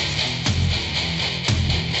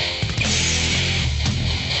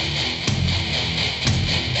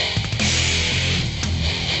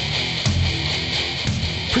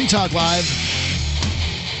 Free Talk Live,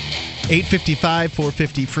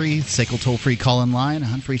 855-450-FREE, SACL toll-free call-in line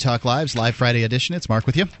on Free Talk Live's Live Friday edition. It's Mark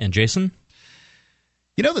with you. And Jason?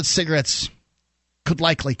 You know that cigarettes could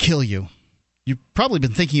likely kill you. You've probably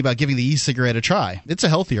been thinking about giving the e-cigarette a try. It's a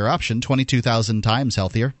healthier option, 22,000 times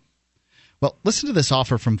healthier. Well, listen to this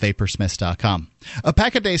offer from Vaporsmiths.com. A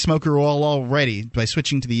pack-a-day smoker will already, by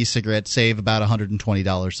switching to the e-cigarette, save about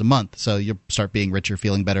 $120 a month. So you'll start being richer,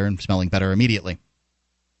 feeling better, and smelling better immediately.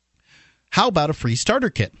 How about a free starter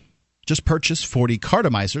kit? Just purchase 40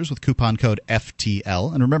 cartomizers with coupon code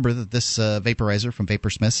FTL. And remember that this vaporizer from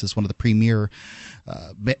Vaporsmiths is one of the premier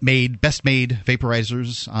best-made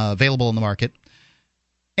vaporizers available in the market.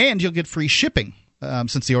 And you'll get free shipping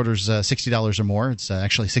since the order's $60 or more. It's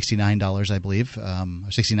actually $69, I believe, or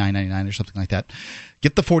 $69.99 or something like that.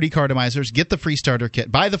 Get the 40 cartomizers. Get the free starter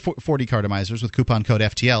kit. Buy the 40 cartomizers with coupon code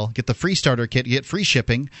FTL. Get the free starter kit. Get free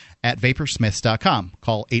shipping at vaporsmiths.com.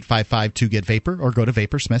 Call 855-2-GET-VAPOR or go to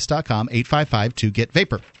vaporsmiths.com,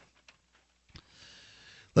 855-2-GET-VAPOR.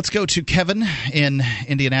 Let's go to Kevin in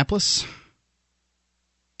Indianapolis.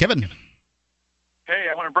 Kevin. Hey,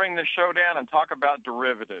 I want to bring this show down and talk about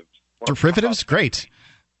derivatives. Derivatives? Great.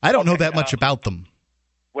 I don't know that much about them.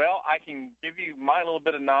 Well, I can give you my little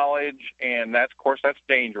bit of knowledge, and that's, of course, that's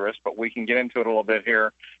dangerous, but we can get into it a little bit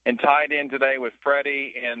here. And tied in today with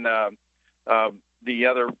Freddie and the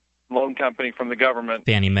other loan company from the government.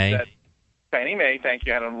 Fannie Mae. Fannie Mae, thank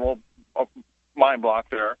you. I had a little mind block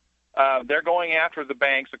there. They're going after the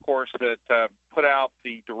banks, of course, that put out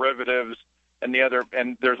the derivatives and the other.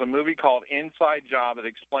 And there's a movie called Inside Job that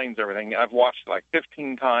explains everything. I've watched it like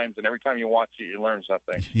 15 times, and every time you watch it, you learn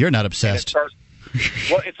something. You're not obsessed.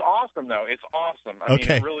 Well, it's awesome, though. It's awesome. I mean,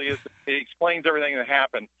 it really is. It explains everything that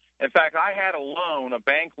happened. In fact, I had a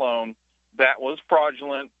bank loan, that was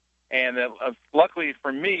fraudulent, and luckily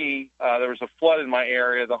for me, there was a flood in my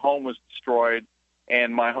area. The home was destroyed,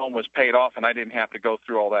 and my home was paid off, and I didn't have to go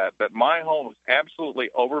through all that. But my home was absolutely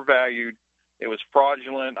overvalued. It was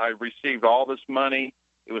fraudulent. I received all this money.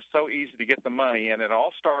 It was so easy to get the money, and it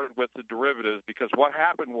all started with the derivatives, because what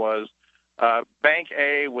happened was Bank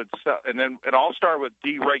A would sell, and then it all started with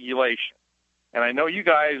deregulation. And I know you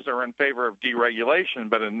guys are in favor of deregulation,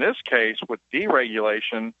 but in this case, with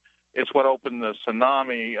deregulation, it's what opened the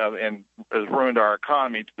tsunami and has ruined our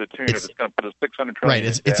economy to the tune of it's going to put us $600 trillion.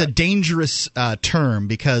 Right, it's a dangerous term,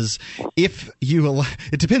 because it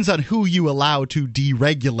depends on who you allow to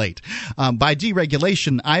deregulate. By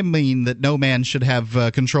deregulation, I mean that no man should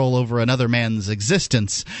have control over another man's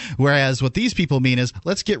existence. Whereas what these people mean is,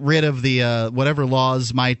 let's get rid of the whatever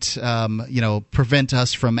laws might prevent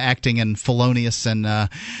us from acting in felonious and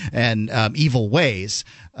evil ways.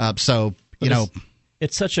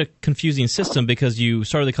 It's such a confusing system, because you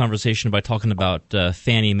started the conversation by talking about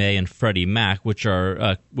Fannie Mae and Freddie Mac, which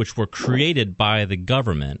were created by the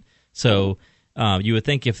government. So you would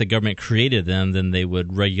think if the government created them, then they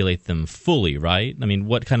would regulate them fully, right? I mean,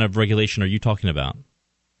 what kind of regulation are you talking about?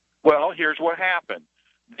 Well, here's what happened.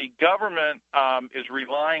 The government is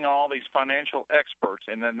relying on all these financial experts,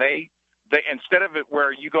 and then they instead of it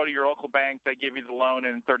where you go to your local bank, they give you the loan,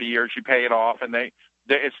 and in 30 years you pay it off, and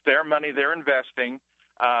it's their money they're investing.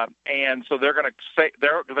 And so they're going to say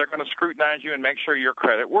they're going to scrutinize you and make sure you're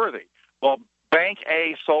credit worthy. Well, Bank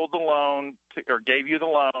A sold the loan or gave you the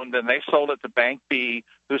loan, then they sold it to Bank B,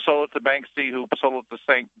 who sold it to Bank C, who sold it to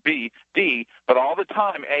Bank D. But all the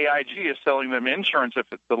time, AIG is selling them insurance. If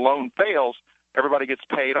the loan fails, everybody gets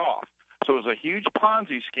paid off. So it was a huge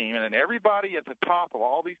Ponzi scheme, and then everybody at the top of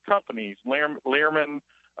all these companies, Learman,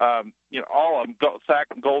 all of them, Gold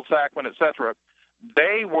Sackman, et cetera,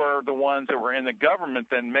 they were the ones that were in the government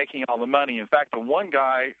then making all the money. In fact, the one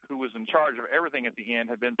guy who was in charge of everything at the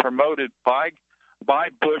end had been promoted by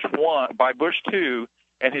Bush 2,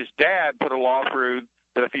 and his dad put a law through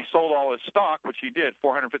that if he sold all his stock, which he did,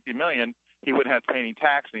 $450 million, he wouldn't have to pay any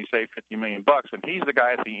tax, and he saved $50 million. And he's the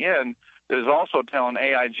guy at the end that is also telling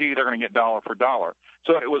AIG they're going to get dollar for dollar.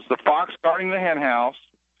 So it was the fox guarding the hen house,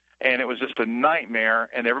 and it was just a nightmare,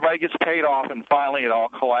 and everybody gets paid off, and finally it all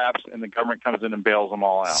collapsed, and the government comes in and bails them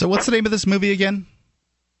all out. So what's the name of this movie again?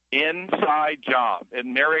 Inside Job. It's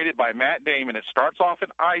narrated by Matt Damon. It starts off in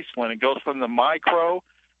Iceland. It goes from the micro,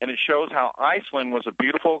 and it shows how Iceland was a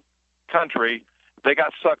beautiful country. They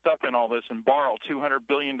got sucked up in all this and borrowed $200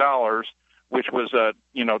 billion, which was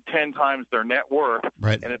 10 times their net worth,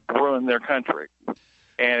 right. And it ruined their country.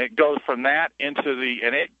 And it goes from that into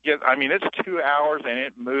it's 2 hours, and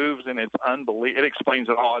it moves, and it's unbelievable. It explains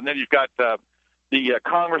it all. And then you've got the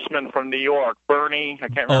congressman from New York, Bernie. I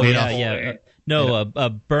can't remember.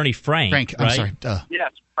 Bernie Frank. Frank, right? I'm sorry.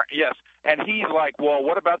 Yes. And he's like, well,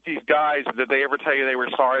 what about these guys? Did they ever tell you they were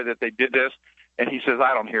sorry that they did this? And he says,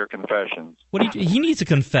 I don't hear confessions. He needs to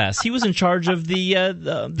confess. He was in charge of the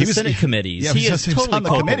Senate committees. Yeah, he is totally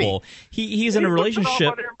culpable. He's in a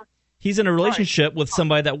relationship. He's in a relationship with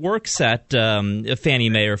somebody that works at Fannie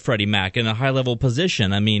Mae or Freddie Mac in a high-level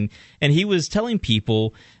position. I mean, and he was telling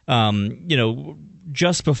people,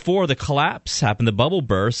 just before the collapse happened, the bubble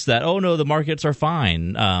burst, that, oh, no, the markets are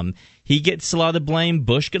fine. He gets a lot of the blame.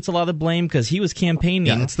 Bush gets a lot of the blame because he was campaigning.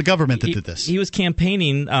 Yeah, it's the government that did this. He was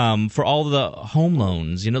campaigning for all the home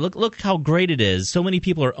loans. Look how great it is. So many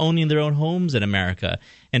people are owning their own homes in America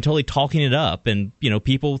and totally talking it up. And,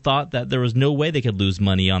 people thought that there was no way they could lose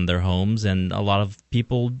money on their homes, and a lot of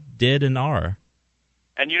people did and are.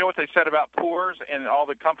 And you know what they said about Poor's and all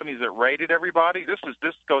the companies that rated everybody? This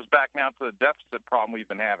goes back now to the deficit problem we've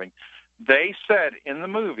been having. They said in the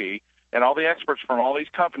movie, and all the experts from all these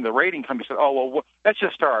companies, the rating companies said, oh, well, that's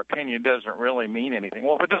just our opinion. It doesn't really mean anything.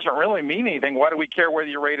 Well, if it doesn't really mean anything, why do we care whether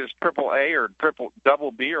you rate as AAA or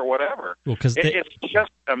double B or whatever? Well, because it's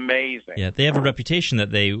just amazing. Yeah, they have a reputation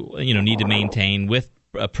that they need to maintain with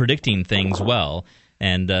predicting things well.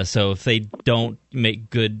 And so if they don't make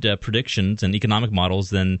good predictions and economic models,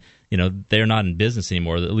 then they're not in business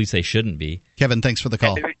anymore. At least they shouldn't be. Kevin, thanks for the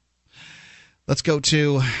call. Let's go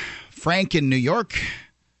to Frank in New York.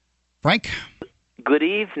 Frank? Good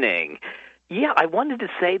evening. Yeah, I wanted to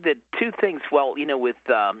say that two things. Well, with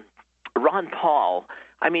Ron Paul,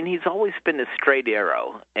 I mean, he's always been a straight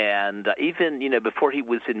arrow. And even, before he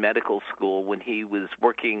was in medical school, when he was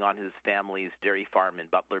working on his family's dairy farm in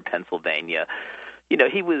Butler, Pennsylvania,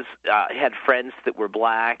 he was had friends that were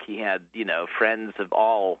black. He had, friends of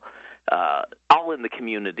all in the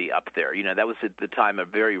community up there. That was at the time a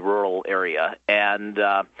very rural area. And,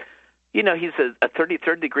 he's a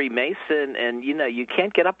 33rd degree Mason, and, you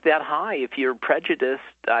can't get up that high if you're prejudiced.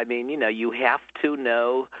 I mean, you have to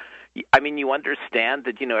know. I mean, you understand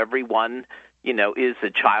that, everyone, is a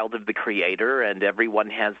child of the Creator, and everyone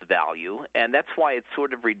has value. And that's why it's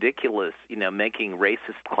sort of ridiculous, making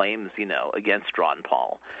racist claims, against Ron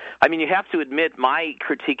Paul. I mean, you have to admit, my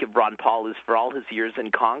critique of Ron Paul is for all his years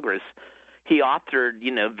in Congress, he authored,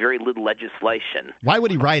 very little legislation. Why would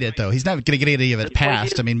he write it, though? He's not going to get any of it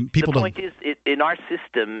passed. I mean, people don't... The point is, in our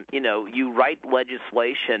system, you write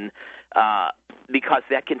legislation because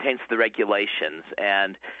that contains the regulations.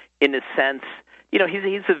 And in a sense,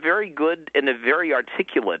 he's a very good and a very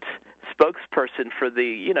articulate spokesperson for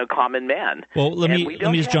the, common man. Well, let me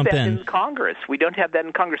just jump in. Congress. We don't have that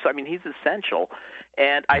in Congress. I mean, he's essential.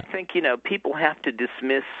 And I think, people have to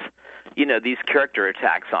dismiss, these character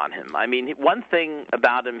attacks on him. I mean, one thing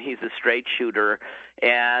about him, he's a straight shooter,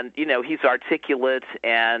 and, he's articulate,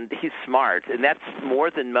 and he's smart. And that's more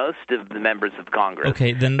than most of the members of Congress.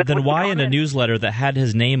 Okay, then why in a newsletter that had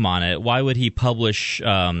his name on it, why would he publish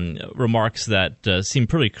remarks that seem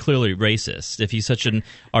pretty clearly racist if he's such an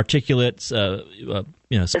articulate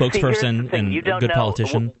spokesperson and a good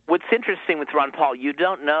politician? What's interesting with Ron Paul, you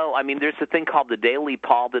don't know. I mean, there's a thing called the Daily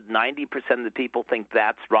Paul that 90% of the people think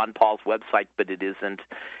that's Ron Paul's website, but it isn't.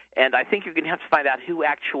 And I think you're going to have to find out who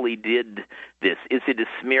actually did this. Is it a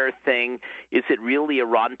smear thing? Is it really a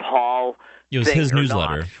Ron Paul It was his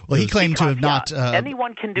newsletter. Well, he claimed to have not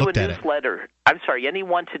anyone can do a newsletter. I'm sorry,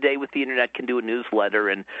 anyone today with the Internet can do a newsletter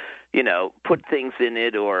and, put things in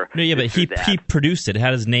it or... No, yeah, but he produced it. It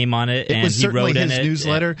had his name on it, and he wrote in it. It was certainly his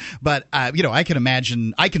newsletter, but,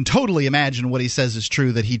 I can totally imagine what he says is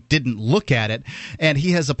true, that he didn't look at it, and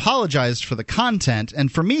he has apologized for the content,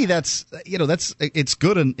 and for me, it's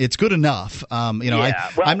good enough. I'm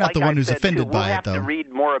not the one who's offended by it, though. We'll have to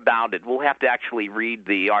read more about it. We'll have to actually read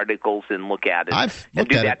the articles and look at it. I've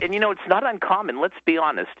looked at it. And, it's not uncommon. Let's be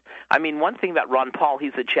honest. I mean, one thing about Ron Paul,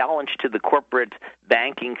 he's a challenge to the corporate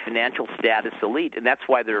banking financial status elite, and that's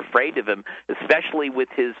why they're afraid of him, especially with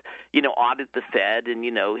his, audit the Fed and,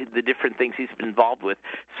 the different things he's been involved with.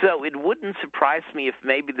 So it wouldn't surprise me if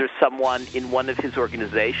maybe there's someone in one of his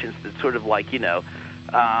organizations that's sort of like,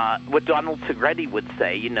 what Donald Segretti would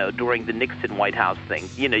say, during the Nixon White House thing.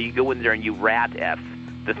 You go in there and you rat F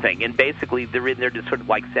the thing. And basically they're in there to sort of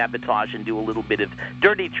like sabotage and do a little bit of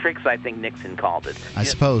dirty tricks, I think Nixon called it. I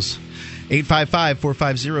suppose.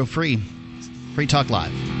 855-450-FREE. Free Talk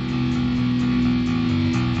Live.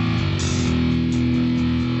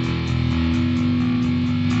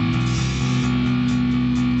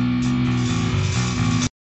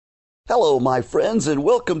 Hello, my friends, and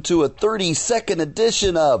welcome to a 30-second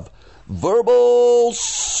edition of Verbal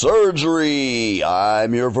Surgery.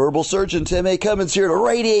 I'm your verbal surgeon, Tim A. Cummins, here to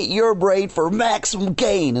radiate your brain for maximum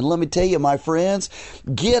gain. And let me tell you, my friends,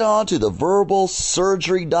 get on to the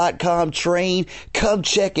verbalsurgery.com train. Come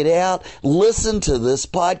check it out. Listen to this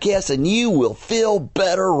podcast, and you will feel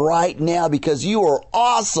better right now because you are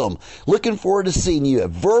awesome. Looking forward to seeing you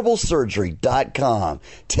at verbalsurgery.com.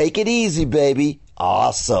 Take it easy, baby.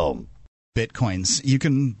 Awesome. Bitcoins. You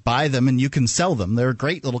can buy them and you can sell them. They're a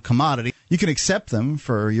great little commodity. You can accept them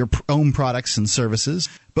for your own products and services.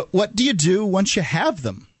 But what do you do once you have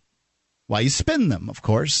them? Why, you spend them, of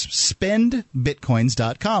course.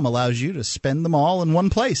 SpendBitcoins.com allows you to spend them all in one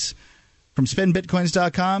place. From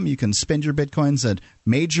SpendBitcoins.com, you can spend your Bitcoins at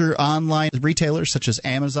major online retailers such as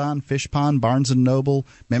Amazon, Fishpond, Barnes & Noble,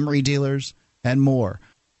 memory dealers, and more.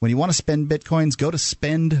 When you want to spend Bitcoins, go to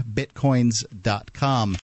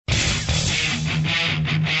SpendBitcoins.com.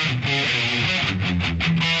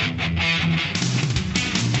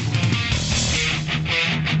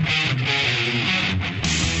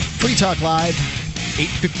 Talk Live,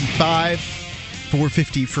 855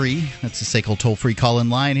 450 free. That's the SACL toll-free call-in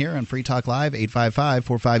line here on Free Talk Live,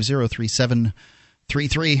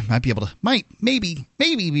 855-450-3733. Might be able to, maybe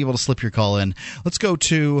be able to slip your call in. Let's go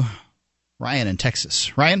to Ryan in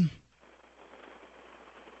Texas. Ryan?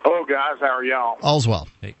 Hello, guys. How are y'all? All's well.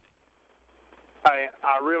 Hey. I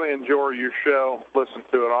really enjoy your show. Listen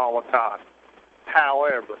to it all the time.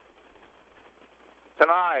 However,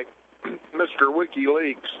 tonight, Mr.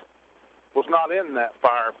 WikiLeaks was not in that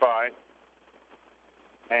firefight,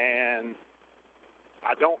 and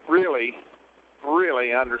I don't really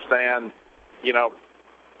understand, these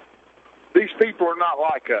people are not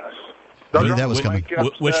like us. I knew that was coming.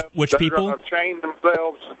 Which people? They're chain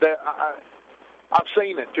themselves. I've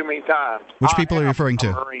seen it too many times. Which people are you referring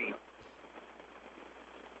to? Marine.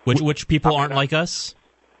 Which people aren't like us?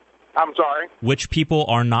 I'm sorry? Which people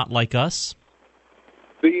are not like us?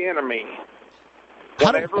 The enemy.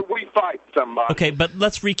 Whenever we fight somebody. Okay, but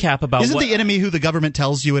let's recap about Isn't the enemy who the government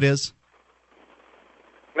tells you it is?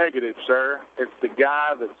 Negative, sir. It's the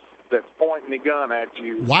guy that's pointing the gun at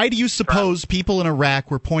you. Why do you suppose people in Iraq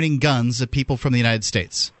were pointing guns at people from the United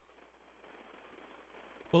States?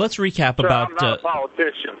 Well, let's recap about. I'm not a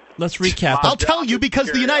politician. Let's recap. I'll tell you,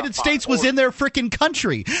 because the United States was in their frickin'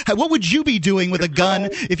 country. What would you be doing with a gun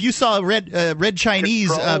if you saw red Chinese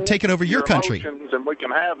taking over your country? And we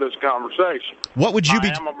can have this conversation. What would you be?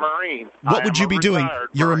 I am a Marine. What would you be doing?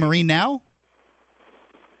 You're a Marine now?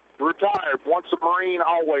 Retired. Once a Marine,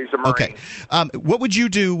 always a Marine. Okay. What would you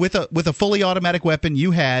do with a fully automatic weapon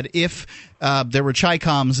you had if there were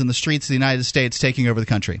Chi-Coms in the streets of the United States taking over the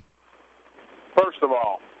country? First of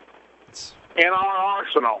all, in our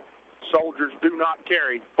arsenal, soldiers do not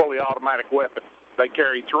carry fully automatic weapons. They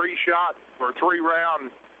carry 3-shot or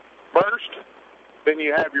 3-round burst. Then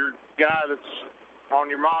you have your guy that's on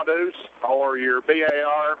your Modus or your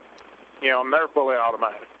BAR, and they're fully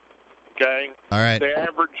automatic. Okay. All right. The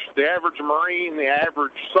average Marine, the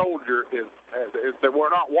average soldier is that we're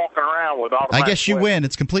not walking around with automatic. I guess you win.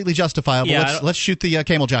 It's completely justifiable. Yeah, let's shoot the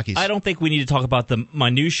camel jockeys. I don't think we need to talk about the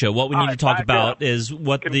minutia. What we need to talk about is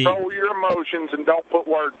what control your emotions and don't put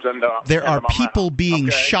words in There are people mouth. being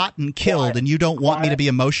Okay? shot and killed, and you don't want me to be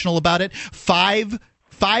emotional about it. Five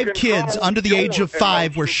kids under the age of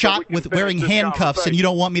 5 were shot with wearing handcuffs, and you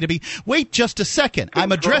don't want me to be. Wait just a second.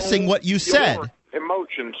 I'm addressing what you said.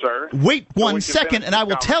 Emotion, sir. Wait 1 second, and I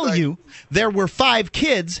will tell you there were 5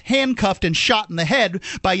 kids handcuffed and shot in the head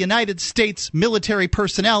by United States military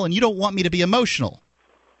personnel, and you don't want me to be emotional.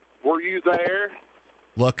 Were you there?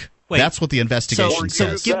 Look, that's what the investigation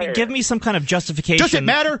says. Give me some kind of justification. Does it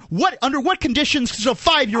matter? Under what conditions could a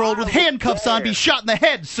 5-year-old with handcuffs on be shot in the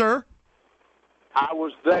head, sir? I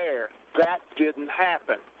was there. That didn't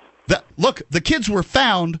happen. Look, the kids were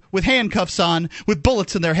found with handcuffs on, with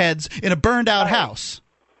bullets in their heads, in a burned-out house.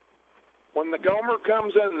 When the Gomer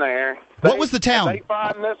comes in there, what was the town? They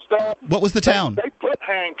find this stuff. What was the town? They put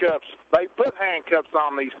handcuffs. They put handcuffs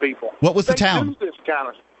on these people. What was the town? Do this kind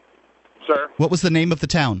of, sir. What was the name of the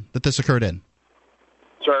town that this occurred in?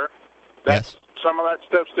 Sir, yes. Some of that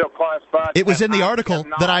stuff's still classified. It was in the article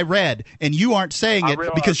that I read, and you aren't saying it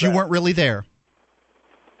because you weren't really there.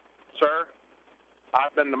 Sir,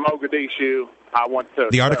 I've been to Mogadishu. I went to.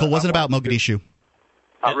 The article wasn't about Mogadishu.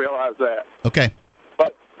 I realize that. Okay.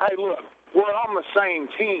 But hey, look, we're on the same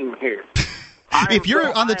team here. If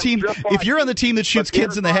you're on the team that shoots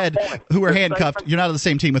kids in the head who are handcuffed, you're not on the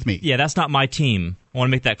same team with me. Yeah, that's not my team. I want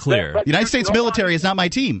to make that clear. The United States military is not my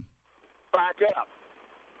team. Back up.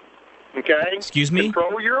 Okay? Excuse me?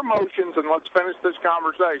 Control your emotions and let's finish this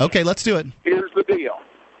conversation. Okay, let's do it. Here's the deal.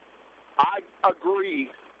 I agree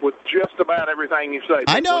with just about everything you say.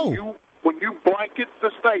 I know. When you blanket the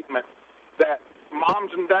statement that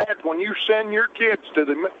moms and dads, when you send your kids to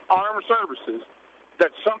the armed services,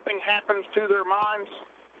 that something happens to their minds,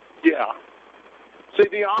 yeah. See,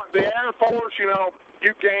 the Air Force, you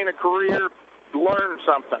gain a career, learn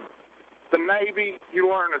something. The Navy, you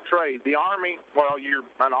learn a trade. The Army, well, you're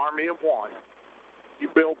an army of one. You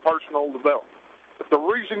build personal development. But the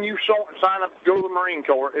reason you sign up to go to the Marine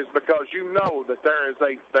Corps is because you know that there is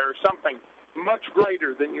something much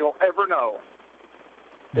greater than you'll ever know.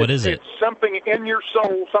 What is it? It's something in your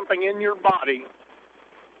soul, something in your body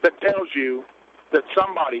that tells you that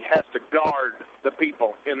somebody has to guard the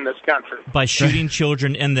people in this country. By shooting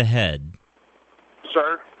children in the head.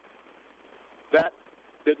 Sir, that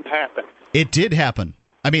didn't happen. It did happen.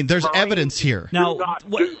 I mean, there's evidence here. Now,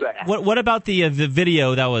 what about the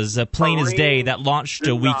video that was plain as day that launched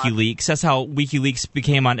WikiLeaks? That's how WikiLeaks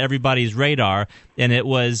became on everybody's radar, and it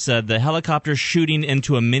was the helicopter shooting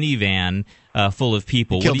into a minivan full of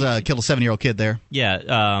people. Killed a 7-year-old kid there. Yeah,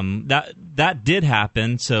 that did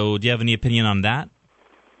happen. So, do you have any opinion on that?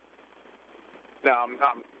 No, I'm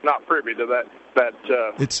not privy to that.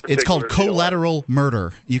 It's called collateral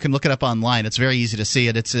murder. You can look it up online. It's very easy to see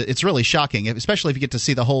it. It's really shocking, especially if you get to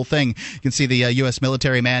see the whole thing. You can see the U.S.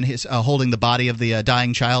 military man holding the body of the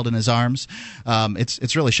dying child in his arms.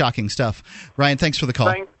 It's really shocking stuff. Ryan, thanks for the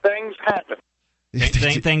call. Things happen.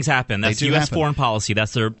 Things happen. That's U.S. foreign policy.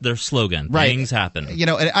 That's their slogan. Right. Things happen. You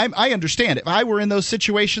know, and I understand. If I were in those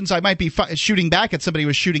situations, I might be shooting back at somebody who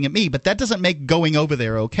was shooting at me, but that doesn't make going over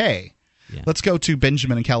there okay. Yeah. Let's go to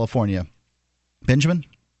Benjamin in California. Benjamin?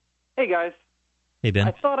 Hey, guys. Hey, Ben.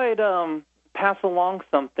 I thought I'd pass along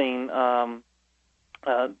something that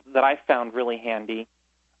I found really handy.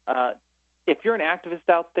 If you're an activist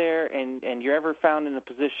out there and you're ever found in a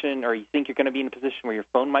position, or you think you're going to be in a position where your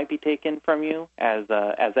phone might be taken from you as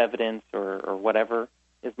evidence or whatever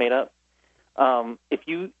is made up, if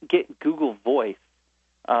you get Google Voice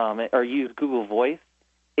or use Google Voice,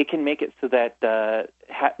 it can make it so that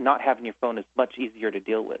not having your phone is much easier to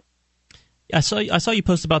deal with. I saw you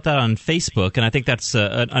post about that on Facebook, and I think that's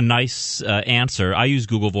a nice answer. I use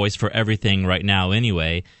Google Voice for everything right now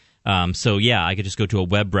anyway. So, yeah, I could just go to a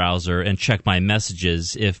web browser and check my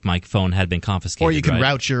messages if my phone had been confiscated. Or you can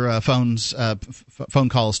route your phone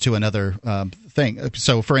calls to another thing.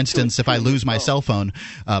 So, for instance, if I lose my cell phone,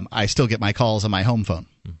 I still get my calls on my home phone.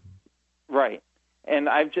 Right. And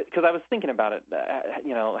because I was thinking about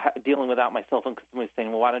it, dealing without my cell phone, because somebody was saying,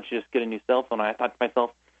 well, why don't you just get a new cell phone? And I thought to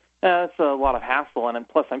myself, that's a lot of hassle, and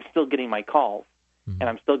plus I'm still getting my calls, and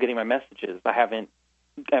I'm still getting my messages.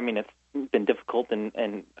 It's been difficult,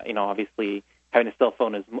 and obviously having a cell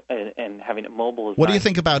phone and having it mobile is What do you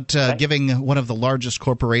think about giving one of the largest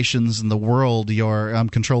corporations in the world your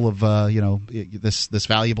control of, this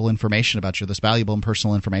valuable information about you, this valuable and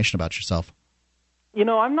personal information about yourself?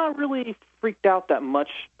 I'm not really freaked out that much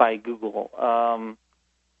by Google.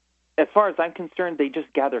 As far as I'm concerned, they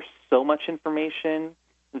just gather so much information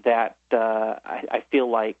that I feel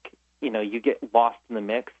like, you get lost in the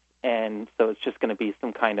mix, and so it's just going to be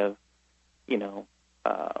some kind of,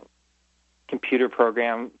 computer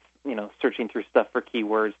program, searching through stuff for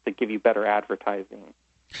keywords to give you better advertising.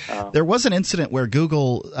 There was an incident where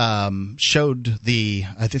Google showed the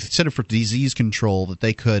Center for Disease Control that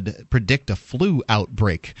they could predict a flu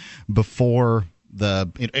outbreak before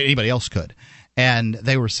anybody else could. And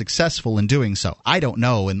they were successful in doing so. I don't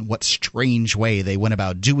know in what strange way they went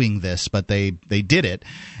about doing this, but they did it.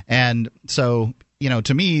 And so,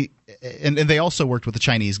 to me, and they also worked with the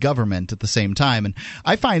Chinese government at the same time. And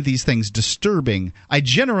I find these things disturbing. I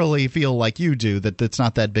generally feel like you do, that it's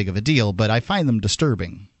not that big of a deal, but I find them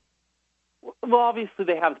disturbing. Well, obviously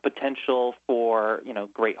they have the potential for,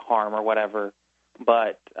 great harm or whatever.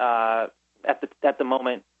 But at the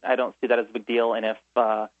moment, I don't see that as a big deal. And if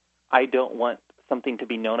I don't want something to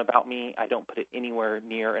be known about me, I don't put it anywhere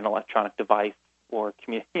near an electronic device or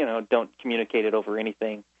don't communicate it over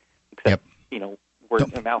anything except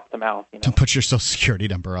word mouth to mouth. Don't put your Social Security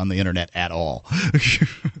number on the internet at all.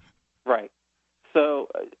 Right. So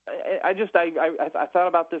I thought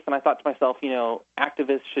about this, and I thought to myself,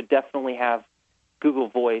 activists should definitely have Google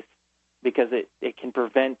Voice because it can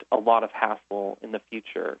prevent a lot of hassle in the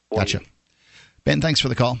future. Gotcha. Ben, thanks for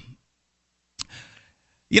the call.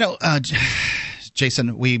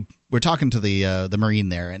 Jason, we're talking to the Marine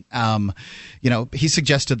there, and he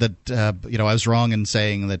suggested that I was wrong in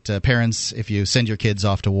saying that parents, if you send your kids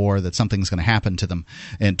off to war, that something's going to happen to them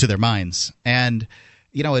and to their minds. And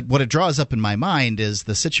what it draws up in my mind is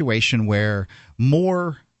the situation where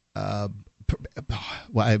more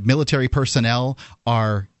military personnel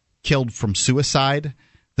are killed from suicide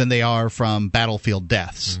than they are from battlefield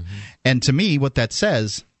deaths. Mm-hmm. And to me, what that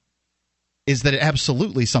says is that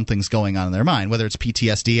absolutely something's going on in their mind, whether it's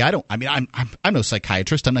PTSD. I'm no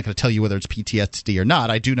psychiatrist. I'm not going to tell you whether it's PTSD or not.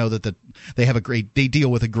 I do know that they deal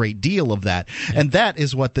with a great deal of that. Yeah. And that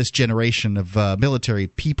is what this generation of military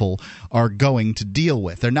people are going to deal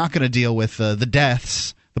with. They're not going to deal with the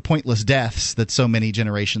deaths, the pointless deaths that so many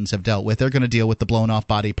generations have dealt with. They're going to deal with the blown off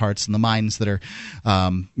body parts and the minds that are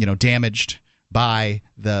damaged by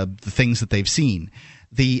the things that they've seen.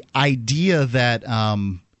 The idea that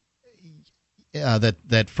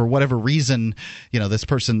that for whatever reason,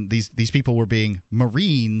 these people were being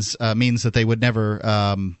Marines means that they would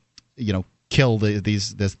never, kill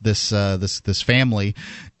this family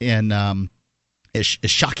in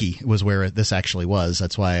Ishaki was where this actually was.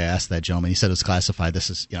 That's why I asked that gentleman. He said it was classified. This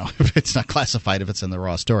is, it's not classified if it's in the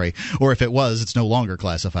raw story, or if it was, it's no longer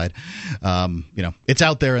classified. It's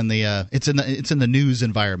out there in the it's in the news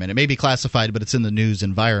environment. It may be classified, but it's in the news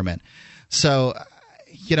environment. So,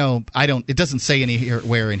 it doesn't say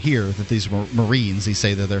anywhere in here that these were Marines. They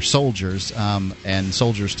say that they're soldiers, and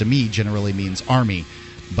soldiers to me generally means Army,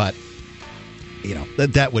 but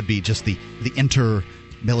that would be just the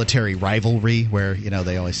inter-military rivalry where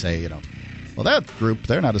they always say well, that group,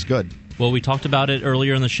 they're not as good. Well, we talked about it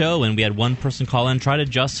earlier in the show, and we had one person call in and try to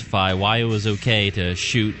justify why it was okay to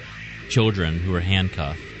shoot children who were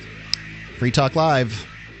handcuffed. Free Talk Live.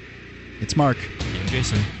 It's Mark and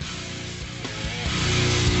Jason.